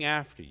offspring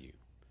after you,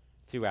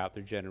 throughout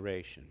their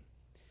generation.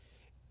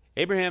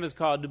 Abraham is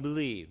called to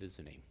believe,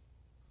 isn't he?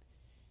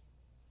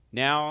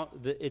 Now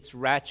it's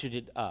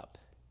ratcheted up.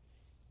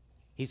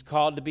 He's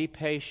called to be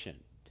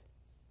patient,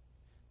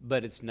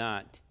 but it's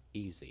not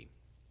easy.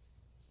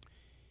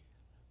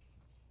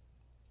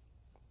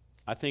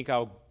 I think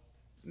I'll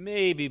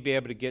maybe be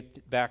able to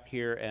get back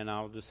here, and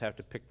I'll just have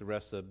to pick the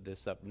rest of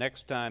this up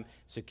next time.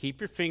 So keep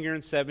your finger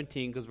in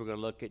 17 because we're going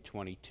to look at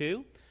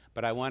 22.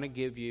 But I want to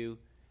give you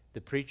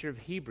the preacher of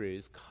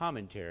Hebrews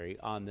commentary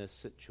on this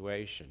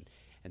situation.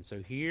 And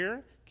so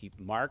here, keep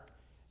Mark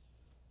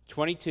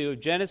 22 of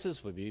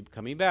Genesis. We'll be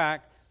coming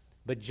back,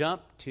 but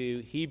jump to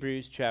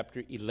Hebrews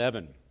chapter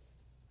 11.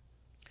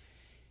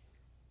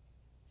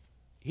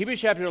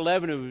 Hebrews chapter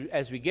 11,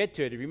 as we get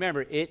to it,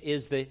 remember, it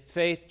is the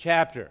faith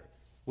chapter.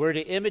 We're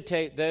to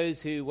imitate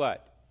those who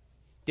what?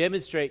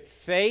 Demonstrate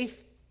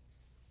faith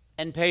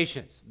and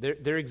patience.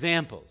 They're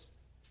examples.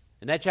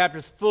 And that chapter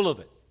is full of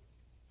it.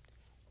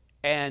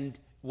 And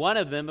one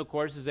of them, of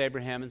course, is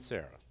Abraham and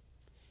Sarah.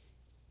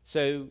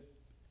 So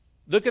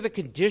look at the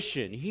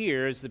condition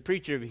here as the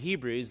preacher of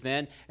Hebrews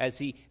then,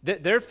 as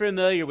they're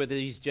familiar with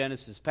these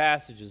Genesis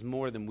passages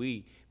more than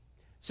we.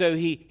 So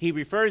he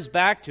refers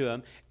back to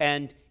them,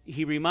 and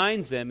he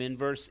reminds them in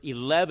verse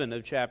 11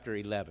 of chapter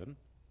 11.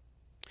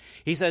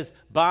 He says,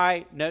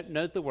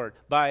 note the word,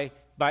 by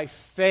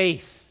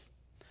faith.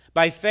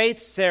 By faith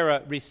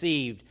Sarah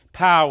received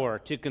power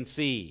to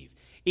conceive,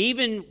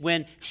 even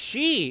when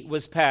she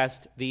was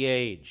past the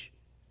age.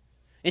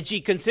 And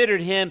she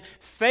considered him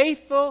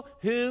faithful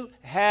who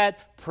had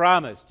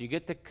promised. You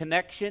get the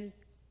connection?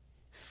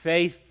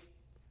 Faith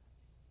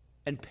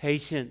and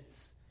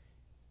patience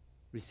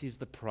receives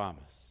the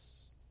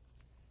promise.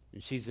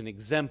 And she's an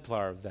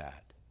exemplar of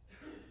that.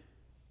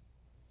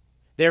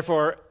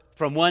 Therefore,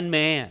 from one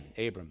man,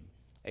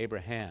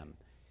 Abraham,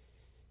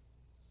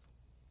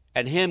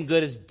 and him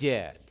good as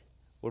dead,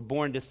 were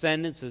born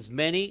descendants as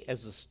many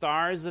as the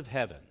stars of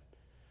heaven,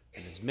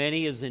 and as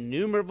many as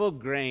innumerable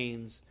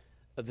grains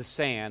of the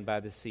sand by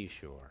the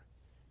seashore.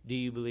 Do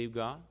you believe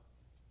God?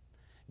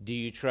 Do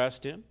you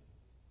trust him?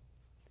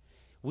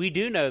 We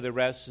do know the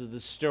rest of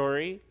the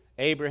story.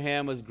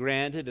 Abraham was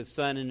granted a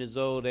son in his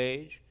old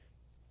age.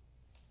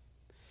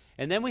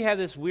 And then we have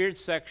this weird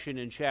section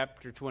in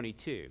chapter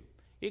 22.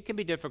 It can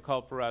be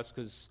difficult for us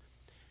because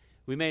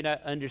we may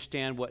not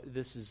understand what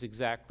this is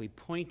exactly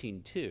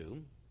pointing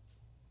to.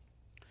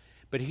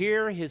 But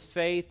here his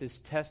faith is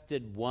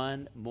tested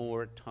one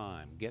more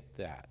time. Get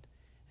that.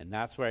 And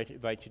that's where I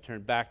invite you to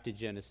turn back to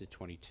Genesis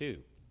 22.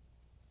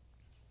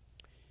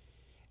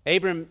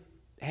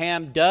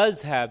 Abraham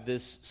does have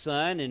this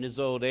son in his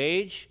old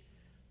age,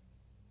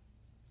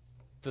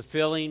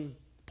 fulfilling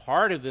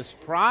part of this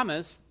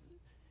promise.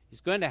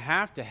 He's going to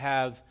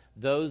have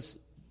those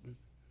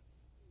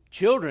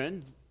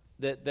children,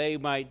 that they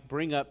might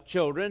bring up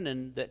children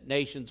and that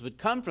nations would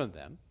come from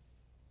them.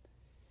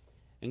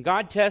 And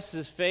God tests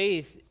his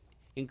faith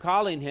in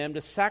calling him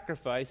to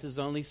sacrifice his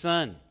only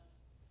son.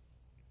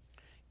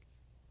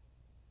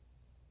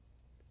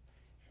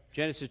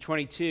 Genesis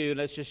 22,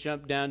 let's just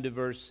jump down to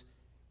verse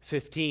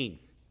 15.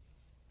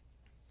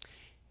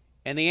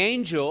 And the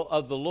angel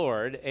of the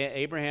Lord,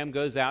 Abraham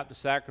goes out to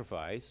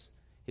sacrifice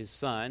his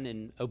son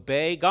and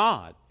obey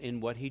God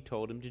in what he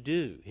told him to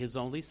do, his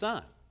only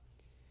son.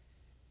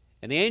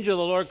 And the angel of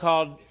the Lord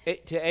called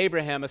to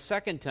Abraham a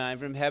second time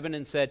from heaven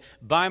and said,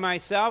 by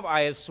myself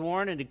I have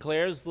sworn, and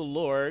declares the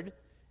Lord.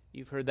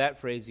 You've heard that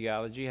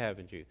phraseology,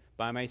 haven't you?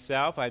 By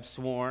myself I've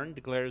sworn,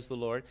 declares the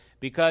Lord,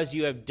 because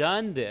you have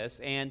done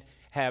this and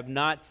have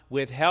not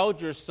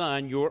withheld your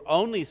son, your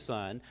only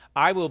son,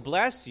 I will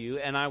bless you,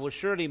 and I will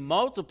surely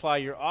multiply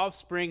your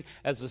offspring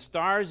as the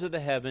stars of the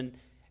heaven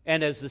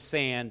and as the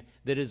sand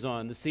that is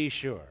on the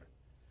seashore.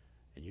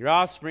 And your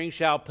offspring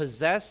shall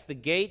possess the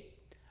gate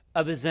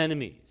of his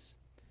enemies.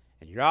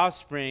 And your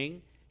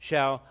offspring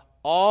shall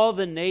all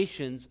the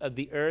nations of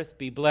the earth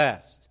be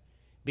blessed,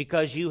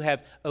 because you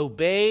have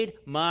obeyed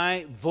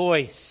my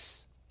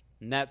voice.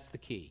 And that's the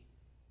key.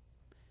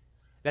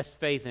 That's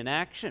faith in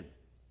action.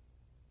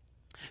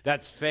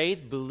 That's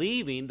faith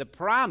believing the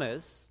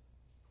promise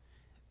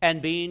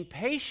and being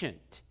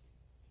patient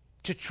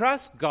to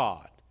trust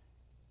God,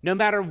 no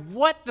matter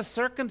what the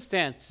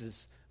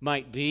circumstances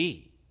might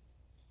be.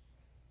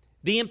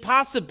 The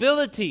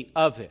impossibility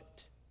of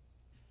it.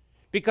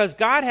 Because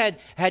God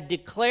had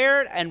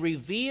declared and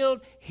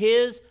revealed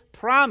his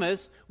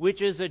promise,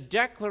 which is a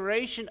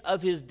declaration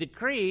of his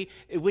decree,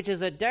 which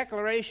is a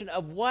declaration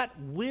of what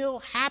will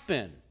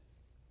happen.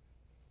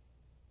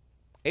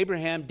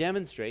 Abraham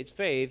demonstrates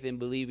faith in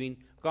believing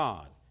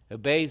God,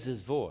 obeys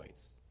his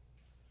voice.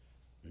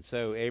 And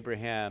so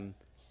Abraham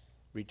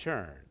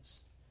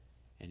returns,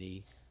 and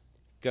he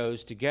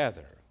goes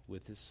together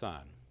with his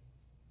son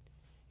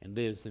and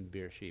lives in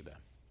Beersheba.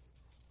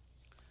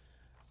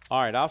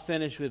 All right, I'll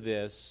finish with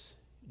this.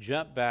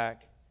 Jump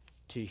back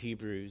to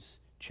Hebrews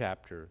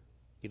chapter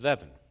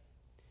 11.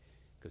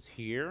 Because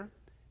here,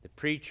 the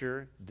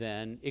preacher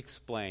then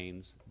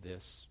explains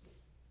this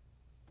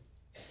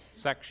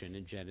section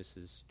in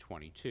Genesis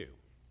 22.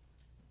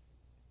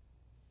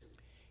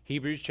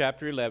 Hebrews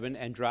chapter 11,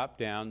 and drop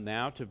down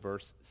now to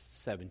verse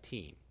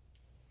 17.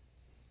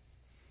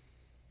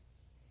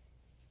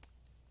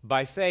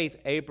 By faith,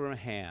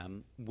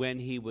 Abraham, when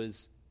he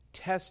was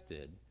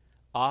tested,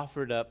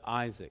 offered up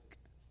Isaac.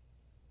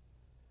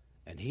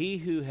 And he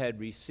who had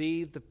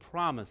received the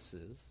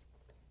promises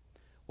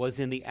was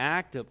in the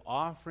act of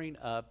offering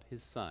up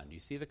his son. You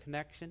see the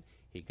connection?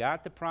 He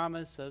got the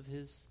promise of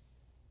his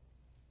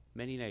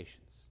many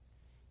nations.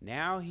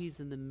 Now he's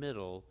in the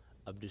middle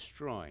of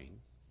destroying,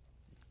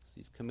 as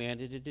he's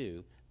commanded to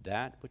do,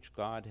 that which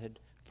God had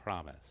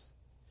promised.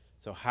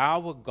 So how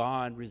will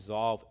God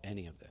resolve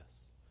any of this?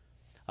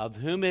 Of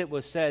whom it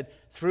was said,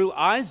 through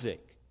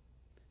Isaac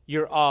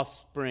your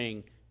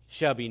offspring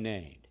shall be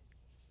named.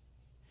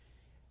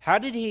 How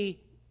did he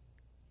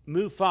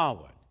move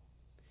forward?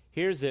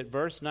 Here's it,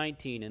 verse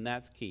 19, and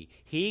that's key.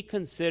 He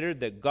considered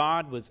that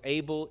God was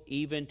able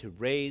even to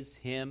raise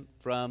him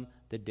from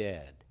the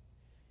dead,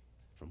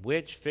 from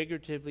which,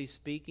 figuratively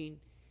speaking,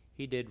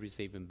 he did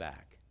receive him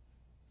back.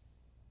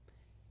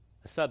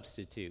 A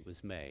substitute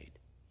was made.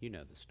 You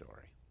know the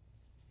story.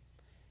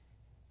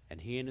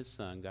 And he and his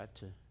son got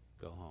to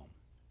go home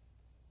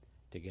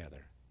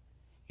together.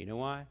 You know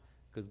why?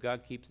 Because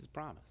God keeps his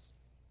promise.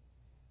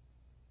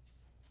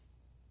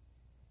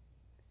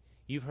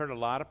 You've heard a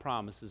lot of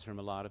promises from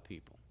a lot of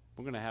people.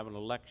 We're going to have an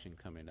election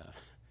coming up.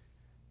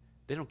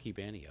 They don't keep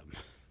any of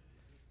them.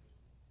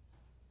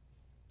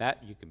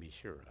 That you can be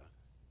sure of.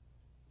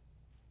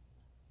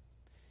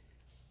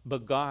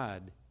 But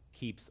God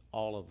keeps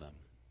all of them,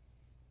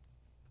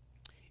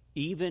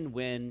 even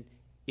when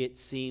it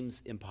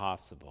seems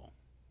impossible.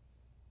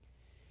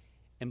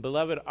 And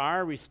beloved,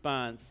 our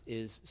response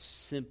is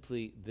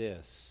simply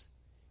this: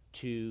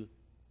 to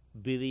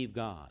believe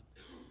God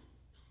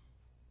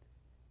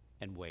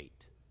and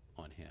wait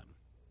on him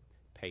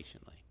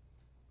patiently.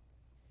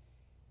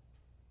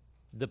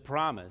 The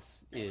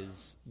promise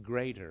is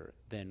greater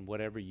than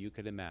whatever you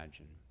could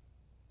imagine.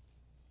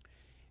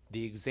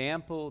 The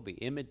example, the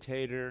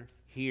imitator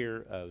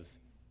here of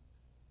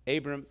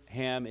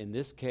Abraham in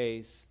this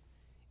case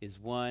is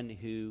one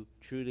who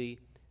truly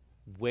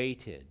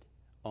waited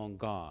on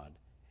God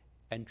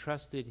and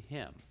trusted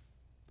him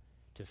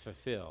to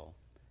fulfill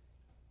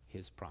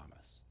his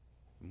promise.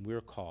 And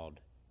we're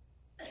called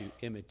to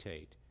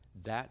imitate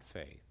that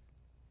faith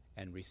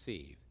and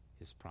receive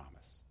his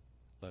promise.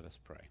 Let us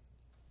pray.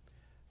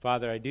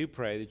 Father, I do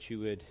pray that you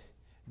would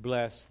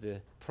bless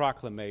the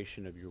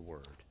proclamation of your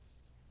word.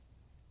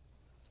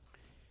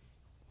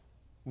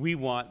 We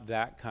want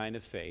that kind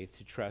of faith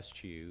to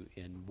trust you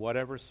in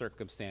whatever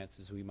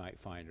circumstances we might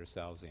find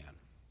ourselves in.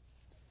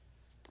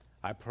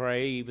 I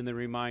pray even the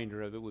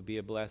reminder of it would be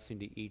a blessing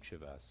to each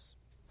of us.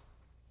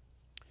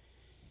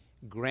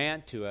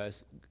 Grant to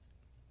us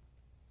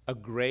a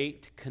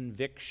great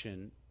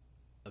conviction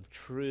of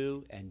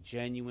true and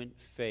genuine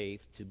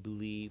faith to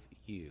believe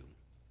you.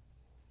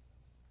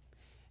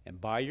 And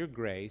by your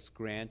grace,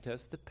 grant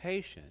us the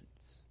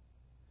patience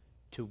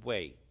to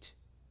wait,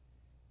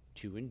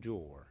 to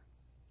endure,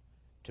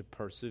 to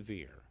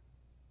persevere,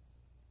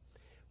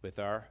 with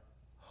our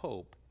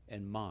hope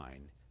and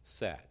mind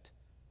set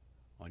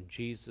on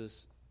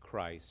Jesus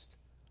Christ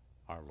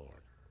our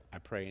Lord. I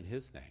pray in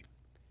his name.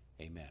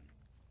 Amen.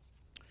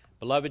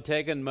 Beloved,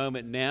 take a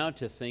moment now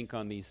to think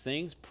on these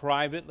things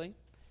privately,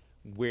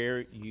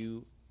 where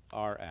you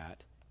are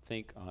at.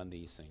 Think on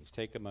these things.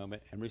 Take a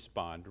moment and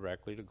respond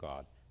directly to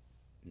God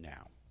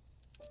now.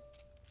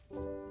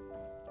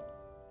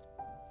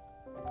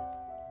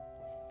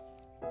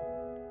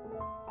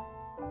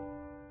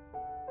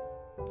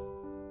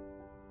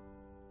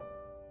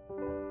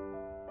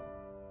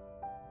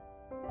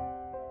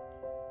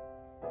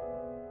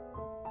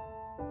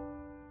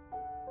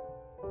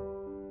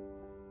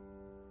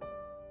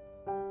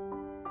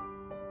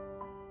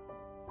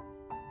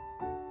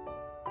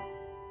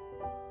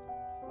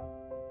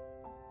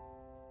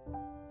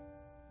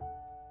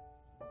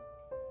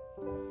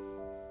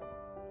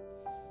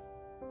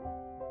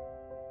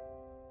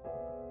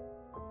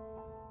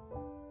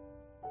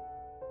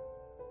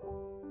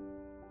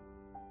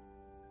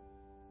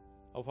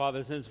 Oh,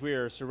 Father, since we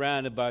are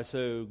surrounded by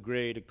so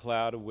great a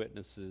cloud of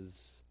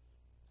witnesses,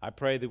 I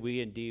pray that we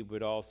indeed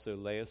would also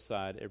lay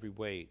aside every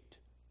weight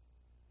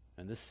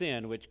and the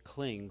sin which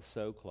clings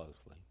so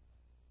closely.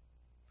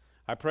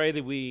 I pray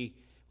that we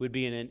would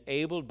be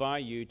enabled by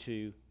you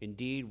to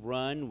indeed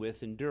run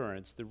with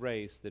endurance the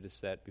race that is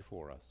set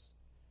before us.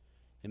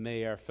 And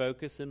may our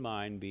focus and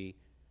mind be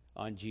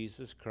on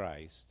Jesus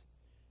Christ,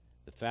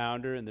 the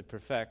founder and the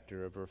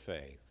perfecter of our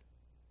faith,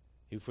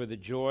 who for the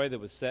joy that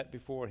was set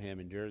before him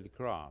endured the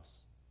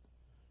cross,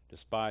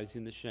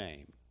 despising the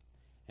shame,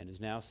 and is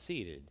now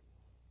seated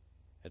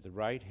at the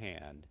right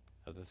hand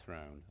of the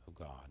throne of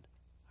God.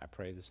 I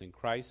pray this in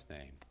Christ's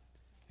name.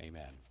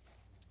 Amen.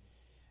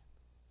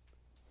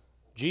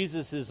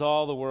 Jesus is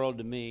all the world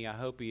to me. I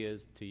hope he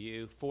is to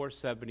you.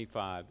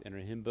 475 in our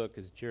hymn book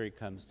as Jerry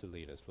comes to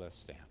lead us. Let's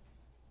stand.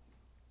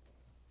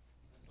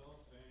 Let's all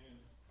stand.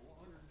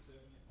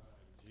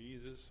 475.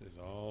 Jesus is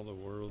all the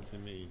world to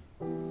me.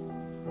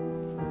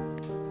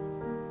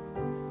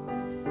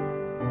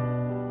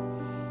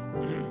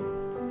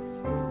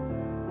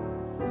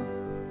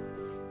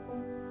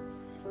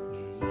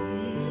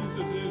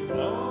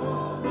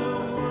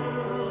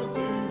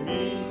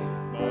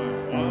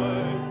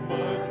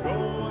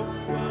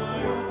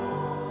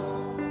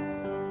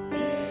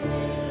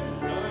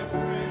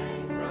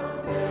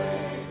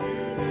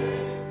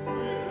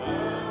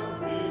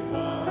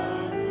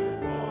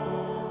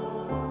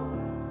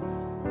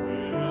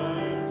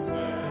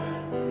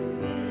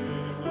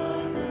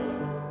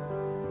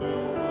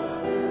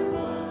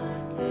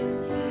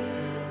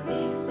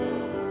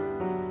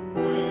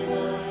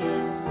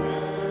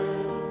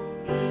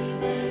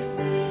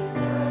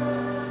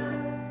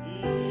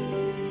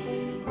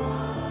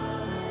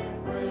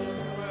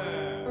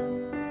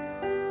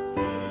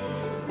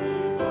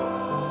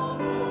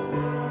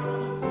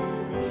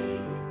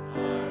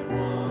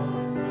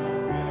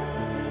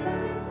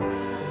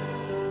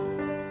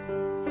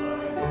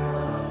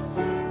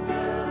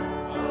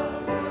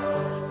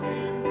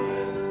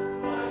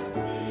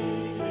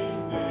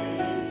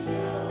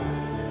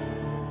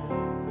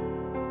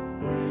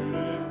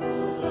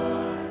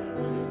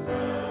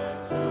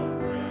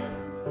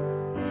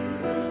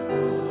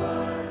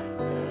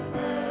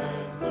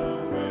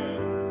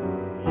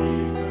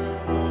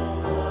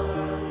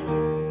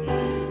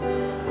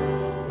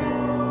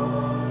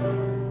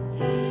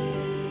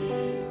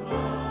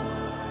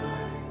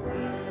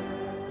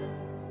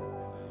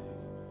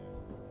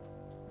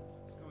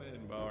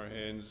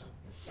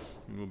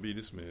 And we'll be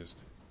dismissed.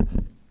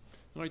 I'd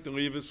like to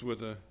leave us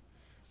with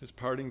this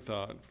parting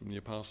thought from the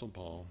Apostle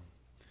Paul.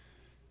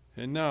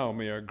 And now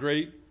may our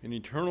great and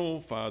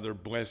eternal Father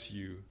bless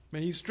you.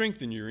 May he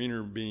strengthen your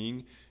inner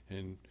being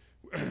and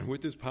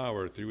with his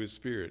power through his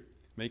Spirit.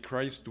 May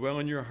Christ dwell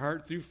in your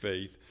heart through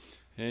faith,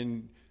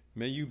 and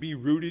may you be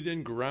rooted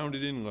and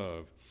grounded in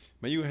love.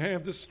 May you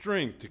have the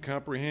strength to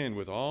comprehend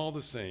with all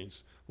the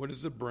saints what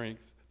is the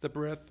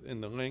breadth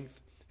and the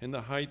length and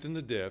the height and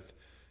the depth,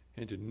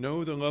 and to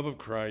know the love of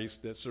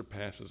Christ that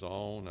surpasses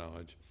all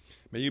knowledge.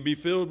 May you be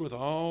filled with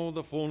all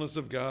the fullness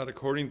of God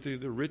according to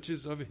the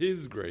riches of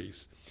his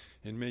grace,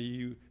 and may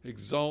you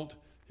exalt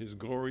his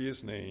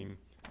glorious name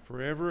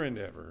forever and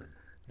ever.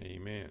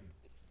 Amen.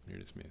 You're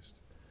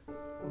dismissed.